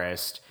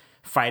forest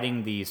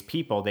fighting these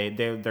people.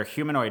 They're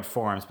humanoid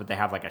forms, but they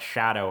have like a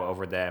shadow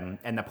over them.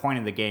 And the point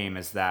of the game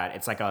is that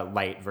it's like a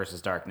light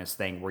versus darkness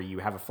thing where you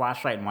have a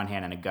flashlight in one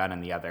hand and a gun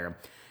in the other.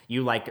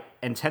 You like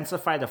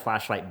intensify the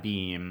flashlight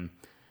beam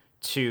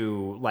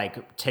to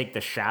like take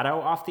the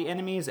shadow off the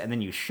enemies, and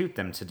then you shoot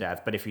them to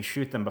death. But if you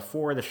shoot them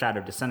before the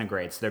shadow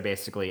disintegrates, they're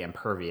basically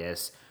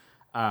impervious.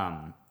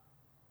 I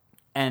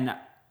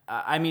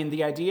mean,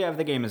 the idea of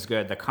the game is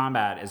good. The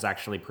combat is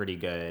actually pretty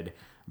good,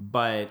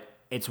 but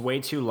it's way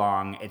too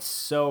long. It's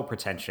so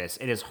pretentious.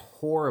 It is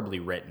horribly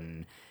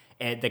written.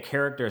 The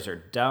characters are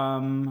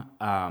dumb.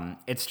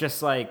 It's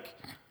just like,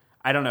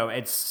 I don't know.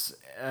 It's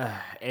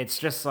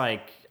just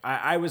like,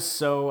 I was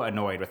so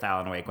annoyed with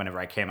Alan Wake whenever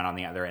I came out on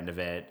the other end of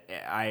it.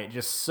 I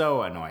just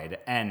so annoyed.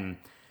 And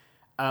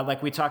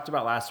like we talked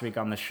about last week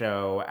on the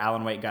show,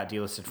 Alan Wake got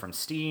delisted from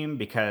Steam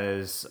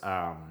because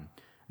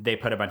they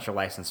put a bunch of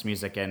licensed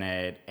music in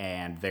it,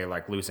 and they're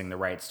like losing the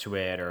rights to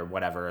it or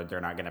whatever.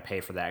 They're not going to pay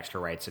for the extra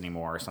rights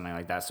anymore or something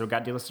like that. So it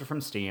got delisted from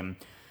Steam.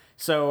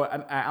 So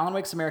Alan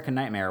Wake's American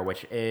Nightmare,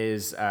 which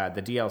is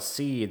the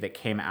DLC that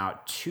came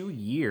out 2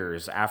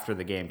 years after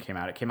the game came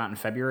out. It came out in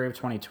February of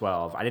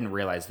 2012. I didn't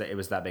realize that it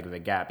was that big of a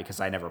gap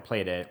because I never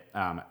played it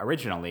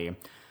originally.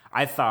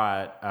 I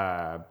thought,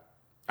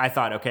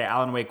 okay,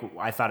 Alan Wake,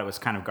 I thought it was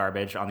kind of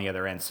garbage on the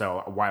other end,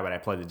 so why would I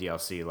play the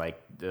DLC?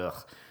 Like, ugh.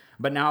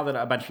 But now that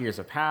a bunch of years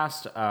have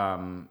passed,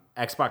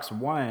 Xbox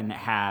One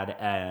had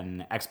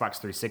an Xbox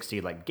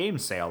 360 like game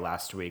sale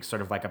last week,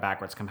 sort of like a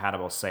backwards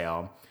compatible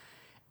sale.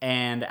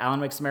 And Alan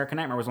Wake's American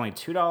Nightmare was only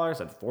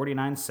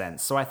 $2.49.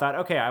 So I thought,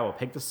 okay, I will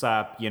pick this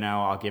up.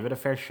 I'll give it a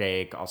fair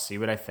shake. I'll see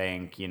what I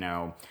think.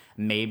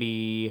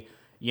 Maybe,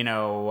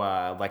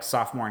 like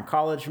sophomore in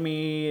college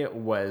me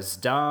was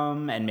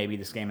dumb, and maybe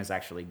this game is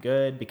actually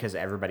good because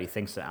everybody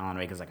thinks that Alan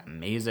Wake is like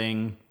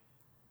amazing.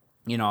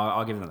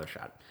 I'll give it another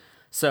shot.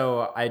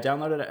 So I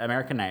downloaded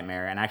American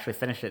Nightmare and actually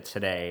finished it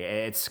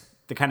today. It's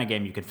the kind of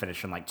game you can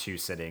finish in like 2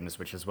 sittings,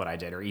 which is what I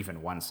did, or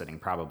even 1 sitting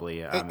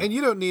probably. And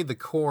you don't need the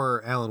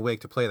core Alan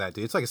Wake to play that,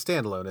 dude. It's like a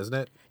standalone, isn't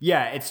it?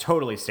 Yeah, it's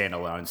totally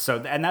standalone.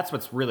 So, and that's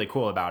what's really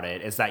cool about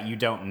it, is that you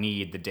don't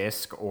need the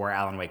disc or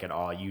Alan Wake at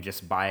all. You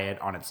just buy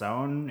it on its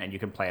own, and you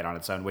can play it on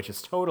its own, which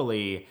is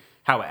totally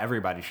how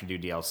everybody should do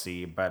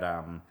DLC.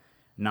 But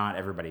not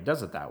everybody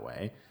does it that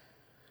way.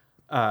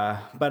 I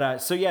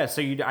just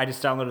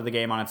downloaded the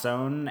game on its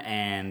own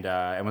and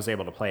was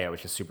able to play it,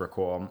 which is super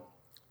cool.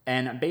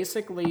 And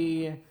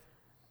basically,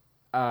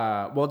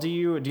 do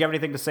you have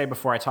anything to say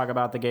before I talk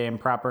about the game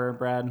proper,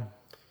 Brad?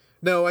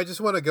 No, I just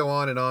want to go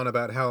on and on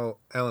about how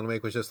Alan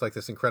Wake was just like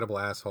this incredible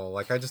asshole.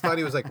 Like, I just thought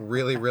he was like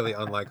really, really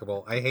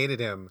unlikable. I hated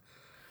him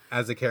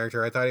as a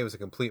character. I thought he was a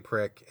complete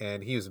prick,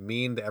 and he was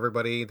mean to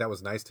everybody that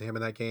was nice to him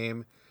in that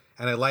game.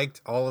 And I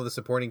liked all of the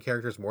supporting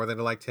characters more than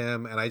I liked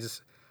him. And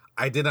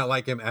I did not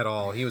like him at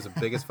all. He was the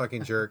biggest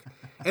fucking jerk.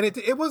 And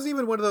it wasn't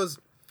even one of those.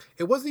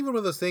 It wasn't even one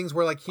of those things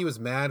where like he was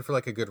mad for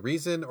like a good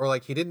reason, or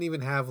like he didn't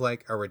even have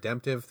like a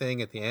redemptive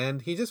thing at the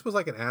end. He just was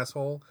like an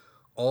asshole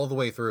all the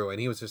way through, and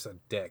he was just a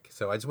dick.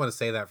 So I just want to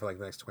say that for like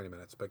the next 20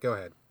 minutes, but go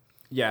ahead.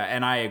 Yeah,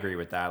 and I agree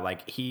with that.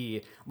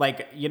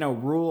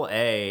 Rule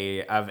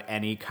A of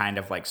any kind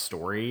of like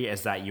story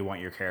is that you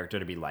want your character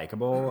to be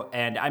likable.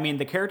 And I mean,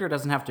 the character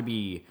doesn't have to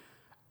be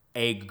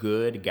a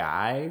good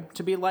guy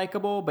to be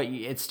likable, but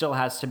it still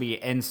has to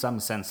be in some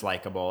sense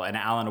likable. And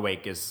Alan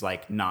Wake is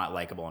like not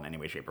likable in any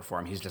way, shape, or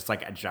form. He's just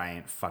like a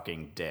giant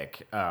fucking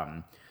dick.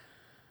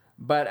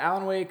 But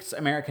Alan Wake's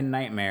American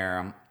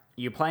Nightmare,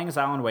 you playing as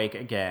Alan Wake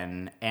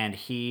again, and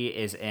he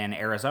is in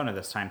Arizona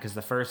this time, because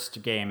the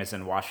first game is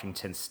in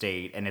Washington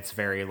State, and it's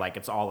very like,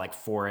 it's all like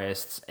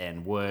forests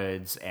and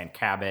woods and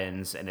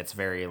cabins, and it's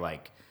very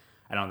like,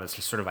 I don't know, that's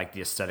just sort of like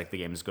the aesthetic the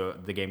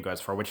game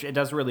goes for, which it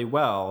does really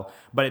well,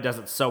 but it does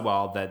it so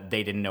well that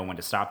they didn't know when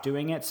to stop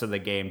doing it. So the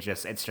game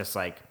it's just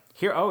like,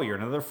 here, oh, you're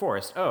in another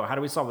forest. Oh, how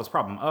do we solve this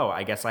problem? Oh,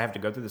 I guess I have to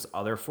go through this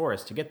other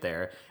forest to get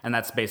there. And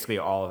that's basically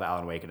all of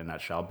Alan Wake in a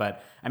nutshell.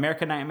 But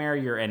American Nightmare,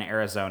 you're in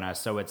Arizona,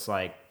 so it's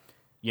like,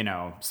 you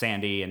know,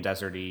 sandy and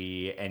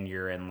deserty, and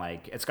you're in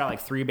like, it's got like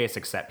 3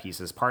 basic set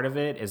pieces. Part of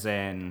it is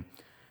in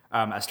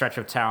a stretch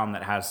of town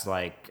that has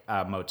like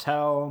a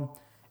motel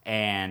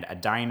and a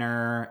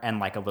diner and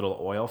like a little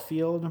oil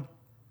field.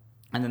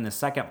 And then the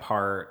second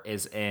part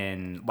is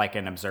in like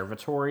an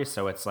observatory.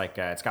 So it's like,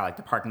 it's got like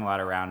the parking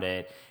lot around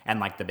it and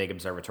like the big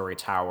observatory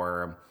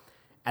tower.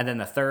 And then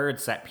the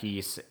third set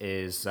piece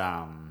is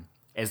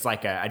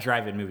like a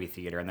drive-in movie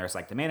theater, and there's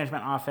like the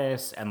management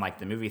office and like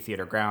the movie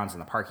theater grounds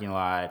and the parking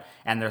lot,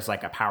 and there's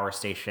like a power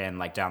station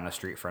like down the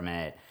street from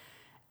it.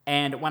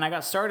 And when I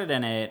got started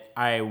in it,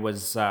 I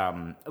was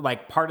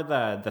like, part of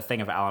the thing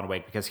of Alan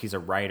Wake, because he's a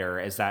writer,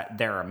 is that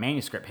there are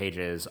manuscript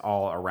pages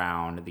all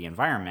around the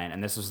environment.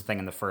 And this was a thing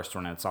in the first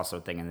one, and it's also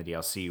a thing in the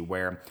DLC,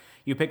 where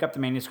you pick up the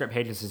manuscript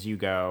pages as you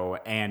go,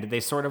 and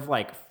they sort of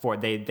like,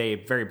 they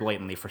very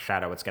blatantly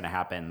foreshadow what's going to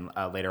happen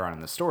later on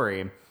in the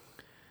story.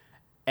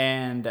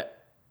 And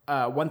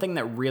one thing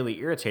that really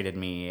irritated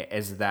me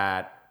is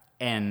that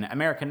in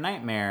American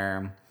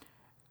Nightmare,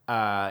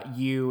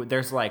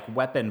 there's like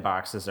weapon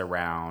boxes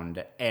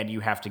around, and you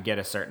have to get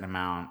a certain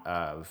amount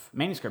of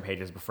manuscript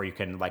pages before you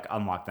can like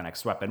unlock the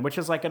next weapon, which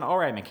is like an all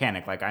right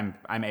mechanic. Like I'm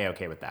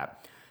A-okay with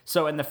that.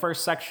 So in the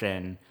first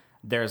section,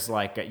 there's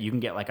like, you can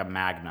get like a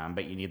magnum,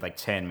 but you need like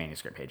 10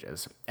 manuscript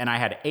pages. And I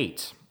had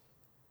 8.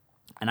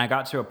 And I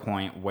got to a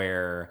point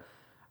where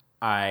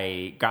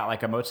I got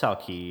like a motel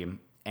key,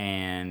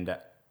 and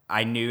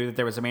I knew that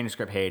there was a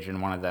manuscript page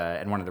in one of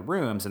the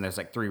rooms, and there's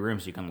like 3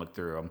 rooms you can look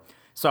through.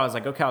 So I was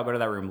like, okay, I'll go to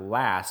that room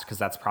last, because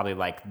that's probably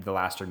like the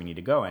last room you need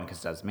to go in,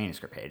 because it has a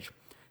manuscript page.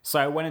 So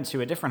I went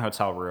into a different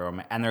hotel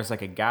room, and there's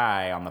like a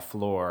guy on the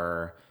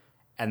floor,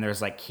 and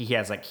there's like, he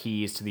has like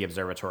keys to the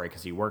observatory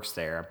because he works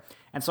there.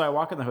 And so I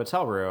walk in the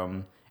hotel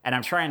room, and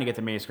I'm trying to get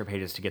the manuscript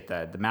pages to get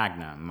the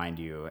magnum, mind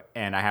you,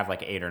 and I have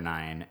like 8 or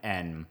 9,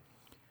 and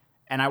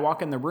I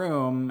walk in the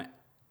room,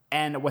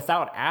 and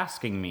without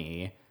asking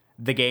me,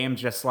 the game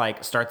just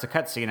like starts a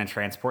cutscene and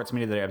transports me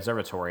to the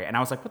observatory. And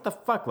I was like, what the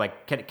fuck?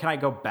 Like, can I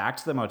go back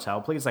to the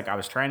motel, please? Like, I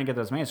was trying to get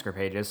those manuscript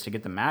pages to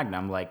get the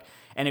magnum, like,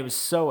 and it was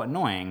so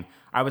annoying.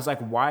 I was like,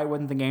 why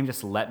wouldn't the game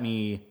just let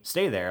me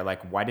stay there?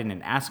 Like, why didn't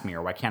it ask me,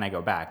 or why can't I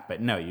go back?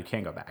 But no, you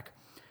can't go back.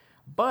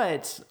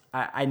 But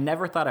I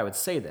never thought I would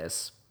say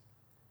this,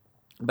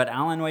 but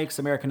Alan Wake's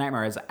American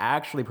Nightmare is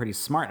actually pretty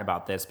smart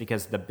about this,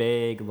 because the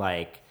big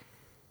like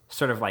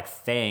sort of like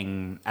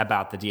thing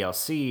about the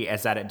DLC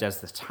is that it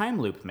does this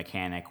time loop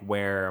mechanic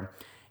where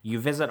you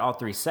visit all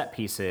 3 set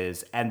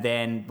pieces, and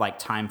then like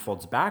time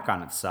folds back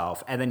on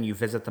itself, and then you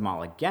visit them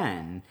all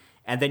again,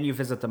 and then you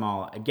visit them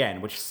all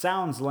again, which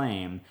sounds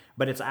lame,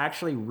 but it's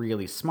actually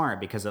really smart,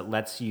 because it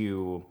lets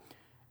you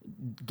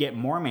get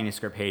more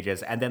manuscript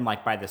pages. And then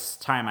like by this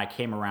time I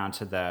came around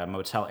to the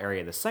motel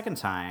area the second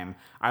time,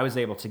 I was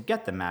able to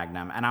get the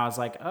magnum, and I was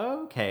like,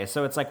 okay.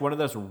 So it's like one of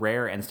those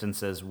rare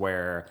instances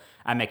where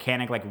a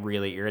mechanic like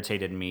really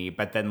irritated me,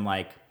 but then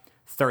like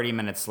 30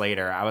 minutes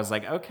later I was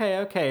like,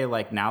 okay,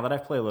 like now that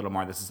I've played a little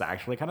more, this is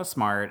actually kind of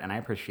smart, and I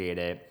appreciate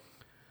it.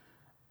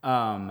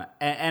 And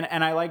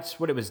I liked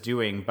what it was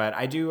doing, but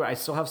I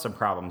still have some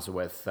problems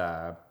with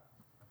Alan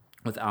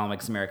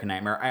Wake's American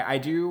Nightmare. I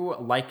do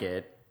like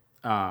it.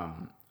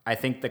 I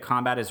think the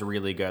combat is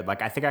really good.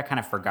 Like, I think I kind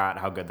of forgot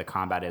how good the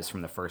combat is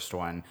from the first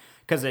one,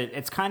 because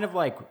it's kind of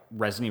like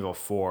Resident Evil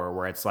 4,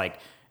 where it's like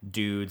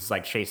dudes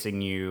like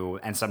chasing you,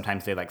 and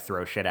sometimes they like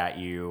throw shit at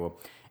you.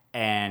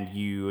 And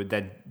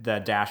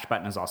the dash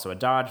button is also a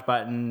dodge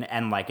button,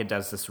 and like it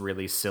does this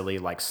really silly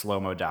like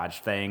slow-mo dodge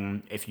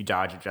thing if you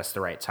dodge at just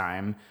the right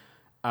time.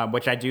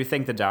 Which I do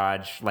think the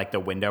dodge, like the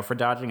window for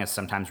dodging, is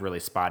sometimes really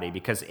spotty,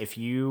 because if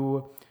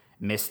you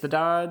miss the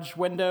dodge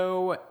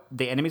window,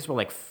 the enemies will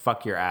like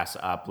fuck your ass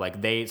up. Like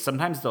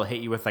sometimes they'll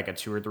hit you with like a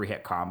 2 or 3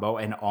 hit combo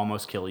and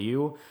almost kill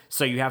you.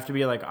 So you have to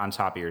be like on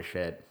top of your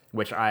shit,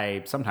 which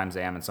I sometimes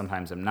am and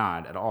sometimes am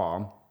not at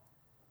all.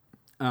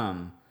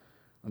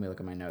 Let me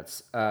look at my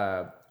notes.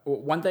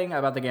 One thing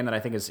about the game that I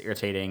think is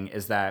irritating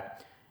is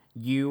that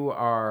the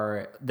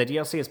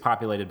DLC is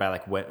populated by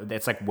like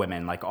it's like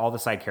women. Like all the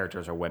side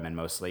characters are women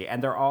mostly,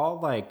 and they're all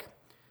like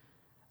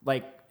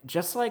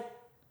just like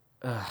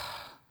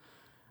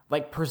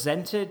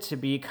presented to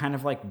be kind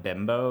of like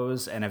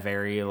bimbos in a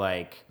very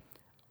like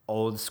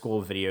old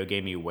school video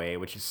gamey way,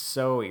 which is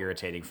so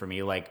irritating for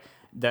me. Like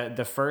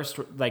the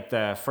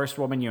first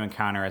woman you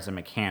encounter as a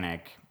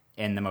mechanic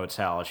in the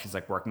motel, she's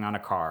like working on a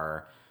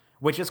car.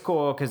 Which is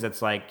cool because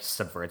it's like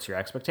subverts your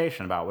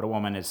expectation about what a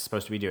woman is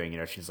supposed to be doing. You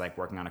know, she's like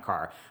working on a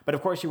car. But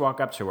of course you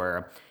walk up to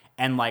her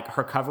and like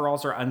her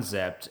coveralls are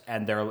unzipped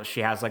and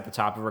she has like the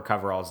top of her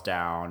coveralls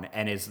down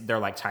and they're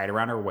like tied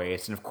around her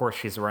waist. And of course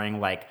she's wearing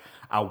like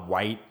a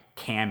white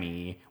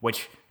cami,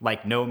 which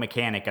like no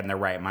mechanic in their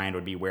right mind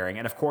would be wearing.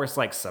 And of course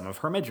like some of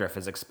her midriff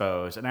is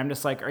exposed. And I'm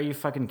just like, are you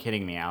fucking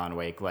kidding me, Alan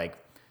Wake? Like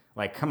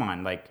come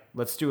on, like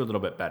let's do a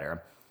little bit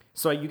better.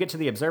 So you get to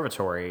the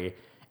observatory.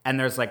 And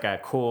there's like a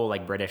cool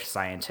like British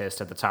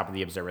scientist at the top of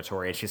the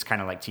observatory, and she's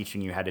kind of like teaching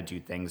you how to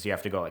do things. You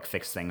have to go like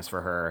fix things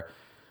for her.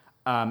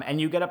 And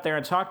you get up there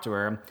and talk to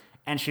her,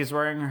 and she's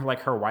wearing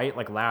her white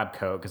like lab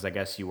coat, because I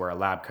guess you wear a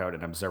lab coat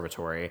in an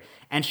observatory.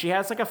 And she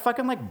has like a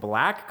fucking like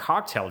black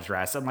cocktail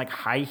dress and like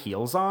high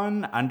heels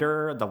on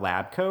under the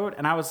lab coat.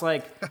 And I was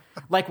like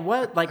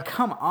what? Like,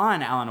 come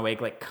on, Alan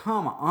Wake. Like,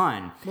 come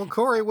on. Well,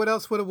 Corey, what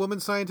else would a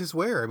woman scientist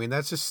wear? I mean,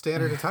 that's just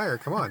standard attire.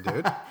 Come on,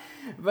 dude.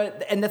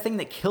 And the thing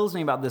that kills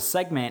me about this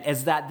segment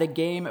is that the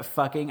game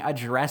fucking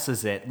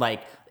addresses it.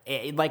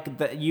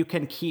 You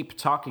can keep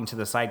talking to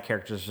the side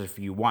characters if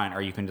you want,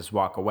 or you can just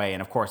walk away.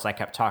 And of course, I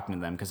kept talking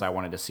to them because I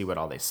wanted to see what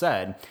all they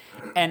said.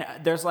 And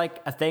there's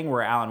like a thing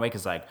where Alan Wake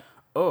is like,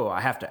 "Oh,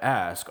 I have to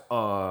ask, is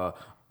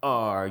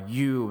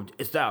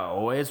that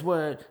always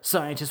what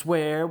scientists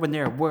wear when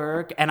they're at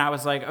work?" And I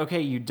was like,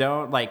 okay, you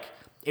don't like.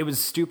 It was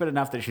stupid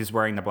enough that she's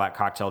wearing the black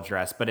cocktail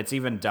dress, but it's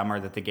even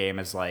dumber that the game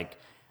is like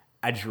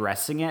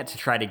addressing it to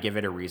try to give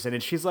it a reason.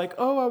 And she's like,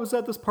 "Oh, I was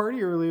at this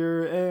party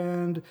earlier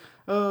and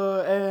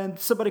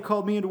somebody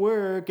called me into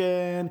work,"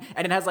 and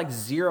it has like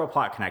zero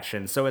plot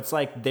connection. So it's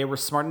like they were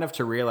smart enough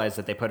to realize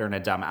that they put her in a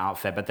dumb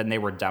outfit, but then they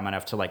were dumb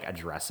enough to like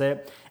address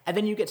it. And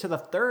then you get to the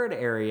third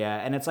area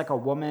and it's like a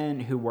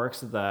woman who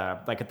works at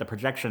the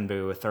projection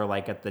booth or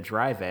like at the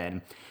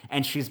drive-in,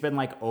 and she's been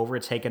like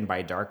overtaken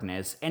by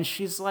darkness, and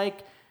she's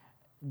like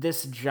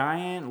this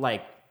giant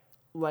like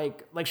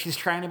she's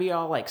trying to be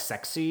all like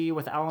sexy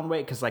with Alan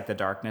Wake because like the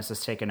darkness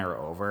has taken her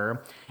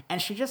over, and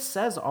she just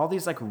says all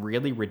these like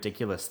really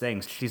ridiculous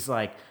things. She's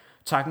like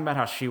talking about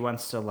how she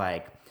wants to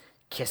like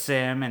kiss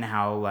him and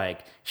how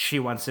like she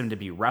wants him to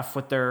be rough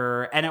with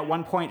her, and at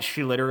one point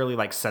she literally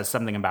like says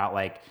something about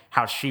like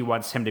how she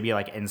wants him to be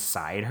like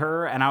inside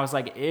her, and I was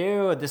like,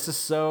 ew, this is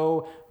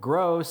so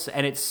gross.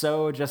 And it's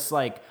so just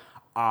like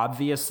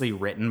obviously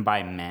written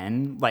by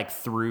men, like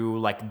through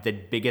like the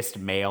biggest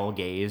male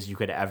gaze you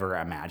could ever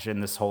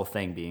imagine this whole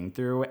thing being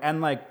through. And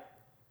like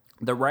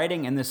the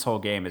writing in this whole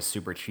game is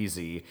super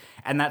cheesy,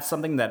 and that's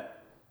something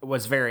that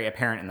was very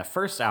apparent in the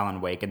first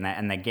Alan Wake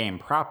and the game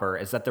proper,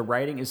 is that the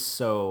writing is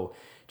so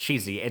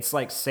cheesy. It's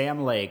like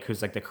Sam Lake,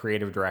 who's like the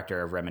creative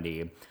director of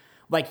Remedy.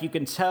 Like, you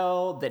can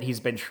tell that he's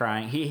been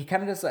trying. He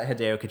kind of does that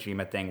Hideo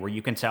Kojima thing where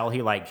you can tell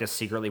he, like, just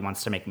secretly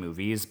wants to make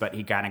movies, but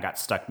he kind of got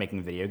stuck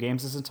making video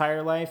games his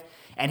entire life.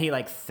 And he,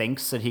 like,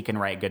 thinks that he can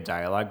write good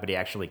dialogue, but he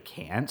actually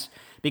can't.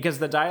 Because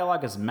the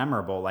dialogue is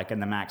memorable, like in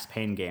the Max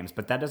Payne games,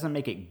 but that doesn't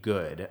make it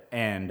good.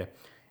 And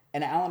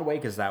Alan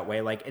Wake is that way.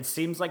 Like, it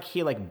seems like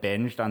he, like,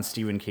 binged on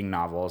Stephen King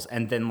novels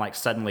and then, like,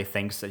 suddenly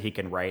thinks that he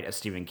can write a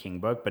Stephen King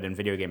book, but in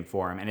video game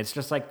form. And it's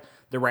just, like,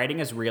 the writing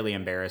is really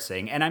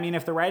embarrassing. And I mean,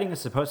 if the writing is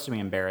supposed to be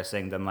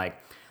embarrassing, then like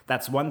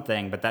that's one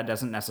thing, but that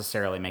doesn't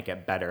necessarily make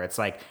it better. It's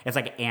like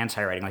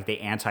anti-writing, like the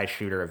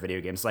anti-shooter of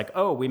video games. Like,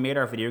 oh, we made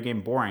our video game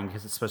boring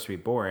because it's supposed to be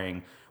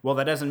boring. Well,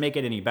 that doesn't make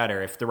it any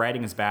better. If the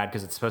writing is bad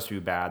because it's supposed to be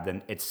bad,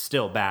 then it's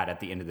still bad at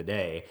the end of the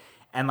day.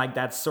 And like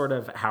that's sort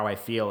of how I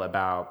feel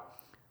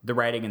about the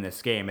writing in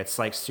this game. It's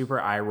like super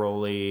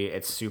eye-rolly.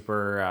 It's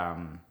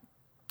super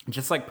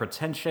just like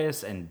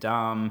pretentious and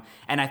dumb.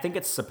 And I think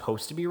it's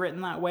supposed to be written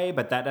that way,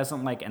 but that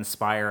doesn't like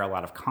inspire a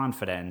lot of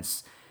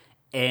confidence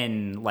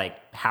in like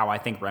how I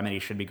think Remedy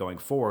should be going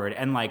forward.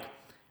 And like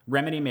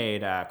Remedy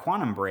made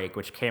Quantum Break,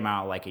 which came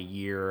out like a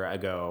year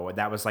ago.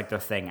 That was like the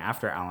thing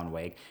after Alan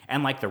Wake.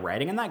 And like the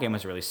writing in that game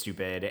was really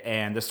stupid,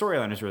 and the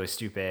storyline was really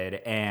stupid,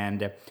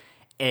 and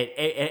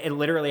it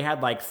literally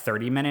had like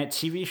 30-minute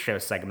TV show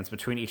segments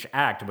between each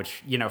act,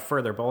 which, you know,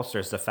 further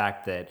bolsters the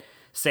fact that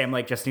Sam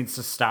Lake just needs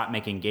to stop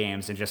making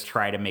games and just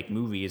try to make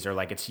movies or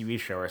like a TV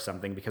show or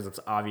something, because it's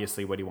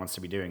obviously what he wants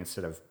to be doing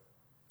instead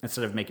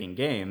of making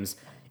games,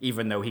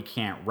 even though he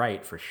can't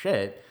write for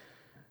shit.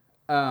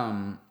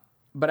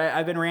 But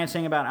I've been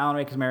ranting about Alan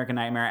Wake's American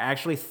Nightmare. I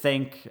actually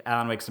think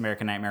Alan Wake's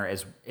American Nightmare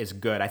is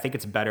good. I think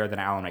it's better than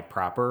Alan Wake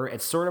proper.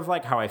 It's sort of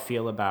like how I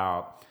feel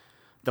about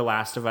The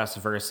Last of Us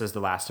versus The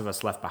Last of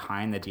Us Left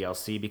Behind, the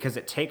DLC, because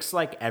it takes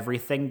like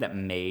everything that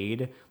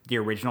made the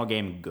original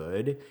game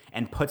good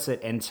and puts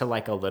it into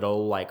like a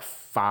little like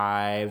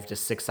 5 to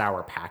 6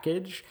 hour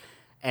package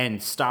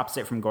and stops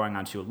it from going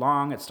on too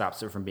long. It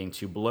stops it from being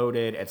too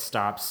bloated. It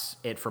stops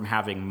it from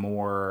having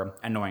more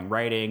annoying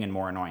writing and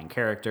more annoying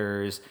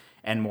characters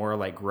and more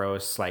like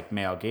gross like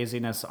male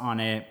gaziness on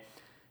it.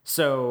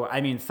 So,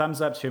 I mean,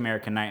 thumbs up to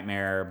American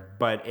Nightmare,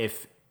 but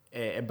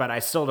I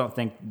still don't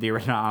think the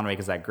original Alan Wake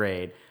is that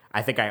great.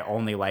 I think I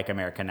only like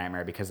American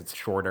Nightmare because it's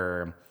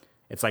shorter.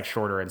 It's like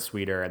shorter and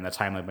sweeter, and the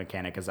time loop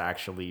mechanic is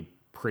actually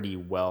pretty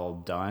well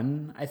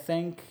done, I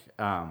think.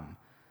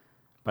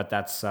 But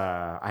that's,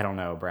 I don't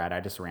know, Brad.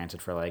 I just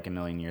ranted for like a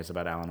million years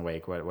about Alan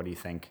Wake. What do you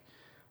think?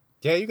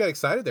 Yeah, you got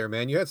excited there,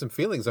 man. You had some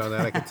feelings on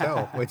that, I could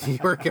tell, when you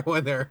were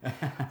going there.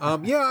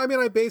 Yeah, I mean,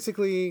 I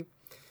basically,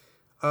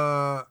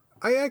 I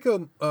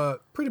echo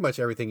pretty much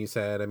everything you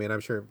said. I mean, I'm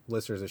sure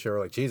listeners of the show are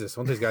like, Jesus,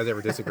 won't these guys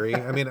ever disagree?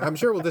 I mean, I'm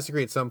sure we'll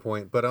disagree at some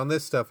point, but on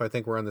this stuff, I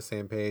think we're on the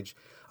same page.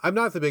 I'm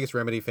not the biggest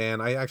Remedy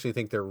fan. I actually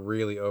think they're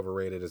really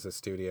overrated as a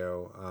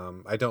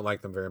studio. I don't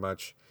like them very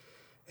much.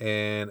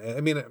 And,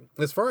 I mean,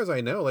 as far as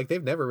I know, like,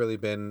 they've never really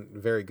been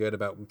very good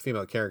about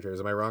female characters.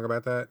 Am I wrong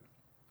about that?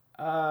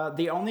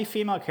 The only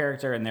female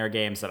character in their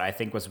games that I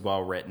think was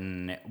well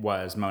written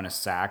was Mona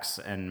Sachs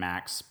and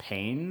Max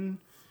Payne.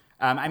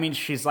 I mean,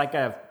 she's like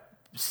a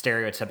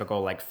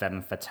stereotypical like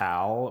femme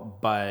fatale,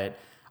 but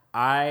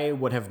I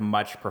would have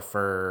much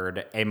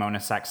preferred a Mona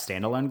Sachs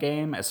standalone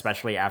game,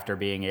 especially after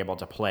being able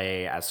to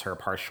play as her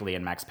partially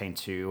in Max Payne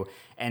 2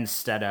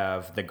 instead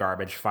of the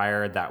garbage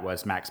fire that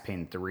was Max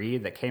Payne 3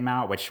 that came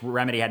out, which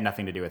Remedy had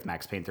nothing to do with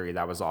Max Payne 3.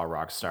 That was all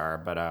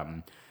Rockstar.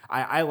 But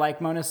I like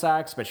Mona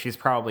Sachs, but she's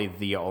probably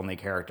the only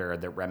character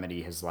that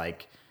Remedy has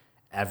like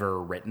ever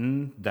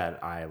written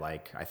that I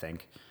like, I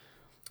think.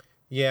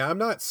 Yeah, I'm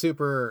not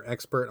super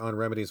expert on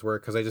Remedy's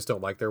work because I just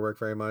don't like their work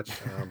very much.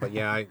 But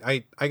yeah,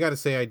 I got to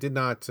say I did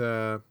not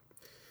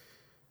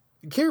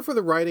care for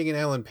the writing in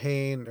Alan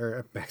Payne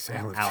or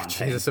Alan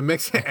Jesus, Payne. A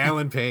mix of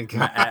Alan Payne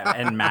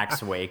and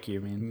Max Wake.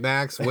 You mean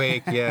Max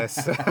Wake?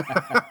 Yes.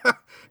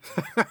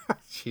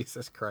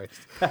 Jesus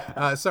Christ.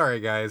 Sorry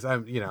guys.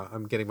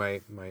 I'm getting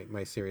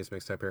my series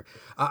mixed up here.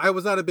 I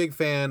was not a big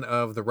fan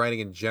of the writing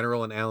in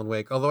general in Alan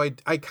Wake, although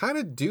I kind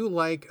of do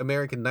like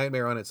American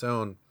Nightmare on its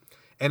own.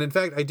 And in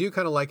fact, I do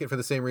kind of like it for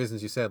the same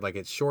reasons you said. Like,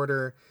 it's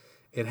shorter.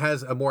 It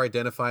has a more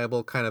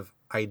identifiable kind of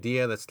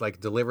idea that's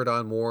like delivered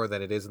on more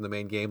than it is in the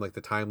main game, like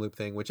the time loop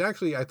thing, which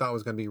actually I thought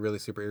was going to be really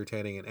super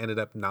irritating and ended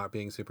up not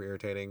being super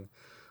irritating,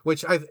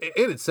 which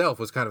in itself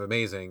was kind of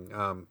amazing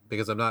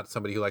because I'm not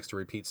somebody who likes to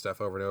repeat stuff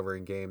over and over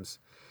in games.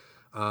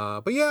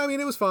 But yeah, I mean,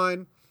 it was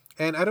fine.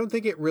 And I don't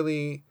think it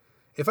really,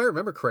 if I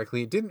remember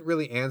correctly, it didn't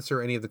really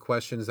answer any of the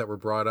questions that were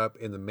brought up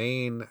in the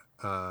main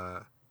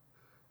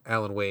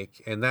Alan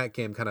Wake, and that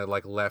game kind of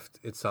like left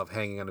itself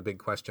hanging on a big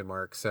question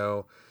mark.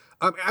 So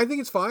I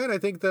think it's fine. I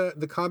think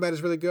the combat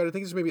is really good. I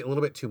think there's maybe a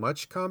little bit too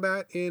much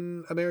combat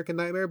in American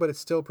Nightmare, but it's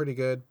still pretty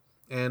good.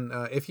 And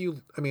if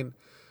you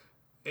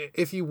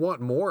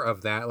want more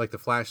of that, like the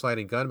flashlight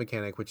and gun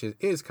mechanic, which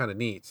is kind of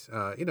neat,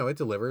 it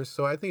delivers.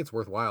 So I think it's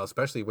worthwhile,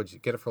 especially would you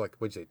get it for like,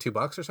 what'd you say,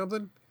 $2 or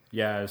something?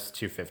 Yeah, it's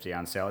 $2.50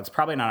 on sale. It's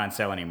probably not on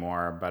sale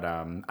anymore, but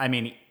I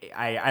mean,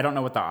 I don't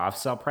know what the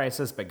off-sale price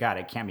is, but God,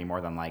 it can't be more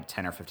than like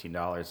 $10 or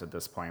 $15 at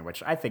this point,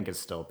 which I think is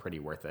still pretty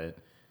worth it.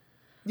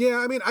 Yeah,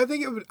 I mean, I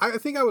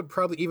think I would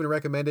probably even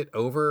recommend it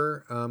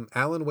over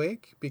Alan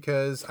Wake,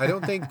 because I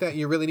don't think that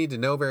you really need to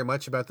know very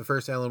much about the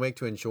first Alan Wake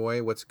to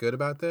enjoy what's good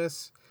about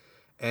this,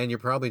 and you're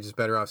probably just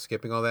better off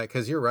skipping all that,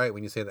 because you're right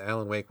when you say that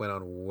Alan Wake went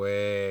on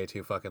way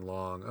too fucking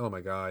long. Oh my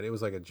God, it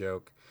was like a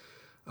joke.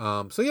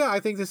 So yeah, I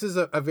think this is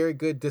a very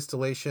good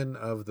distillation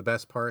of the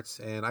best parts,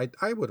 and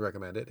I would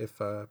recommend it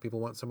if people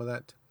want some of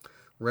that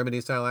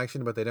Remedy style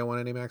action, but they don't want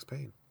any Max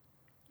Payne.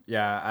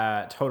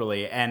 Yeah,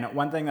 totally. And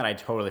one thing that I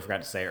totally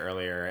forgot to say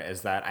earlier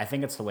is that I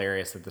think it's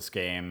hilarious that this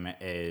game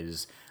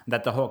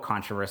that the whole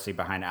controversy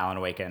behind Alan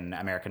Wake and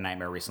American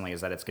Nightmare recently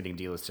is that it's getting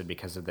delisted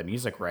because of the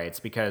music rights,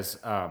 because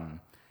American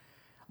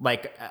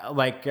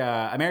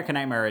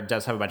Nightmare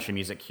does have a bunch of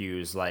music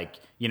cues, like,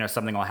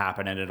 something will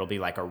happen and it'll be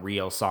like a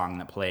real song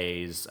that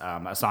plays,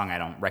 a song I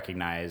don't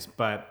recognize.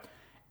 But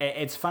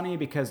it's funny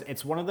because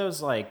it's one of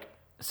those like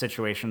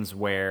situations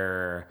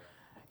where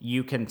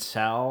you can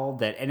tell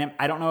that, and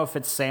I don't know if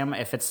it's Sam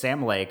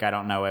Lake, I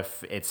don't know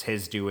if it's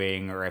his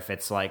doing or if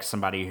it's like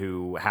somebody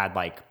who had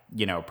like,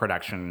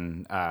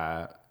 production,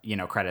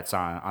 credits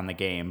on the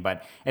game.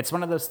 But it's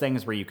one of those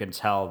things where you can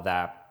tell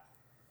that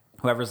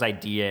whoever's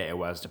idea it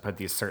was to put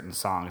these certain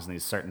songs in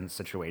these certain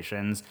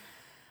situations,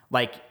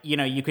 like,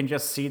 you can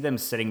just see them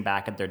sitting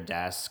back at their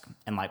desk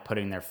and like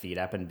putting their feet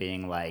up and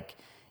being like,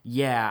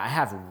 Yeah, I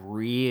have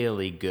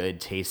really good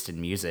taste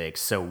in music.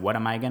 So what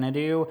am I going to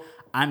do?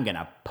 I'm going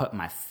to put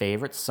my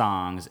favorite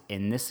songs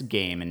in this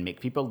game and make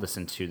people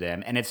listen to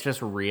them. And it's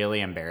just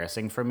really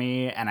embarrassing for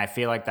me. And I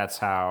feel like that's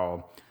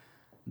how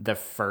the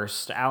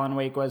first Alan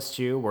Wake was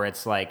too, where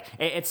it's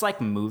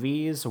like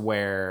movies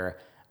where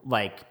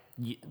like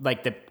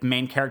the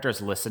main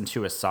characters listen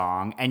to a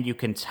song and you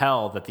can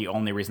tell that the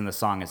only reason the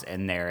song is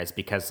in there is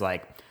because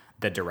like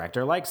the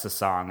director likes the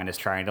song and is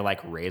trying to like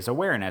raise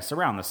awareness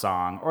around the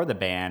song or the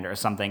band or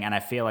something. And I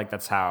feel like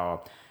that's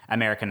how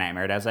American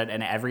Nightmare does it.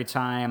 And every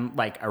time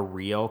like a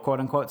real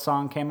quote unquote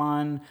song came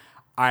on,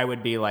 I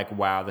would be like,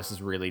 wow, this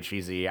is really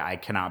cheesy. I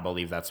cannot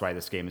believe that's why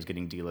this game is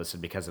getting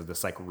delisted because of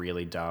this like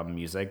really dumb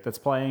music that's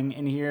playing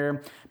in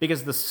here.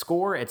 Because the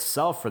score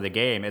itself for the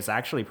game is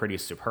actually pretty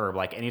superb.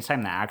 Like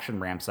anytime the action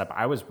ramps up,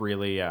 I was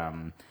really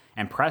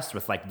impressed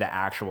with like the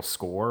actual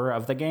score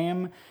of the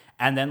game.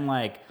 And then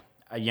like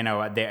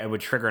it would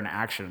trigger an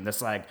action.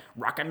 This like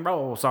rock and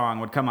roll song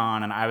would come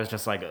on, and I was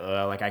just like,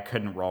 ugh, like I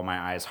couldn't roll my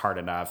eyes hard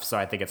enough. So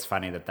I think it's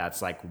funny that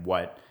that's like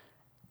what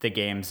the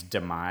game's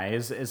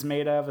demise is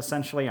made of.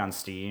 Essentially, on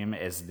Steam,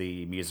 is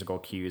the musical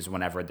cues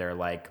whenever they're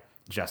like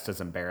just as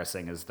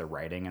embarrassing as the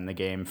writing in the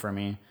game for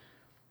me.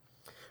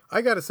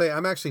 I gotta say,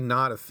 I'm actually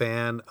not a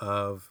fan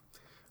of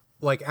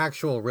like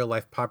actual real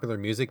life popular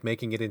music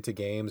making it into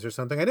games or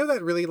something. I know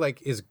that really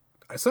like is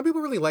some people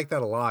really like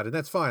that a lot, and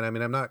that's fine. I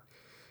mean, I'm not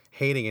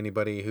hating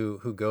anybody who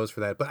goes for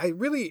that, but it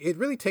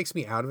really takes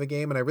me out of a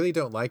game, and I really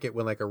don't like it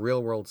when like a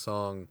real world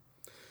song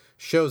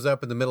shows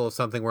up in the middle of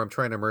something where I'm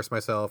trying to immerse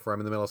myself, or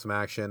I'm in the middle of some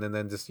action, and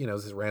then just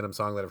this random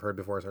song that I've heard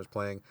before starts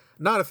playing.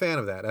 Not a fan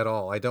of that at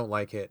all. I don't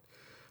like it.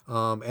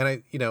 And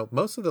I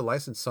most of the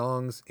licensed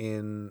songs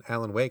in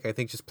Alan Wake I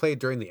think just played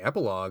during the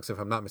epilogues, if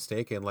I'm not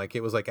mistaken. Like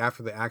it was like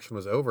after the action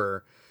was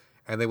over,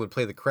 and they would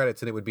play the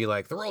credits, and it would be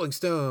like the Rolling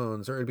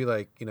Stones, or it'd be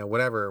like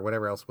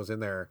whatever else was in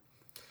there.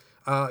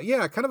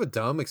 Yeah, kind of a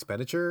dumb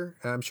expenditure.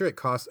 I'm sure it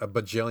cost a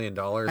bajillion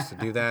dollars to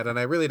do that, and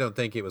I really don't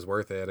think it was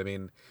worth it. I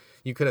mean,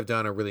 you could have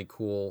done a really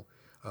cool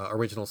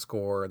original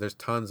score. There's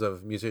tons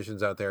of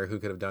musicians out there who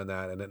could have done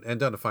that and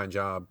done a fine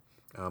job.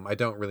 I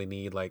don't really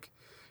need like,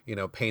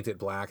 Paint It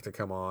Black to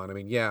come on. I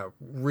mean, yeah,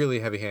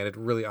 really heavy-handed,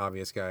 really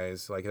obvious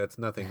guys. Like that's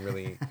nothing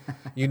really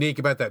unique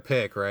about that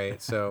pick,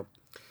 right? So,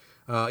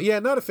 yeah,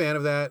 not a fan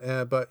of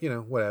that, but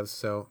whatevs.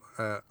 So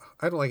I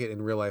don't like it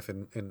in real life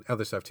and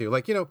other stuff too.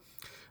 Like,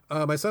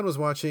 my son was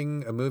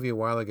watching a movie a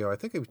while ago. I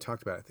think we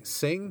talked about it.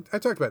 Sing? I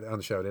talked about it on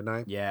the show, didn't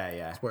I?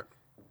 Yeah.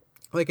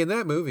 Like in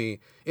that movie,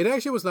 it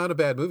actually was not a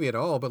bad movie at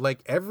all, but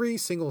like every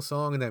single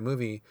song in that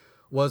movie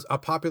was a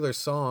popular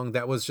song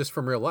that was just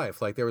from real life.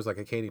 Like there was like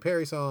a Katy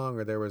Perry song,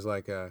 or there was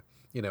like a,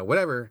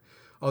 whatever,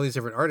 all these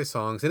different artist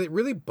songs. And it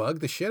really bugged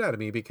the shit out of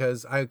me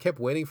because I kept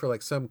waiting for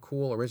like some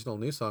cool original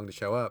new song to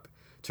show up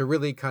to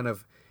really kind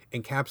of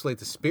encapsulate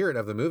the spirit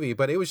of the movie.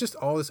 But it was just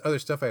all this other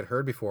stuff I had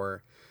heard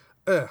before.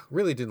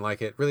 Really didn't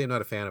like it. Really am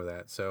not a fan of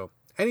that. So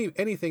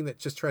anything that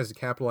just tries to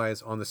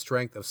capitalize on the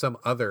strength of some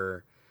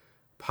other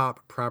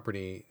pop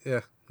property,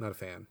 not a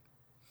fan.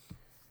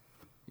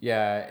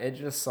 Yeah, it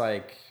just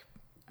like,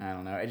 I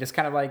don't know. It just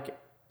kind of like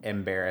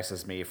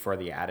embarrasses me for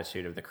the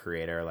attitude of the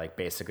creator, like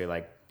basically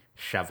like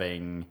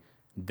shoving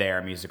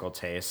their musical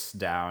tastes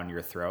down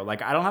your throat.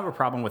 Like I don't have a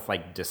problem with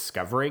like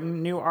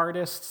discovering new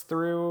artists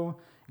through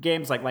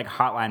games. Like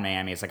Hotline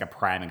Miami is like a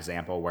prime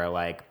example where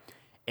like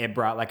it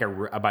brought like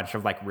a bunch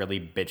of like really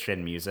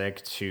bitchin'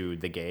 music to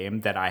the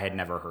game that I had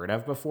never heard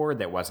of before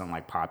that wasn't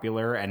like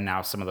popular. And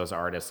now some of those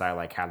artists, I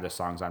like have the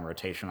songs on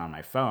rotation on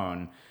my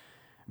phone.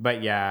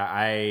 But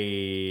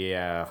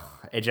yeah,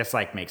 it just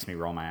like makes me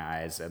roll my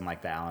eyes in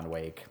like the Alan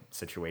Wake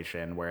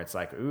situation where it's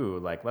like, ooh,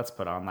 like let's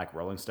put on like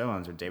Rolling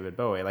Stones or David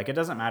Bowie. Like it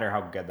doesn't matter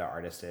how good the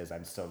artist is.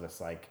 I'm still just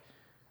like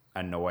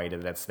annoyed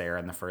that it's there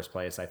in the first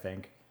place, I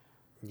think.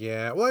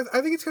 Yeah, well,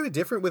 I think it's kind of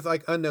different with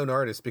like unknown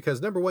artists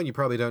because number one, you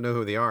probably don't know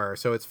who they are,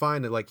 so it's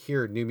fine to like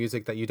hear new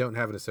music that you don't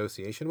have an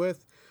association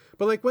with.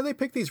 But like when they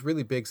pick these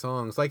really big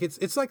songs, like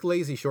it's like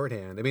lazy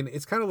shorthand. I mean,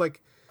 it's kind of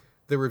like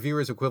the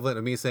reviewer's equivalent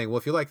of me saying, "Well,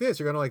 if you like this,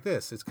 you're gonna like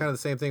this." It's kind of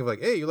the same thing of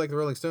like, "Hey, you like the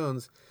Rolling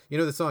Stones, you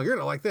know the song, you're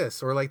gonna like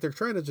this," or like they're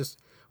trying to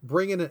just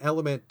bring in an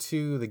element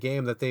to the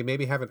game that they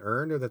maybe haven't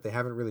earned or that they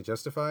haven't really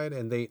justified,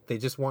 and they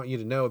just want you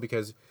to know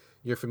because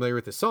you're familiar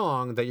with the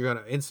song that you're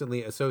going to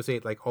instantly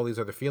associate like all these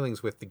other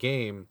feelings with the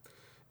game.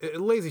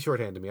 Lazy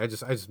shorthand to me. I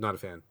just not a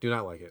fan. Do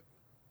not like it.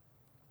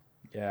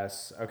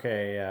 Yes.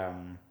 Okay.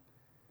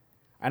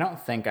 I don't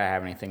think I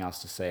have anything else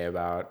to say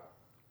about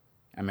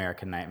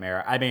American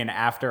Nightmare. I mean,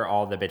 after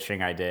all the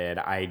bitching I did,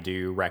 I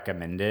do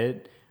recommend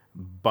it,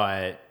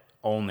 but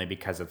only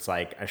because it's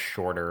like a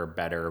shorter,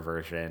 better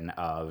version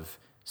of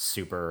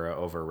super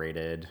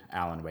overrated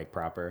Alan Wake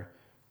proper.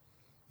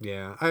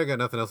 Yeah, I got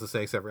nothing else to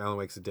say except for Alan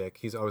Wake's a dick.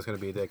 He's always going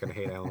to be a dick, and I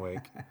hate Alan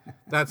Wake.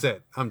 That's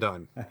it. I'm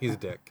done. He's a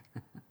dick.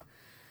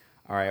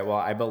 All right, well,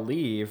 I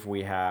believe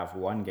we have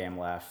one game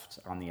left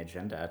on the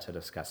agenda to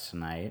discuss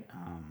tonight.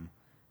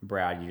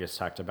 Brad, you just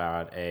talked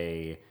about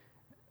a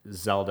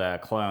Zelda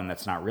clone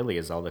that's not really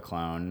a Zelda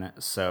clone.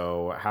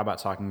 So how about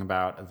talking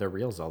about the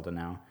real Zelda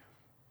now?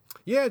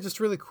 Yeah, just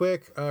really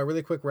quick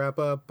wrap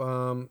up.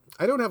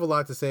 I don't have a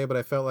lot to say, but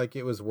I felt like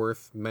it was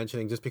worth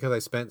mentioning just because I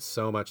spent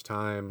so much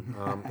time.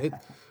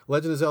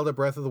 Legend of Zelda: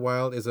 Breath of the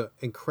Wild is an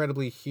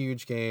incredibly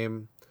huge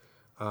game,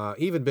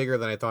 even bigger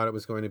than I thought it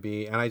was going to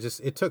be, and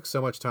it took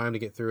so much time to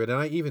get through it, and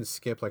I even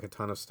skipped like a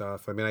ton of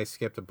stuff. I mean, I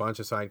skipped a bunch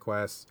of side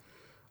quests.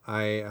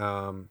 I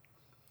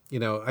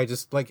I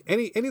just like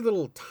any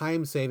little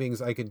time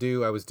savings I could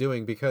do, I was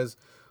doing because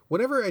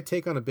whenever I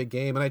take on a big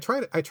game, and I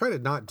try to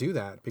not do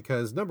that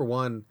because number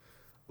one,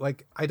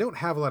 like I don't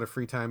have a lot of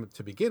free time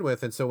to begin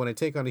with, and so when I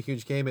take on a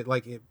huge game, it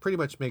pretty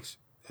much makes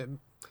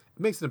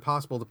it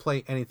impossible to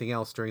play anything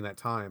else during that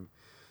time.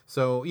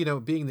 So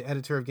being the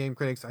editor of Game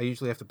Critics, I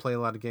usually have to play a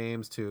lot of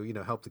games to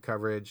help the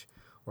coverage,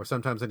 or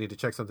sometimes I need to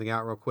check something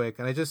out real quick,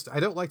 and I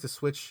don't like to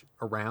switch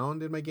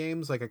around in my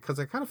games, like because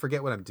I kind of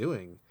forget what I'm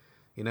doing.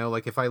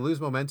 Like if I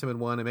lose momentum in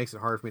one, it makes it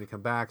hard for me to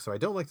come back. So I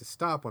don't like to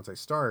stop once I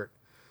start.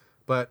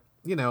 But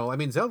I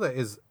mean, Zelda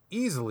is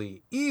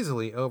easily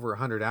over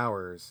 100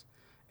 hours.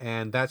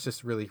 And that's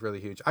just really, really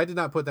huge. I did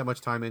not put that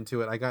much time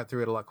into it. I got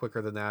through it a lot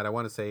quicker than that. I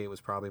want to say it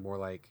was probably more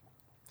like,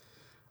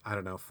 I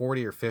don't know,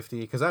 40 or 50.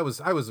 Because I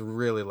was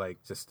really like,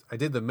 I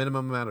did the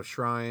minimum amount of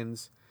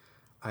shrines.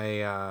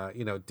 I,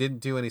 didn't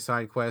do any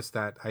side quests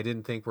that I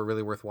didn't think were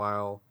really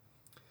worthwhile.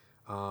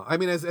 I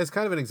mean, as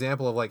kind of an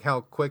example of like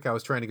how quick I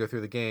was trying to go through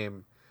the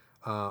game,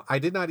 I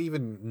did not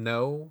even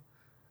know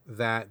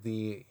that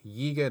the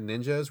Yiga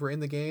ninjas were in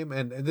the game.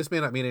 And this may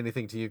not mean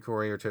anything to you,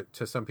 Corey, or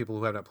to some people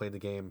who have not played the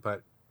game,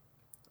 but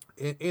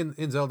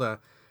in Zelda,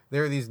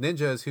 there are these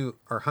ninjas who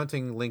are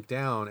hunting Link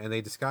down, and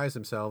they disguise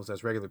themselves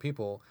as regular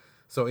people.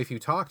 So if you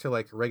talk to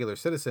like regular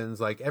citizens,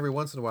 like every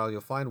once in a while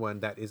you'll find one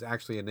that is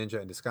actually a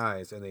ninja in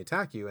disguise, and they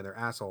attack you, and they're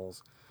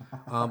assholes.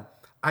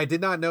 I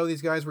did not know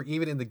these guys were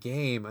even in the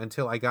game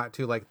until I got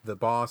to like the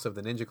boss of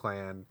the ninja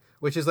clan,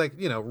 which is like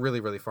really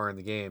really far in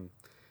the game.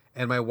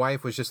 And my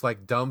wife was just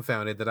like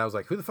dumbfounded that I was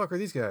like, who the fuck are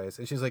these guys?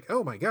 And she's like,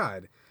 oh my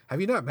God, have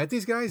you not met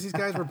these guys? These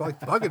guys were like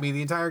bugging me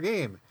the entire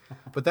game.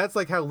 But that's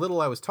like how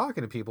little I was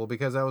talking to people,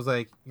 because I was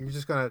like, you're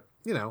just going to,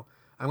 I'm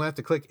going to have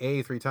to click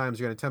A 3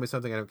 times. You're going to tell me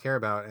something I don't care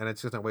about, and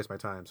it's just going to waste my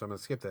time. So I'm going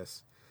to skip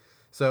this.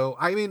 So,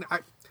 I mean,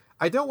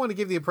 I don't want to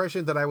give the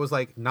impression that I was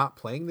like not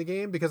playing the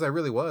game, because I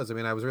really was. I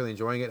mean, I was really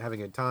enjoying it, having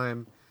a good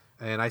time.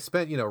 And I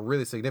spent, a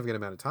really significant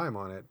amount of time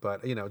on it.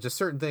 But, just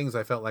certain things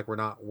I felt like were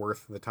not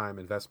worth the time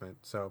investment.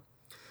 So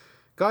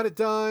got it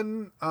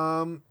done.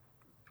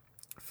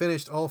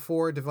 Finished all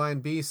 4 Divine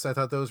Beasts. I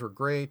thought those were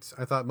great.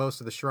 I thought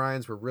most of the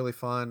shrines were really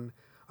fun.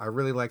 I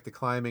really liked the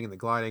climbing and the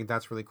gliding.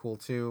 That's really cool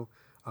too.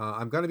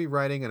 I'm going to be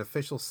writing an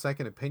official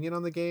second opinion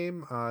on the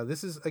game.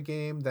 This is a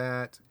game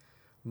that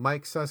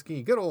Mike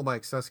Susky, good old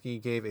Mike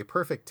Susky, gave a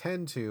perfect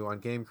 10 to on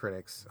Game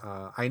Critics.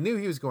 I knew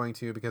he was going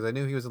to, because I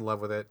knew he was in love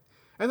with it,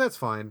 and that's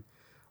fine.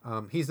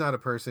 He's not a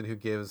person who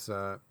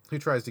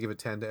tries to give a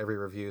 10 to every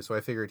review, so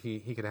I figured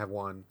he could have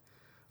one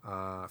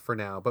for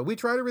now. But we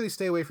try to really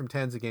stay away from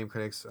 10s at Game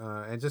Critics,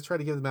 and just try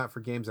to give them out for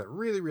games that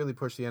really, really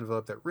push the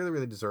envelope, that really,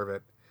 really deserve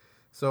it.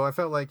 So I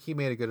felt like he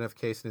made a good enough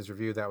case in his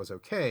review that was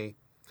okay.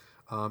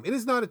 It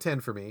is not a 10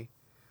 for me.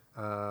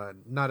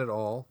 Not at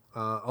all.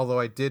 Although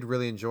I did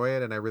really enjoy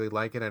it, and I really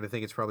like it, and I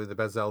think it's probably the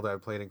best Zelda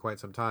I've played in quite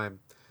some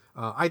time.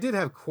 I did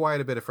have quite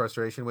a bit of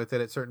frustration with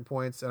it at certain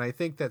points, and I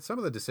think that some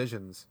of the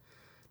decisions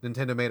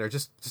Nintendo made are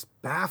just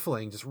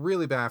baffling, just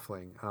really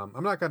baffling.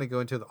 I'm not going to go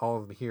into all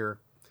of them here,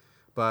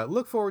 but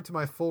look forward to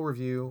my full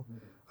review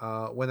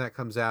when that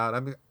comes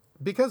out.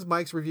 Because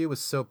Mike's review was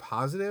so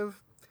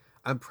positive,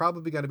 I'm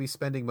probably going to be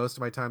spending most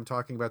of my time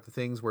talking about the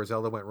things where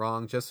Zelda went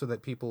wrong, just so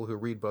that people who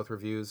read both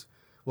reviews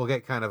will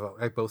get kind of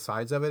like both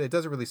sides of it. It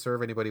doesn't really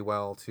serve anybody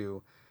well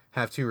to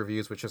have 2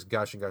 reviews which just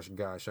gush and gush and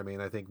gush. I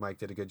mean, I think Mike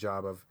did a good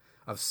job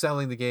of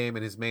selling the game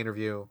in his main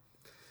review.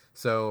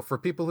 So for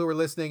people who are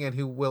listening and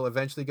who will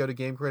eventually go to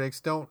Game Critics,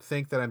 don't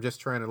think that I'm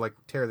just trying to like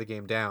tear the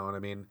game down. I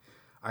mean,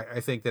 I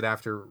think that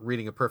after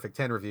reading a perfect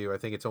 10 review, I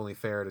think it's only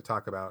fair to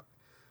talk about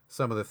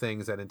some of the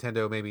things that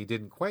Nintendo maybe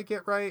didn't quite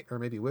get right, or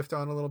maybe whiffed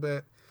on a little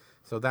bit.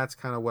 So that's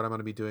kind of what I'm going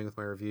to be doing with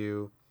my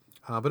review.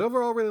 But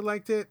overall, really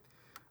liked it.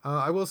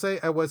 I will say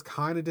I was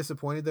kind of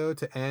disappointed, though,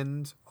 to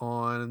end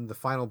on the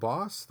final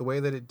boss the way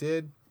that it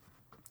did.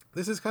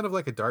 This is kind of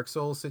like a Dark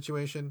Souls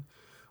situation,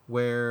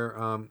 where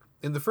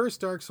in the first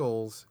Dark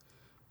Souls,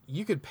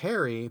 you could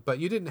parry, but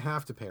you didn't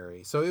have to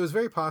parry. So it was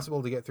very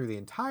possible to get through the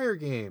entire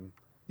game.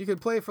 You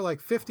could play for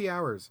like 50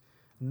 hours,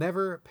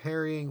 never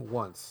parrying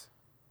once.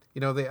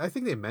 I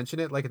think they mention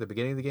it like at the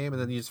beginning of the game, and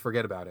then you just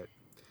forget about it.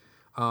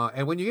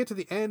 And when you get to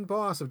the end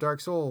boss of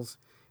Dark Souls,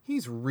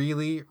 he's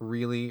really,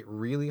 really,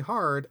 really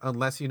hard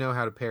unless you know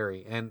how to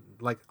parry. And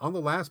like on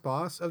the last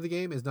boss of the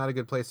game is not a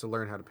good place to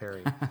learn how to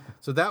parry.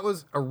 So that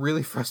was a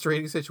really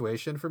frustrating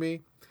situation for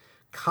me.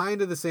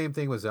 Kind of the same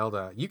thing with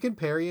Zelda. You can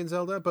parry in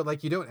Zelda, but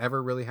like you don't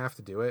ever really have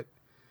to do it.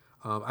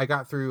 I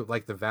got through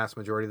like the vast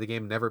majority of the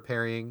game never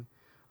parrying,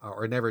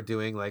 or never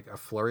doing like a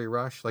flurry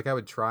rush. Like I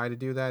would try to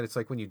do that. It's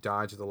like when you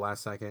dodge at the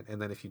last second,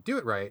 and then if you do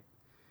it right,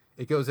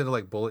 it goes into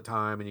like bullet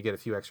time and you get a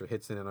few extra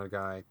hits in it on a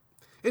guy.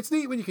 It's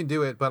neat when you can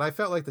do it, but I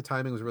felt like the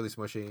timing was really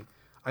smushy.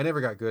 I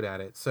never got good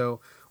at it. So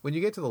when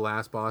you get to the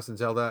last boss in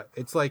Zelda,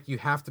 it's like you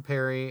have to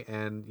parry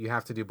and you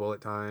have to do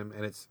bullet time,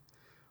 and it's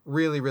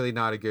really, really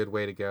not a good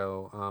way to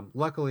go.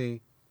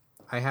 Luckily,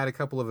 I had a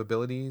couple of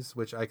abilities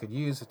which I could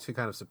use to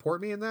kind of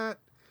support me in that.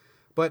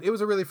 But it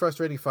was a really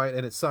frustrating fight,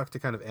 and it sucked to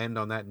kind of end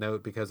on that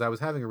note because I was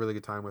having a really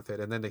good time with it,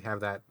 and then to have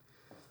that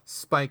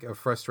spike of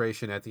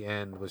frustration at the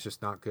end was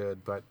just not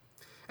good. But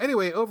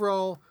anyway,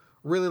 overall,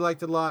 really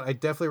liked it a lot. I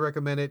definitely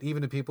recommend it,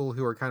 even to people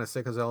who are kind of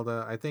sick of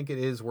Zelda. I think it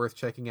is worth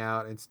checking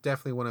out. It's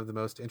definitely one of the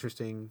most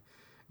interesting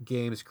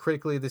games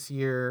critically this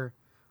year.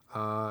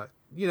 Not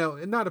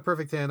a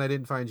perfect 10. I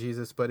didn't find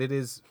Jesus, but it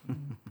is,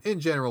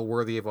 in general,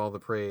 worthy of all the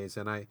praise.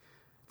 And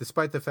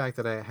despite the fact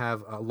that I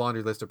have a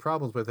laundry list of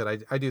problems with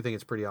it, I do think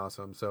it's pretty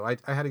awesome. So I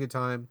had a good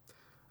time.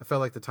 I felt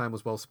like the time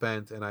was well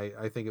spent, and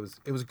I think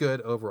it was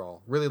good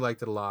overall. Really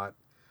liked it a lot.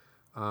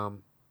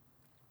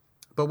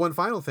 But one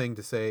final thing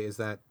to say is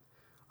that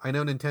I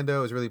know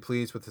Nintendo is really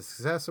pleased with the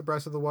success of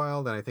Breath of the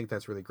Wild, and I think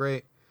that's really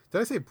great.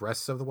 Did I say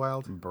Breasts of the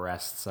Wild?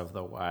 Breasts of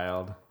the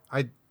Wild.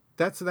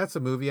 That's a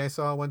movie I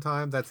saw one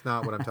time. That's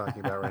not what I'm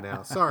talking about right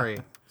now. Sorry,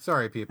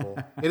 people.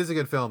 It is a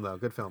good film though.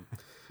 Good film.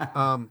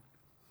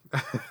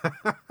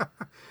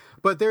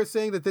 But they're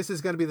saying that this is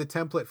going to be the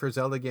template for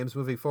Zelda games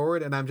moving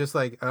forward, and I'm just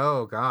like,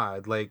 oh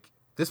god, like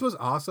this was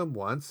awesome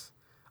once.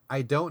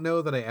 I don't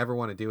know that I ever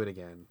want to do it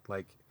again.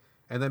 Like,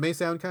 and that may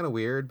sound kind of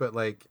weird, but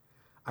like,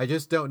 I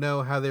just don't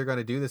know how they're going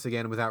to do this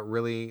again without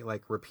really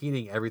like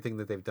repeating everything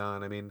that they've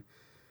done. I mean,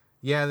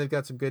 yeah, they've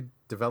got some good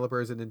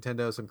developers at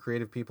Nintendo, some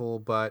creative people,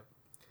 but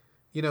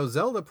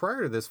Zelda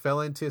prior to this fell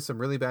into some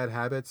really bad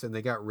habits, and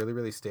they got really,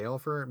 really stale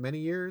for many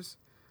years.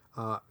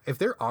 If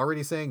they're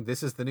already saying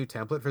this is the new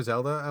template for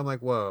Zelda, I'm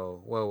like,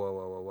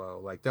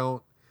 whoa. Like,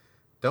 don't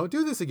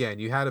do this again.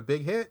 You had a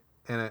big hit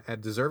and a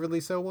deservedly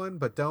so one,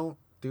 but don't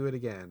do it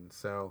again.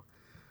 So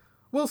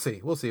we'll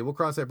see. We'll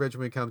cross that bridge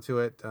when we come to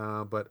it.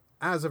 But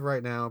as of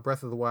right now,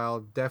 Breath of the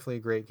Wild, definitely a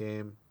great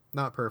game.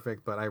 Not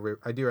perfect, but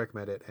I do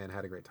recommend it and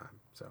had a great time.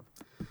 So,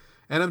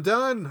 and I'm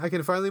done. I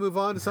can finally move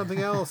on to something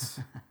else.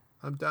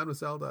 I'm done with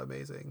Zelda.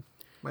 Amazing.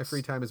 My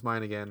free time is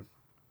mine again.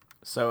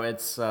 So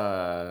it's,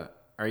 are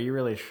you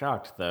really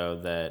shocked, though,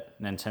 that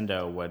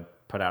Nintendo would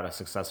put out a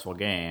successful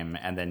game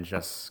and then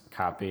just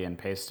copy and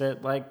paste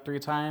it like 3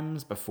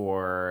 times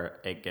before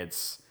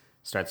it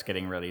starts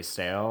getting really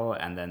stale,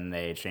 and then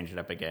they change it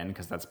up again?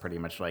 Because that's pretty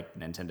much like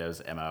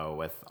Nintendo's MO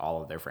with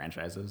all of their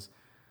franchises.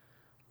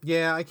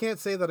 Yeah, I can't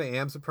say that I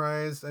am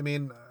surprised. I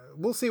mean,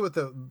 we'll see what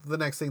the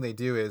next thing they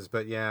do is,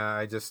 but yeah,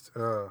 I just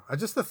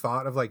the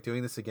thought of like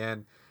doing this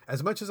again,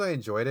 as much as I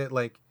enjoyed it,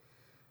 like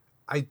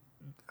I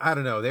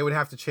don't know, they would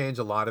have to change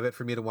a lot of it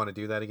for me to want to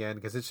do that again,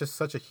 because it's just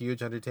such a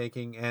huge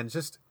undertaking, and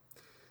just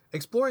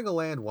exploring a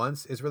land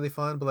once is really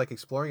fun, but like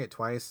exploring it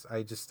twice,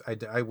 I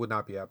would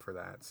not be up for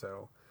that.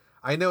 So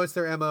I know it's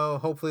their MO.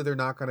 Hopefully they're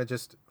not going to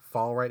just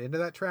fall right into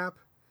that trap,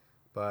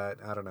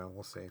 but I don't know.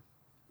 We'll see.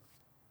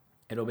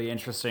 It'll be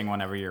interesting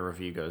whenever your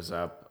review goes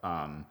up,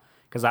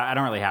 because I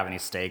don't really have any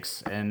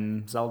stakes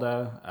in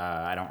Zelda.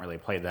 I don't really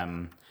play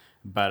them,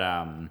 but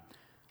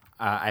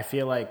I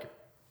feel like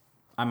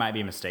I might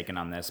be mistaken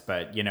on this,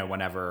 but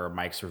whenever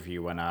Mike's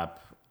review went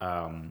up,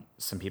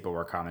 some people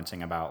were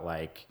commenting about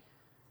like,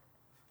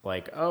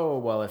 oh,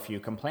 well, if you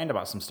complained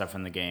about some stuff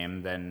in the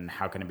game, then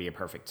how can it be a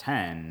perfect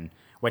 10?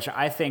 Which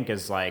I think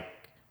is like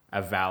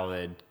a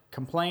valid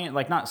complaint,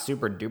 like not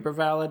super duper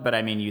valid, but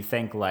I mean, you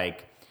think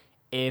like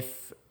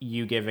if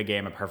you give a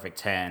game a perfect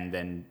 10,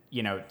 then,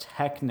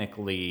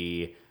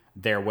 technically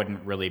there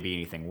wouldn't really be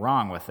anything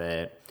wrong with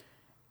it.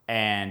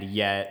 And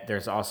yet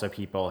there's also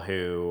people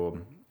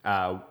who,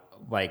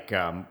 like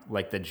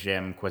the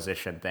Jim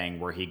Quisition thing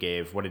where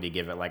what did he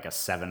give it, like a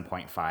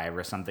 7.5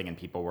 or something, and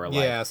people were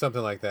like, yeah,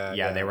 something like that.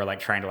 Yeah, they were like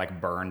trying to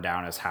like burn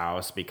down his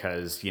house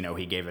because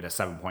he gave it a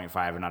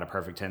 7.5 and not a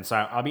perfect 10. So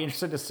I'll be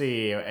interested to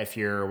see if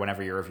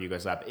whenever your review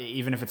goes up,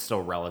 even if it's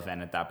still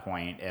relevant at that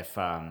point, if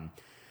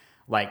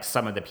like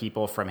some of the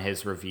people from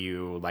his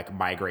review like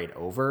migrate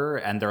over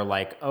and they're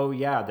like, oh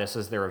yeah, this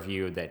is the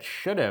review that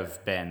should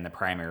have been the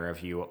primary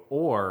review,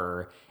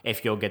 or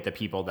if you'll get the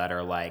people that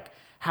are like,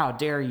 how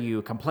dare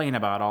you complain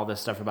about all this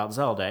stuff about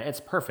Zelda? It's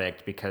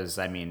perfect, because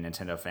I mean,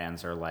 Nintendo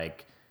fans are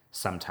like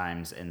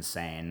sometimes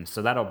insane.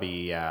 So that'll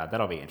be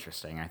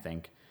interesting, I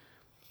think.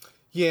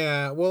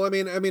 Yeah, well, I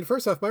mean,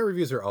 first off, my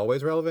reviews are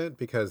always relevant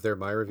because they're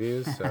my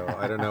reviews, so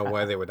I don't know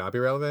why they would not be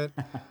relevant.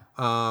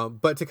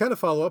 But to kind of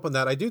follow up on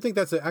that, I do think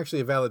that's actually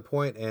a valid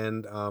point,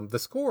 and the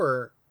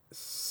score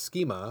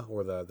schema,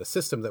 or the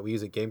system that we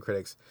use at Game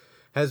Critics,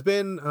 has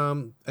been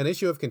an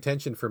issue of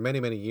contention for many,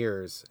 many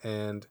years,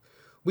 and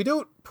we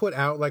don't put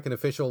out like an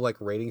official like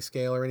rating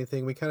scale or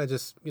anything. We kind of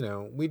just,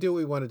 we do what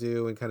we want to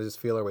do and kind of just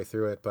feel our way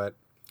through it. But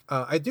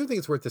I do think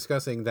it's worth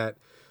discussing that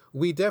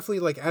we definitely,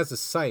 like, as a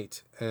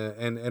site,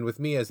 and with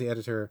me as the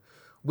editor,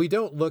 we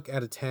don't look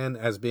at a 10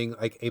 as being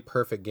like a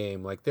perfect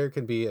game. Like, there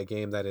can be a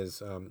game that is,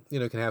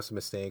 can have some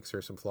mistakes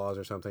or some flaws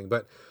or something.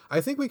 But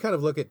I think we kind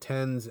of look at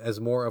 10s as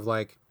more of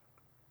like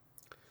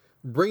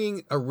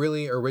bringing a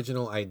really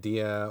original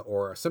idea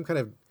or some kind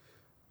of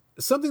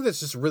something that's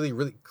just really,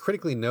 really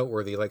critically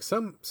noteworthy, like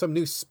some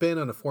new spin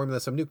on a formula,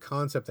 some new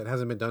concept that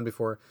hasn't been done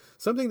before,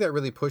 something that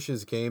really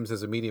pushes games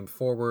as a medium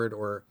forward,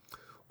 or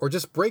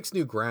just breaks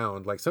new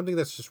ground, like something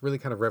that's just really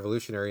kind of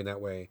revolutionary in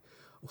that way.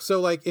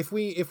 So like if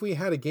we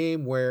had a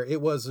game where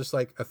it was just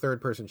like a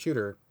third person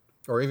shooter,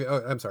 or even,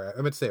 I'm sorry,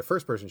 I meant to say a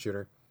first person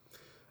shooter,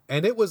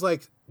 and it was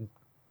like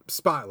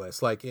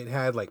spotless, like it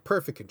had like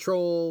perfect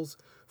controls,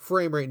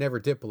 frame rate never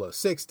dipped below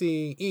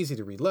 60, easy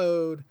to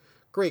reload,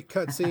 great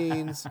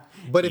cutscenes.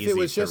 But if it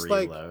was just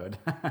reload.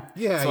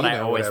 yeah, That's what I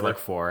always whatever. look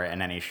for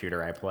in any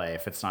shooter I play.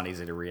 If it's not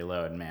easy to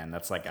reload, man,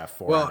 that's like a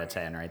 4 Well, out of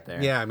 10 right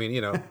there. yeah, I mean,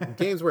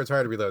 games where it's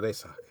hard to reload, they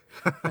suck.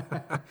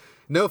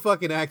 No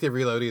fucking active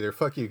reload either.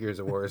 Fuck you, Gears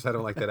of Wars. I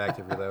don't like that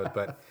active reload.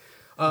 But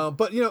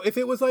if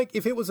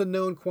it was a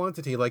known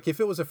quantity, like if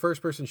it was a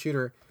first person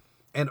shooter,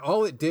 and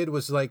all it did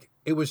was like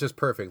it was just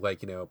perfect,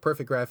 like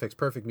perfect graphics,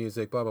 perfect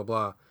music, blah blah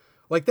blah.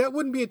 Like that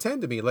wouldn't be a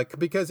 10 to me, like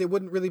because it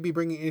wouldn't really be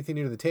bringing anything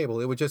new to the table.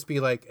 It would just be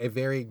like a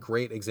very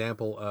great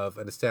example of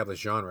an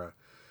established genre.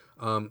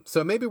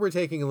 So maybe we're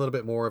taking a little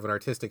bit more of an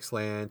artistic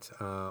slant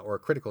or a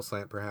critical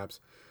slant, perhaps.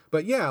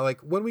 But yeah,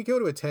 like when we go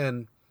to a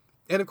 10,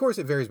 and of course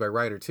it varies by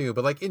writer too,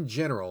 but like in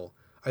general,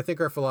 I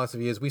think our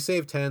philosophy is we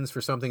save 10s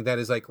for something that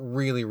is like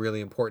really,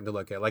 really important to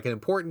look at. Like an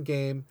important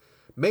game.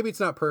 Maybe it's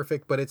not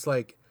perfect, but it's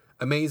like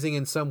amazing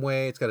in some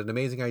way. It's got an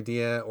amazing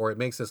idea, or it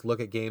makes us look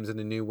at games in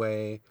a new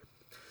way.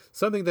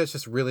 Something that's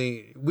just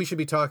really, we should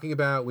be talking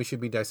about, we should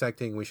be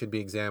dissecting, we should be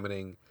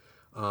examining.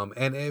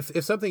 And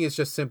if something is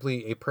just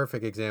simply a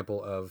perfect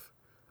example of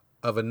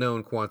a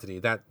known quantity,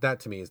 that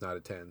to me is not a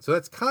 10. So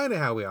that's kind of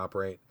how we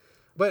operate.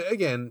 But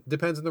again,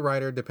 depends on the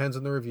writer, depends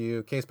on the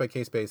review, case by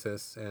case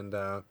basis. And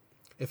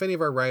if any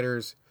of our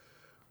writers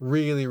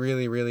really,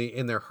 really, really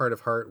in their heart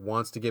of heart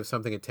wants to give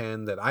something a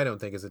 10 that I don't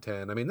think is a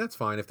 10, I mean, that's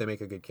fine if they make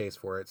a good case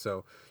for it.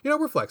 So,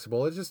 we're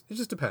flexible. It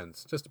just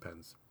depends. Just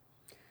depends.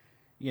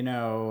 In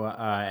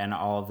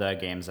all of the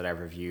games that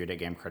I've reviewed at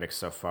Game Critics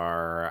so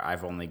far,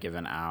 I've only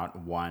given out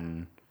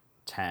 1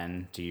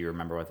 10. Do you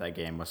remember what that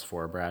game was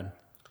for, Brad?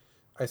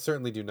 I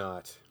certainly do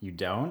not. You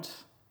don't?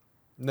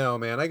 No,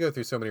 man. I go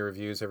through so many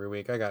reviews every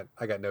week. I got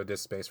no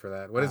disk space for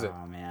that. What is it?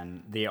 Oh,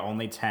 man. The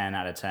only 10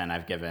 out of 10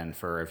 I've given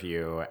for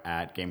review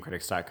at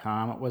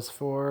GameCritics.com was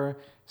for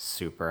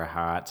Super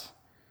Hot.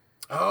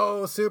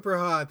 Oh, Super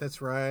Hot.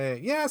 That's right.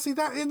 Yeah, see,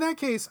 that in that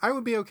case, I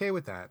would be okay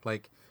with that.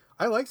 Like,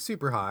 I liked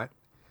Super Hot.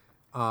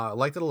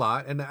 Liked it a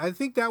lot. And I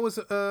think that was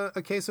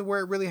a case of where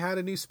it really had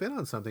a new spin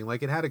on something.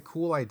 Like, it had a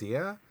cool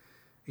idea.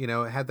 It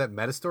had that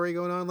meta story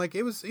going on. Like,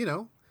 it was,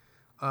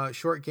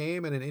 short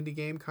game and an indie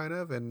game kind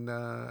of. And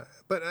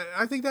but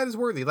I think that is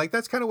worthy. Like,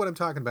 that's kind of what I'm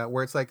talking about,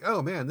 where it's like,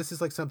 oh man, this is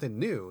like something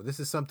new. This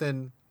is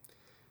something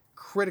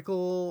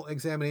critical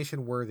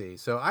examination worthy.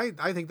 So I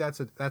think that's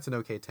an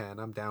okay 10.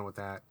 I'm down with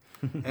that.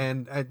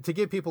 And to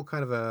give people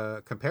kind of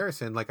a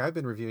comparison, like I've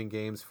been reviewing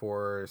games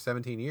for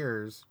 17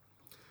 years,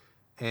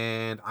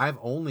 and I've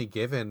only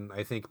given,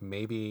 I think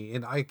maybe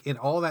in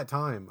all that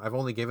time, I've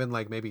only given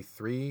like maybe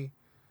 3,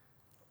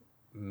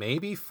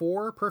 maybe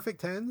 4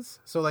 perfect 10s.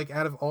 So like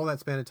out of all that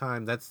span of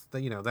time, that's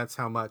that's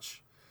how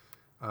much,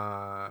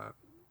 how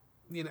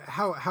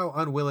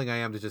unwilling I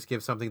am to just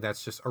give something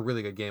that's just a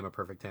really good game a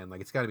perfect 10.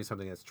 Like it's got to be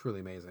something that's truly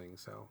amazing.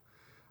 So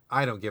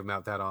I don't give them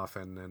out that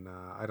often, and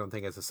I don't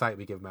think as a site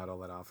we give them out all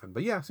that often.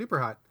 But yeah, Super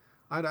Hot.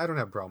 I don't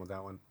have a problem with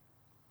that one.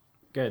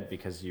 Good,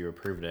 because you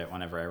approved it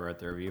whenever I wrote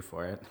the review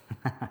for it.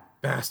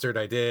 Bastard,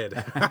 I did.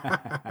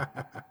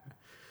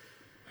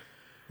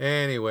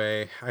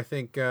 Anyway, I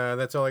think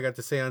that's all I got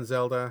to say on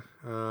Zelda.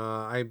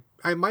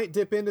 I might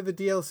dip into the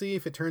DLC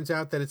if it turns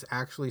out that it's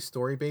actually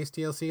story-based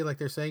DLC like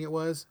they're saying it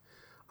was.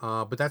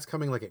 But that's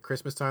coming like at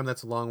Christmas time.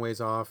 That's a long ways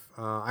off.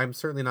 I'm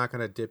certainly not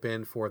going to dip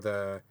in for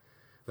the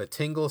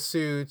tingle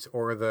suit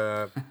or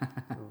the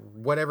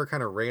whatever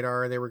kind of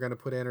radar they were going to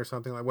put in or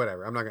something like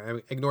whatever. I'm not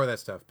going to ignore that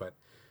stuff. But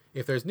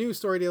if there's new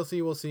story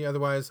DLC, we'll see.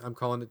 Otherwise, I'm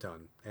calling it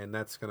done. And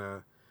that's going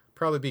to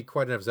probably be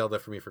quite enough Zelda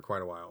for me for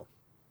quite a while.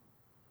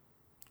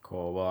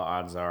 Cool. Well,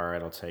 odds are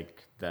it'll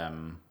take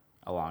them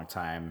a long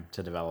time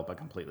to develop a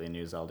completely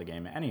new Zelda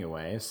game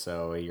anyway,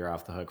 so you're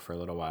off the hook for a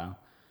little while.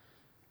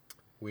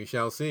 We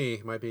shall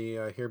see. Might be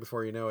here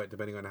before you know it,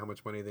 depending on how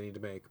much money they need to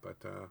make. But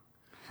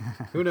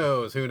who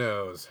knows? Who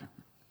knows?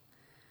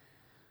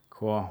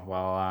 Cool.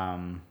 Well, I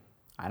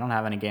don't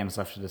have any games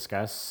left to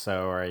discuss,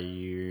 so are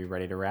you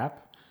ready to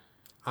wrap?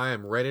 I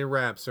am ready to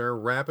wrap, sir.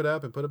 Wrap it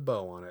up and put a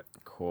bow on it.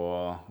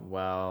 Cool.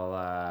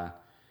 Well,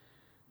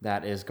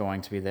 that is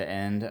going to be the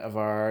end of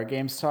our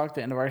Games Talk,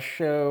 the end of our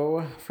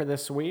show for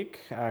this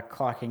week,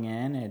 clocking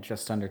in at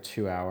just under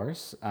 2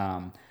 hours.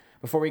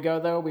 Before we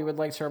go, though, we would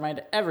like to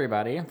remind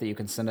everybody that you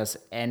can send us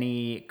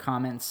any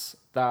comments,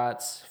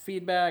 thoughts,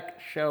 feedback,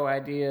 show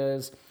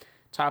ideas,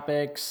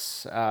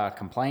 topics,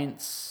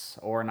 complaints,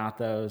 or not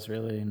those,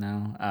 really,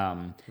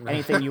 no.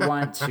 Anything you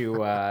want to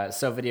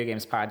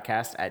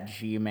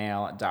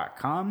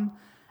sovideogamespodcast@gmail.com.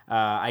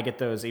 I get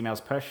those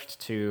emails pushed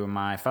to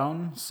my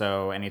phone,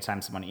 so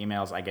anytime someone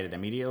emails, I get it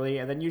immediately,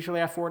 and then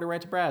usually I forward it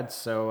right to Brad,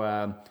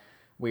 so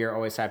we are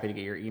always happy to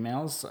get your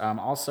emails.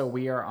 Also,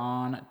 we are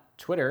on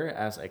Twitter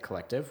as a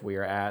collective. We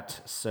are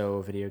at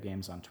So Video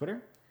Games on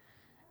Twitter.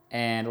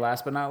 And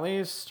last but not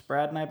least,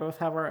 Brad and I both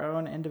have our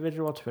own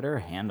individual Twitter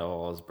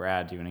handles.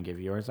 Brad, do you want to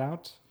give yours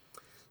out?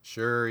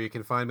 Sure, you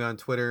can find me on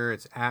Twitter.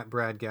 It's at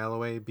Brad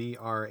Galloway,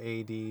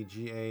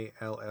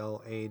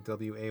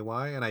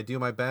 BradGallaway, and I do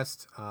my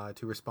best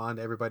to respond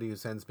to everybody who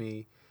sends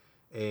me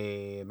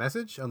a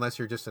message, unless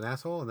you're just an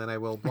asshole, and then I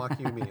will block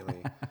you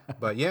immediately.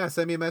 But yeah,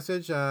 send me a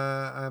message.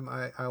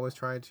 I always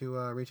try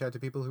to reach out to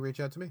people who reach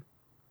out to me.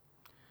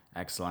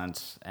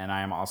 Excellent. And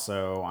I am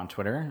also on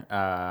Twitter.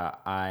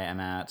 I am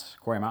at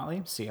Corey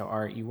Motley,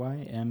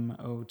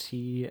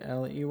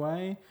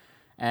 CoryMotley.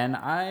 And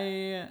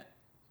I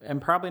am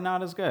probably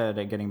not as good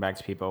at getting back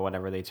to people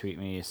whenever they tweet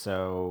me,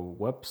 so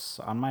whoops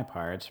on my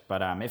part.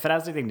 But if it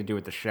has anything to do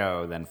with the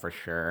show, then for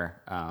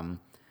sure.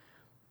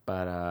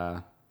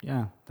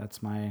 Yeah,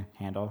 that's my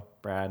handle.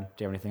 Brad,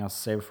 do you have anything else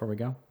to say before we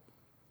go?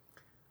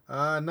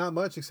 Not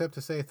much, except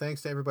to say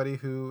thanks to everybody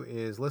who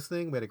is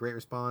listening. We had a great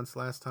response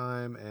last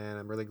time, and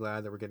I'm really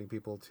glad that we're getting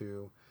people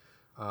to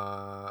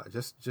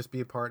just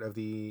be a part of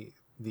the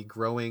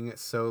growing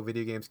So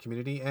Video Games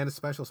community. And a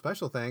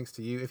special thanks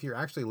to you if you're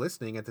actually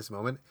listening at this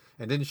moment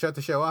and didn't shut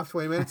the show off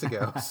 20 minutes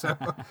ago. So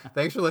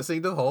thanks for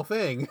listening to the whole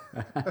thing.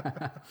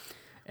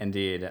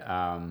 Indeed.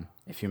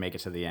 If you make it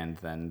to the end,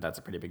 then that's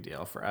a pretty big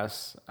deal for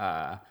us.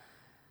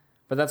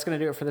 But that's going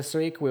to do it for this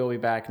week. We'll be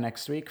back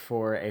next week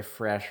for a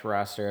fresh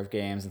roster of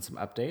games and some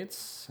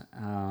updates.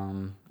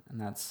 And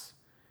that's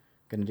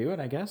going to do it,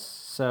 I guess.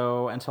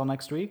 So until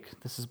next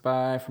week, this is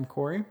bye from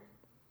Corey.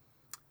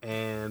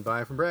 And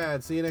bye from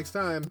Brad. See you next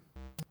time.